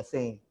risk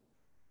kasi.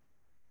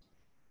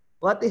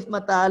 What if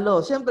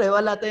matalo? Siyempre,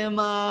 wala tayong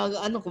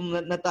kung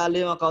natalo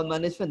yung account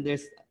management,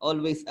 there's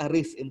always a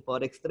risk in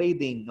Forex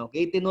trading.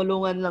 Okay?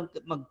 Tinulungan lang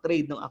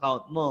mag-trade ng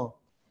account mo.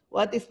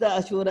 what is the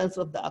assurance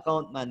of the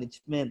account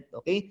management?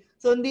 Okay?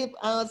 So hindi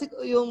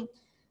yung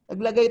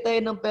naglagay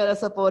tayo ng pera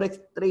sa forex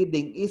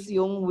trading is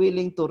yung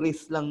willing to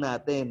risk lang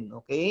natin,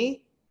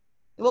 okay?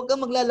 Huwag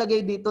kang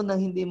maglalagay dito na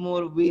hindi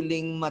mo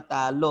willing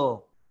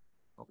matalo.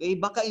 Okay?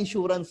 Baka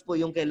insurance po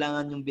yung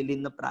kailangan yung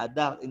bilhin na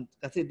product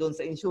kasi doon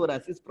sa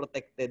insurance is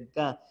protected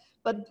ka.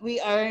 But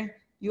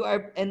you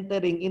are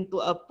entering into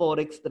a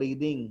forex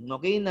trading.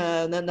 Okay?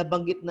 Na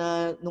nabanggit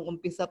na nung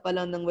umpisa pa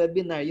lang ng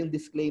webinar yung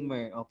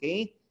disclaimer,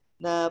 okay?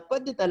 Na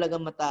pwede talaga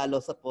matalo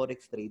sa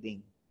forex trading.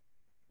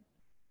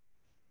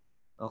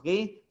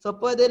 Okay? So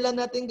pwede lang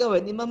natin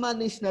gawin,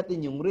 i-manage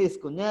natin yung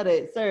risk.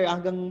 Kunyari, sir,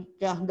 hanggang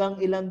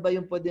ilan ba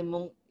yung pwede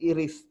mong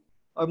i-risk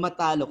or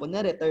matalo?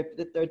 Kunyari,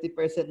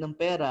 30% ng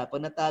pera.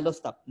 Kung natalo,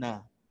 stop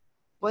na.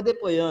 Pwede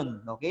po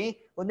yun. Okay?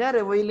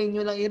 Kunyari, willing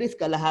nyo lang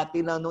i-risk,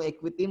 kalahati lang ng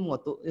equity mo,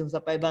 yung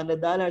sa $500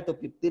 to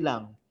 50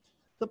 lang.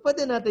 So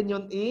pwede natin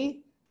yun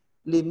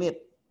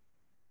i-limit.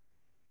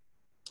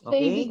 So,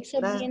 Okay? ibig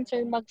sabihin,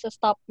 sir,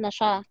 magsa-stop na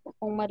siya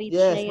kung ma-reach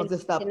Yes, niya yung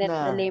magsa-stop sinet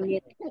na na.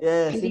 limit.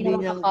 Yes, Hindi na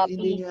makakopy.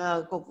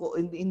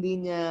 hindi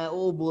niya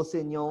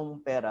uubusin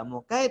yung pera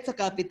mo. Kahit sa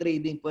copy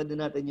trading, pwede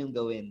natin yung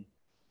gawin.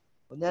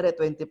 Kunyari,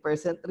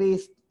 20%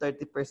 risk,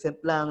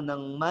 30% lang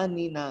ng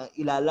money na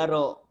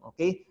ilalaro.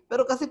 Okay?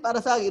 Pero kasi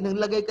para sa akin,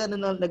 naglagay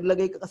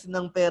ka kasi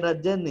ng pera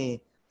dyan eh.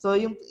 So,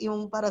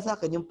 yung para sa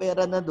akin, yung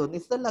pera na doon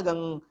is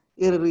talagang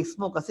i-risk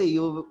mo kasi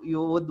you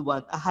would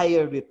want a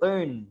higher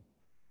return.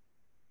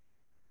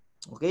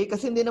 Okay?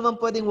 Kasi hindi naman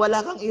pwedeng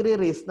wala kang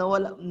i-risk na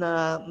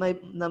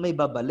may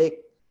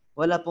babalik.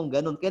 Wala pong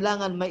ganun.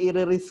 Kailangan may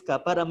i-risk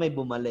ka para may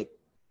bumalik.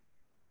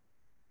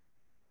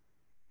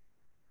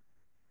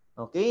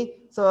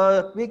 Okay? So,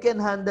 we can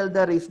handle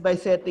the risk by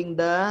setting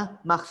the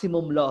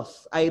maximum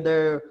loss.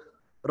 Either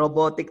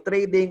robotic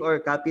trading or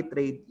copy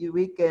trade,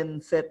 we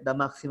can set the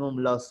maximum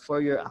loss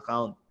for your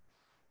account.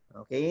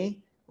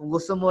 Okay? Kung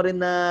gusto mo rin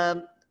na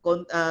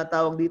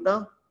tawag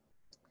dito,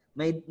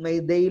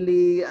 may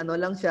daily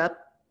lang siya,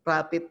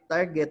 profit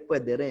target,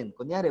 pwede rin.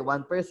 Kunyari,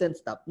 1%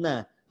 stop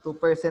na.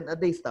 2% a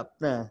day, stop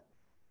na.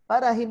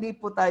 Para hindi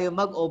po tayo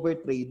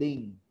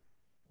mag-overtrading.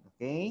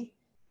 Okay?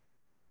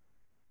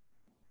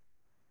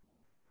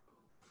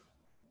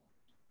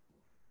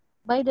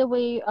 By the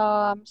way,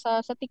 sa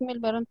Tickmill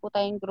meron po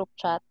tayong group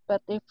chat. But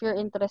if you're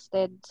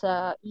interested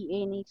sa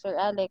EA ni Sir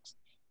Alex,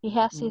 he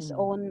has his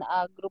own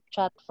group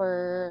chat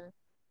for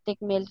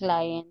Tickmill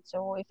clients.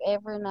 So, if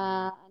ever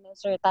na,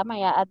 sir,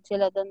 tama, add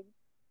sila doon.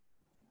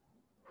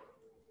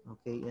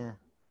 Okay, yeah.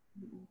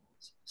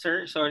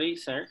 Sir, sorry,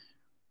 sir.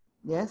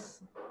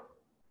 Yes?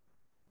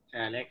 Sir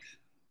Alex.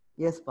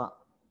 Yes pa.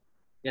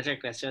 Yes, sir.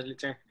 Question,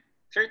 sir.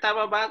 Sir,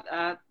 tama ba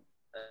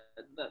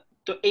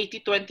to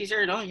 80-20,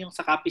 sir, no? Yung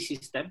sa copy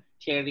system,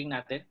 sharing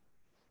natin?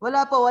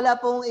 Wala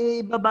pong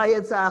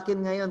ibabayad sa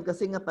akin ngayon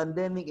kasi nga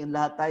pandemic and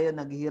lahat tayo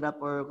naghihirap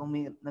or kung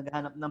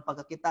naghahanap ng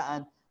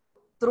pagkakitaan.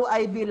 Through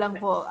IB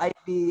lang po,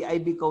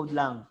 IB code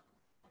lang.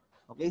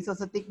 Okay, so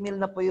sa Tickmill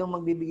na po yung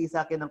magbibigay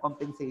sa akin ng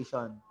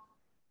compensation.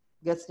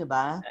 Gets nyo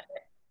ba?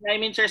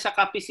 I mean, sir, sa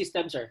copy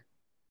system, sir.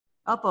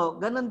 Opo,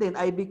 ganun din.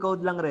 IB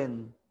code lang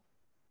rin.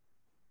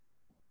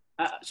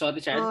 Sorry,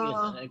 sir.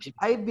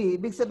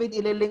 IB, ibig sabihin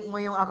ililink mo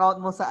yung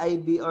account mo sa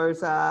IB or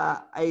sa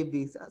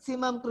IB. Si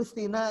Ma'am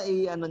Christina,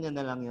 ano niya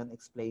na lang yun,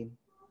 explain.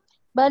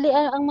 Bali,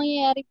 ang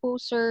mangyayari po,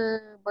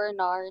 Sir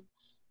Bernard,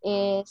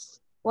 is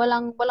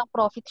walang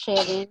profit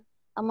sharing.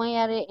 Ang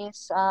mangyayari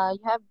is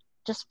you have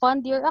just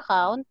fund your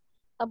account,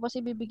 tapos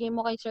ibibigay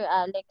mo kay Sir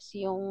Alex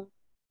yung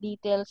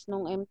details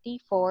ng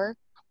MT4,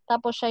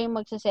 tapos siya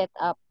yung magse-set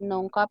up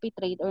ng copy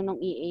trade or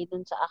ng EA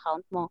dun sa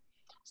account mo.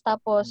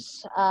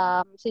 Tapos,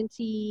 since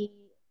si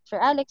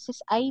Sir Alex is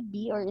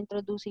IB or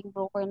introducing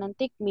broker ng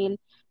Tickmill,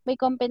 may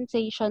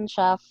compensation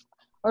siya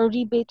or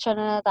rebate siya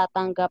na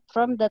natatanggap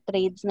from the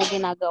trades na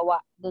ginagawa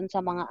dun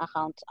sa mga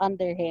accounts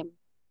under him.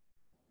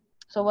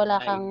 So,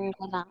 wala kang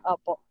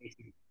opo.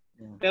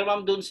 Pero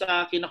ma'am, dun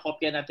sa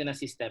kinakopya natin na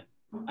system,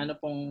 ano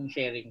pong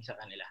sharing sa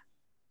kanila?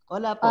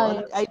 Wala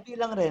po. IB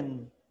lang rin.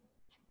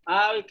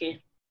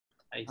 Okay.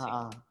 I see.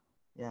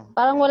 Yeah.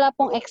 Parang wala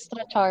pong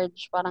extra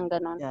charge. Parang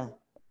ganon. Yeah.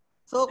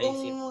 So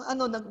kung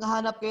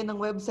naghahanap kayo ng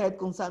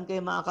website kung saan kayo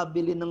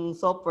makakabili ng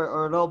software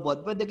or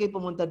robot, pwede kayo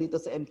pumunta dito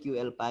sa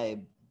MQL5.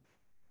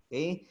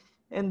 Okay?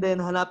 And then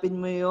hanapin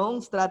mo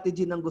yung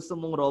strategy ng gusto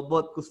mong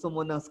robot, gusto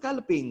mo ng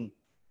scalping.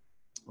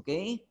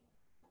 Okay?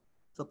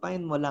 So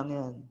find mo lang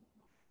yan.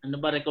 Ano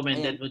ba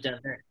recommended mo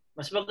dyan, sir?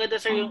 Mas maganda,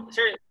 sir, yung,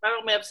 sir,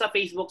 parang may sa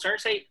Facebook, sir.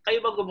 Kayo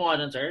ba gumawa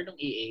nun, sir, ng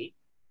EA?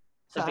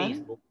 Sa Saan?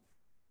 Facebook?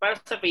 Parang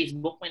sa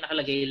Facebook, may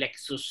nakalagay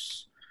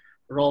Lexus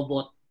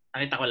robot.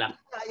 Nakita ko lang.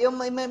 Yung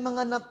may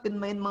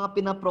mga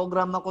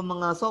pinaprogram ako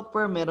mga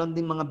software, meron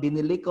din mga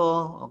binili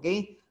ko,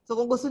 okay? So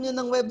kung gusto niyo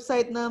ng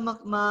website na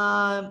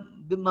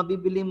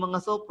mabibili mga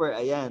software,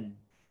 ayan.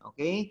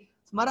 Okay?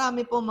 So,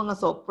 marami po mga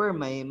software,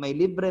 may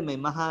libre, may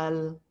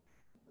mahal.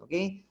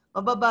 Okay?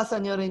 Mababasa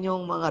niyo rin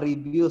yung mga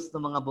reviews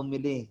ng mga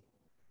bumili.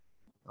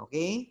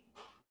 Okay?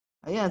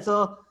 Ayan,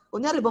 so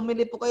kunyari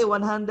bumili po kayo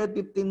 $115,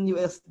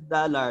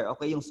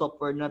 okay, yung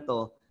software na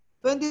to.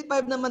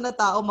 25 naman na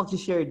tao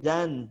mag-share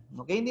dyan.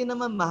 Okay? Hindi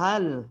naman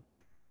mahal.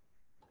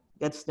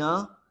 Gets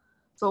nyo?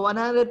 So,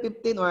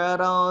 115 or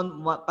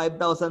around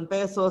 5,000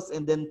 pesos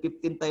and then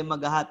 15 tayo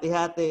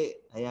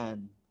maghahati-hati.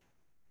 Ayan.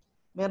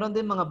 Meron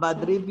din mga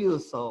bad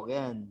reviews. So,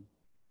 yan.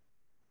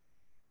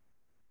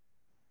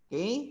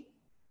 Okay?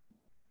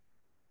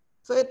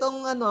 So,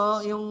 itong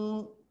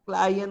yung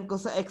client ko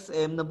sa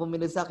XM na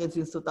bumili sa akin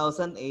since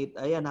 2008,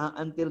 ayan,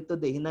 until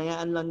today,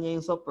 hinayaan lang niya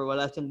yung software.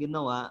 Wala siyang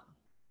ginawa.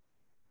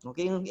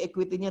 Okay, yung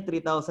equity niya,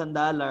 $3,000.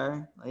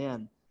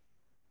 Ayan.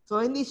 So,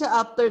 hindi siya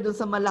after dun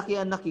sa malaki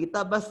ang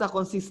nakita, basta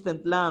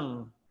consistent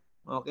lang.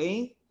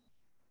 Okay?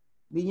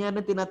 Hindi niya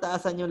rin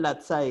tinataasan yung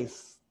lot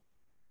size.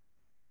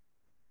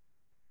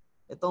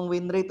 Itong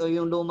win rate o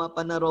yung luma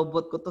pa na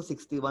robot ko to,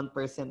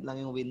 61%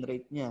 lang yung win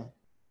rate niya.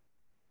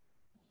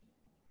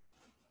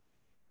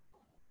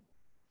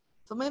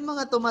 So, may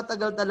mga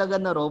tumatagal talaga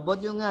na robot.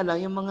 Yung nga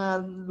lang, yung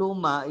mga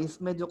luma is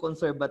medyo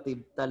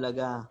conservative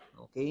talaga.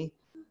 Okay?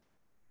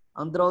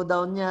 Ang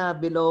drawdown niya,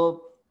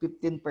 below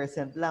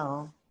 15% lang.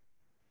 Oh.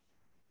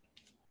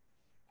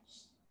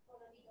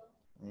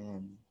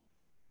 Ayan.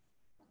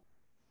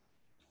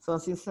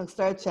 So, since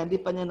nag-start siya, hindi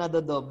pa niya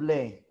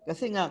nadodoble.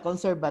 Kasi nga,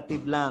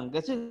 conservative lang.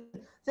 Kasi,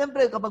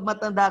 siyempre, kapag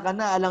matanda ka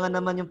na, alangan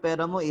naman yung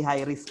pera mo,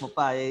 i-high risk mo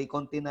pa.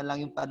 Konti na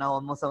lang yung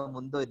panahon mo sa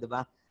mundo, di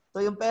ba?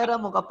 So, yung pera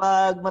mo,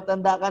 kapag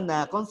matanda ka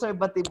na,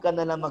 conservative ka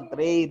na lang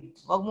mag-trade.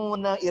 Huwag mo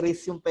muna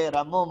i-risk yung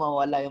pera mo,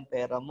 mawala yung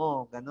pera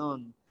mo.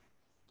 Ganun.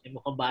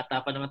 Mukhang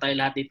bata pa naman tayo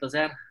lahat dito,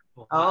 sir.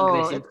 Mukhang Oo.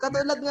 aggressive.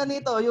 Katulad nga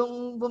nito,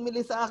 yung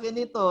bumili sa akin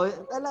nito,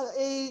 talaga,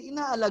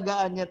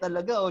 inaalagaan niya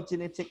talaga o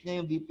chinecheck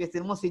niya yung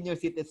BPS mo, senior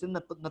citizen,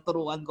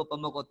 naturuan ko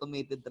pa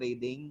mag-automated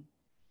trading.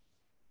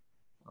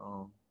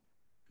 Oh.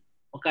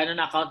 Magkano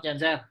na account niyan,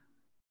 sir?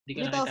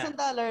 Hindi ko nakita.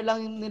 $3,000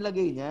 lang yung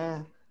nilagay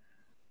niya.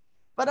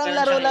 Parang Magkano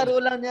siya laro-laro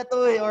ngayon? lang niya to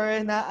or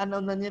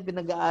na niya,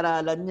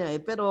 pinag-aaralan niya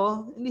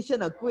Pero hindi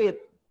siya nag-quit.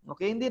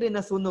 Okay, hindi rin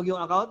nasunog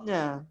yung account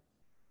niya.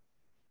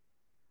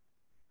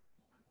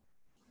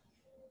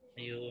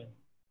 Ayun.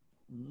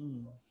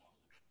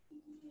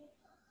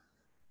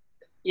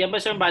 Yan ba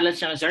sir yung balance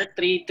niya, sir?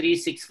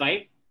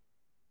 3,365?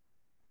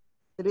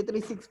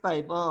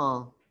 3,365,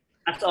 oo.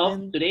 As of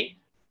today?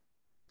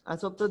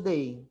 As of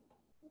today.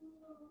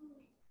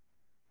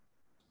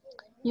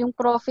 Yung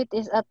profit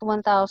is at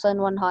 $1,100.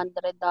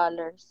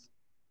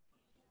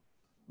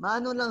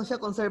 Maano lang siya,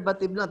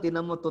 conservative lang.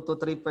 Tinan mo, 2 to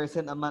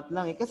 3% a month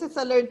lang. Kasi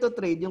sa Learn to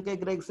Trade, yung kay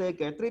Greg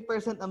Secker,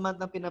 3% a month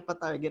ang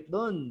pinapatarget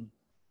doon.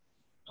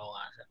 Oo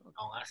nga,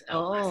 sir.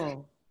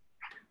 Oo.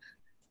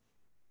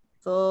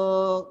 So,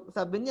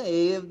 sabi niya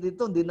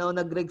dito, hindi na ako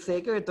nag-Greg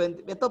Secker.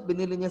 Ito,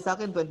 binili niya sa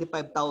akin,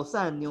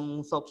 25,000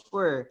 yung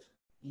software.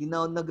 Hindi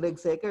na ako nag-Greg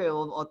Secker,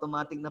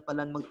 automatic na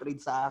pala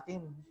mag-trade sa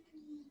akin.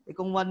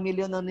 Kung 1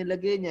 million ang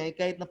nilagay niya,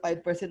 kahit na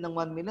 5% ng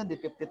 1 million, di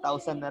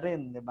 50,000 na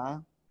rin, di ba?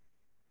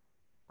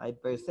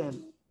 5%.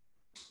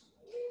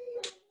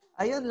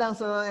 Ayun lang.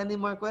 So, any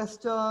more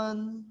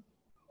question?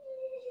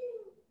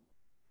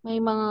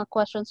 May mga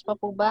questions pa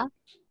po ba?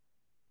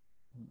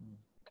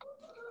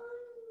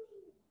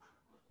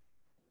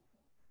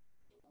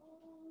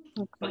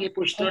 Okay.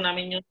 Pag-i-push through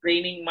namin yung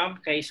training, ma'am,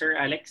 kay Sir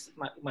Alex,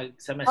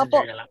 sa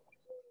messenger na lang.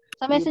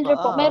 Sa messenger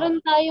po. Meron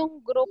tayong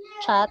group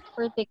chat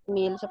for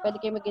Tickmill. So, pwede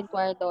kayo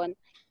mag-inquire doon.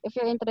 If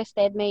you're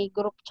interested, may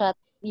group chat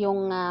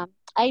yung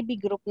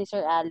IB group ni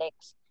Sir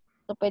Alex.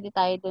 So, pwede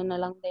tayo doon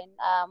na lang din.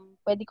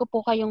 Pwede ko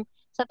po kayong,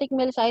 sa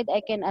Tickmill side,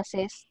 I can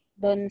assist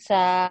doon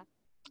sa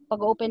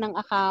pag-open ng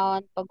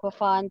account,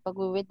 pag-fund,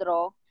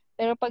 pag-withdraw.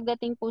 Pero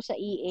pagdating po sa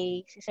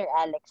EA, si Sir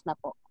Alex na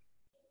po.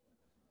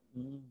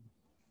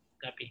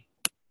 Copy.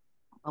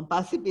 Ang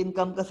passive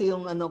income kasi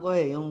yung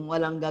yung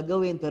walang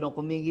gagawin pero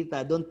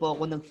kumikita, doon po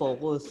ako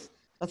nag-focus.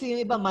 Kasi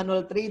yung iba,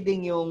 manual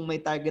trading, yung may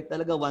target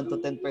talaga 1 to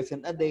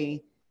 10% a day.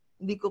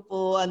 Hindi ko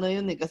po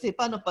yun Kasi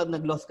paano pag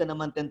nag-loss ka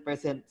naman 10%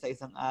 sa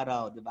isang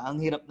araw, di ba?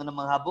 Ang hirap na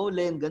namang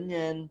habulin,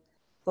 ganyan.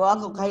 So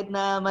ako, kahit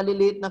na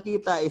maliliit na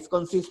kita is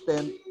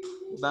consistent,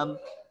 di ba?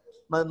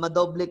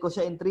 Madoble ko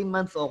siya in 3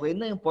 months, okay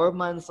na. Yung 4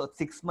 months o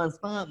 6 months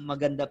pa nga,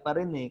 maganda pa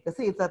rin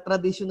Kasi it's a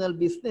traditional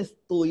business,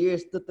 2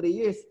 years to 3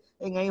 years.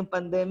 Ngayong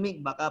pandemic,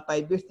 baka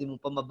 5 years, di mo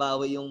pa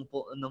mabawi yung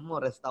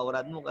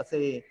restaurant mo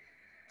kasi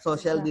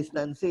social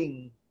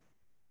distancing.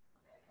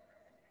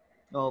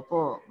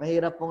 Opo,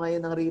 mahirap po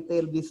ngayon ang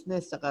retail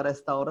business saka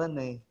restaurant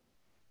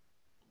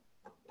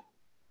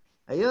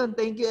Ayun,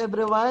 thank you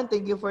everyone.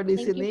 Thank you for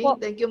listening.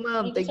 Thank you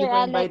ma'am. Thank you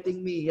for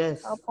inviting me.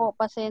 Yes. Opo,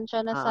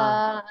 pasensya na sa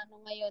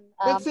ngayon.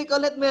 Next week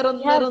ulit,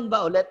 meron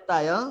ba ulit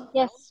tayo?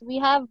 Yes, we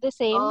have the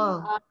same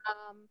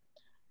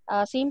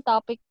same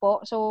topic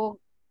po. So,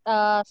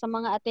 sa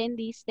mga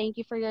attendees, thank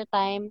you for your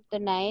time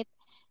tonight.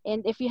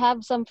 And if you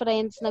have some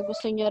friends na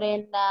gusto nyo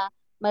rin na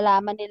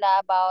malaman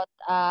nila about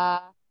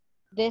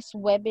this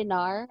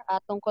webinar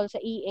tungkol sa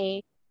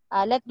EA,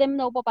 let them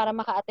know po para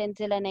maka-attend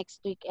sila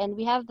next week. And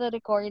we have the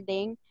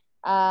recording.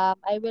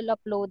 I will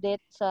upload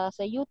it sa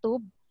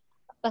YouTube.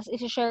 Tapos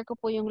isi-share ko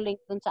po yung link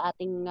dun sa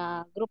ating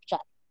group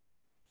chat.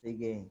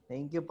 Sige.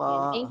 Thank you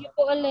po. Thank you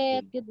po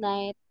ulit. Good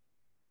night.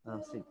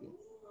 Sige.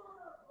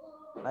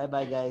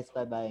 Bye-bye guys.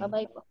 Bye-bye.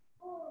 Bye-bye po.